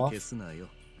we kill him off?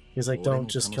 He's like, don't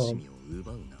just kill him.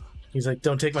 He's like,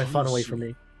 don't take my fun away from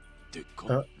me.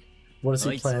 What is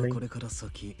he planning?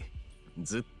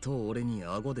 ずっと俺に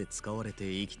顎で使われ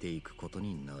て生きていくこと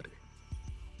になる。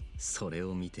それ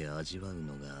を見て味わう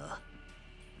のが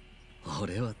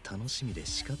俺は楽しみで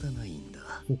仕方ないんだ。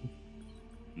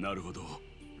なるほど、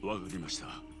わかりました。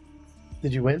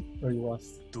Did you win or you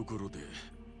lost? ところで、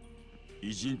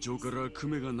偉人町からク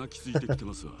メが泣きついてきて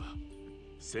ますわ。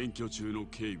選挙中の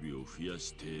警備を増や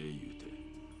して言う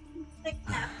て。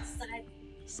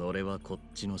それはこっ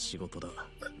ちの仕事だ。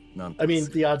I mean,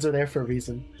 the odds are there for a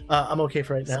reason. I'm okay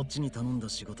for right now. そっちに頼んだ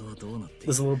仕事はどうなっている?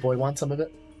 Does the little boy want some of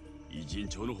it? 偉人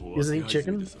町の方は Isn't he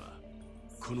chicken?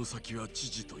 この先は知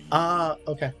事という。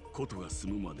Okay. ことが済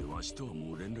むまでわしとは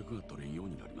もう連絡が取れんよう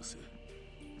になります。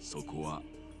そこは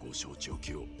ご承知お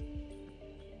きを。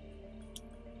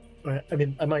I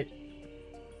mean, I might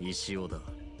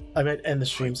end the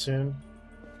stream soon.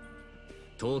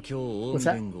 東京オウム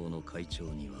連合の会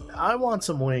長には I want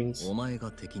some wings. お前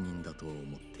が適任だと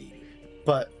思っている。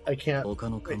But I can't 他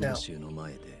の看 right 護 now. 衆の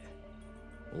前で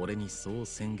俺にそう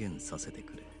宣言させて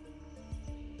くれ。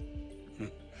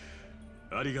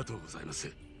ありがとうございます。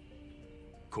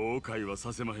後悔は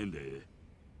させまへんで。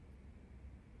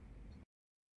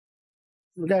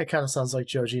The guy kind of sounds like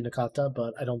Joji Nakata,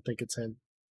 but I don't think it's him.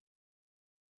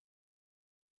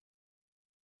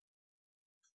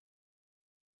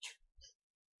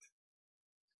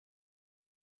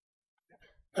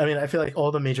 I mean, I feel like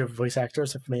all the major voice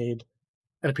actors have made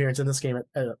an appearance in this game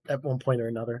at one point or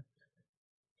another.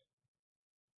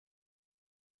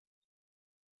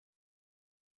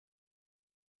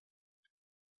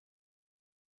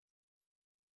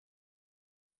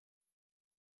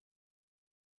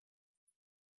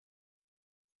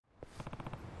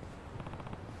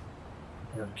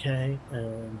 Okay,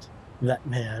 and that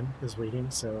man is waiting,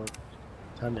 so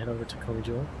time to head over to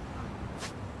Komijo.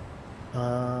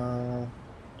 I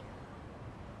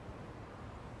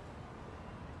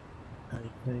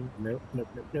think nope.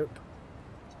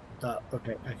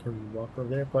 Okay, I can walk over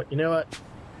there, but you know what?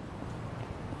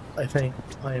 I think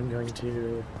I am going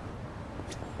to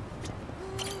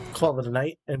call it a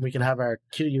night, and we can have our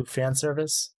Kiryu fan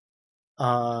service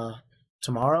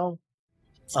tomorrow.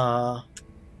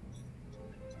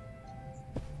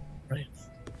 Right.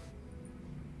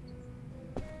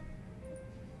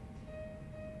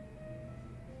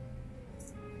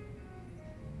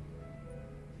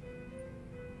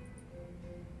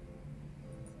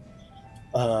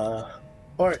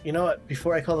 Or you know what?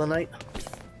 Before I call the night,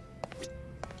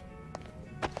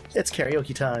 it's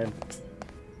karaoke time.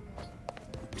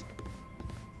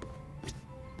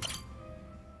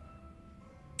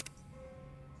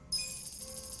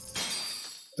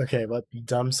 Okay, but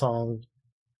dumb song.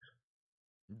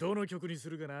 どの曲にす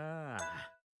るかな?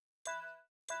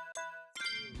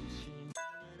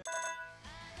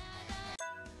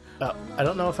 Oh, I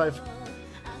don't know if I've.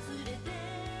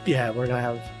 Yeah, we're gonna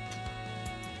have.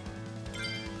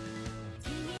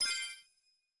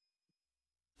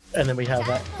 And then we have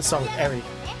the song with Eri.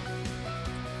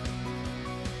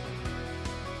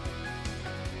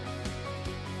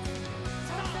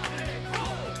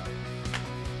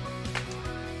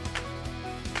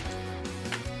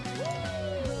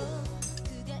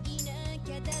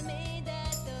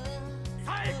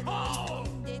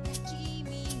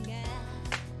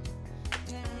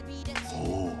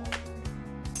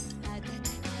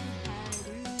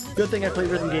 Good thing I play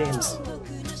rhythm games.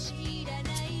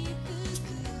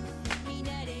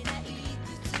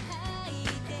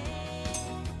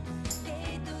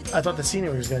 I thought the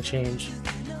scenery was going to change.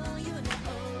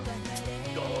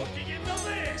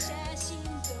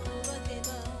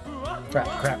 Crap,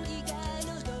 crap.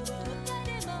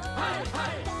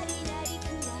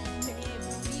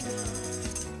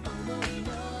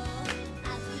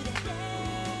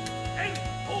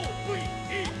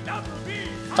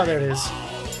 Oh, there it is.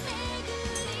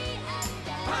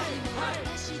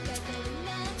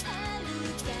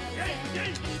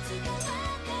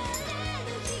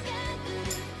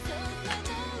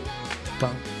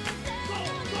 Bum.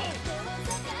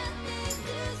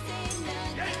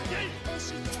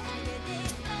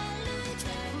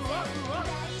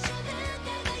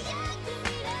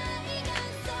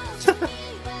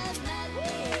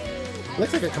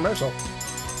 Looks like a commercial.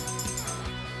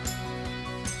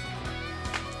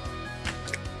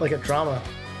 Like a drama.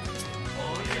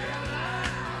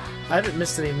 I haven't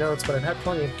missed any notes, but I've had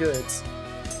plenty of goods.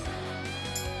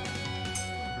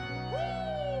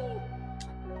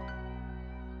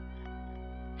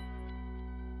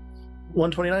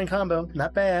 $129 combo,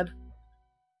 not bad.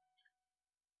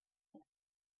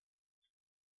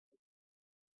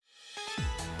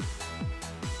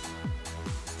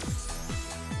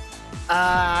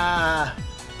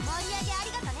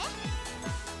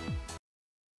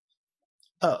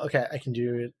 Oh, okay, I can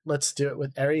do it. Let's do it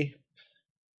with Eri.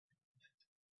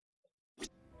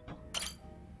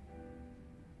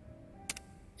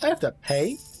 I have to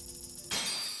pay?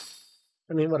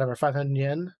 I mean, whatever, 500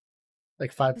 yen?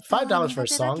 Like $5 for a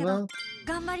song, though?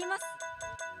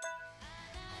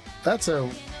 That's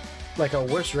like a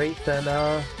worse rate than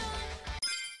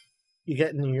you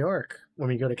get in New York when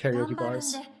we go to karaoke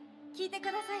bars.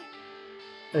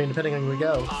 I mean, depending on where we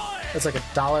go, it's like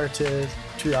 $1 to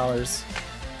 $2.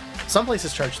 Some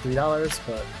places charge $3,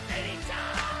 but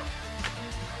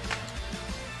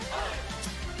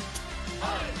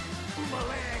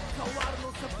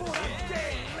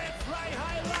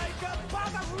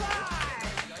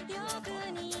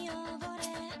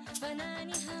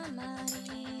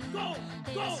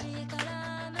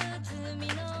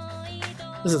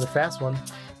this is a fast one.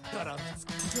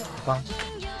 Wow.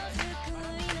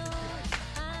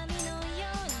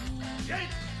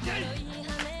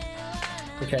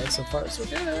 Okay, so far so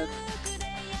good.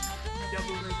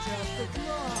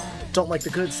 Don't like the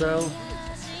goods though.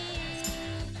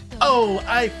 Oh,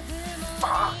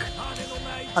 fuck!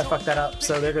 I fucked that up.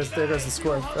 So there goes the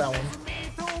score for that one.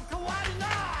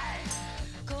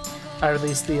 I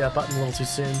released the button a little too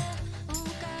soon.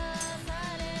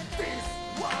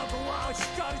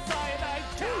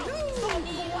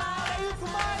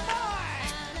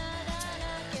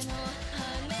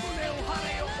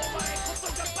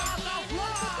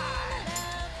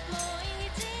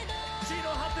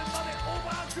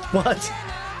 What?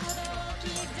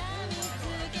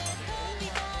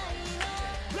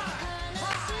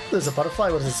 There's a butterfly.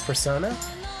 What is this, Persona?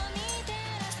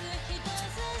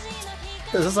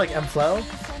 Is this like M-Flow?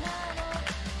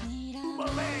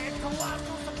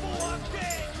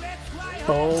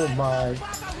 Oh my.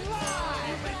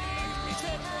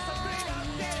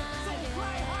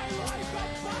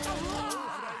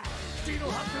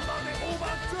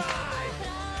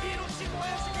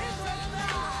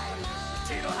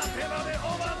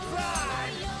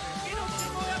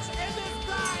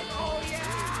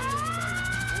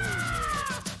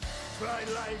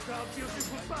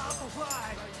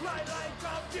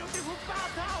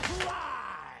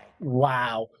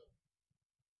 Wow.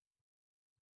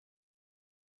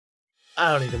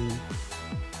 I don't even...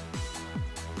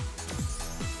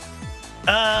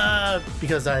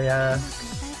 because I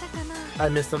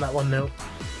missed on that one note.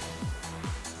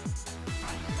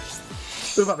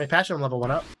 Ooh, but my passion level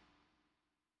went up.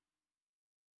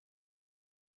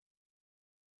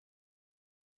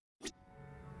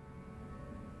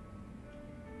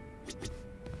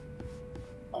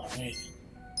 Alright.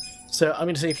 So I'm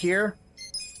going to save here,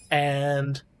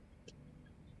 and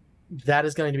that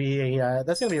is going to be a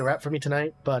that's going to be a wrap for me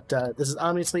tonight. But this is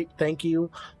Omnisleep. Thank you.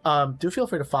 Do feel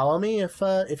free to follow me if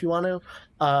you want to.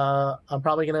 I'm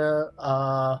probably gonna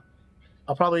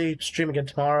I'll probably stream again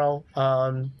tomorrow.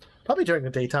 Probably during the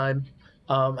daytime.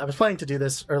 I was planning to do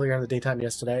this earlier in the daytime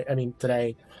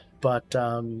today, but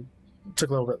took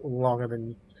a little bit longer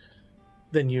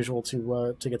than usual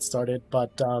to get started.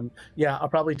 But yeah, I'll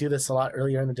probably do this a lot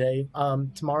earlier in the day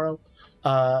tomorrow.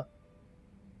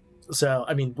 So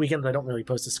I mean, weekends I don't really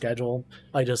post a schedule.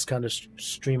 I just kind of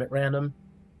stream at random.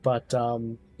 But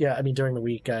yeah, I mean, during the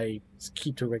week I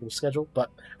keep to a regular schedule.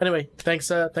 But anyway, thanks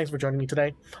for joining me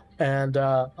today, and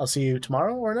I'll see you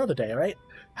tomorrow or another day. All right,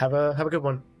 have a good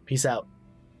one. Peace out.